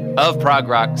of prog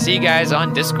rock. See you guys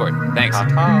on Discord. Thanks.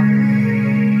 Ta-ta.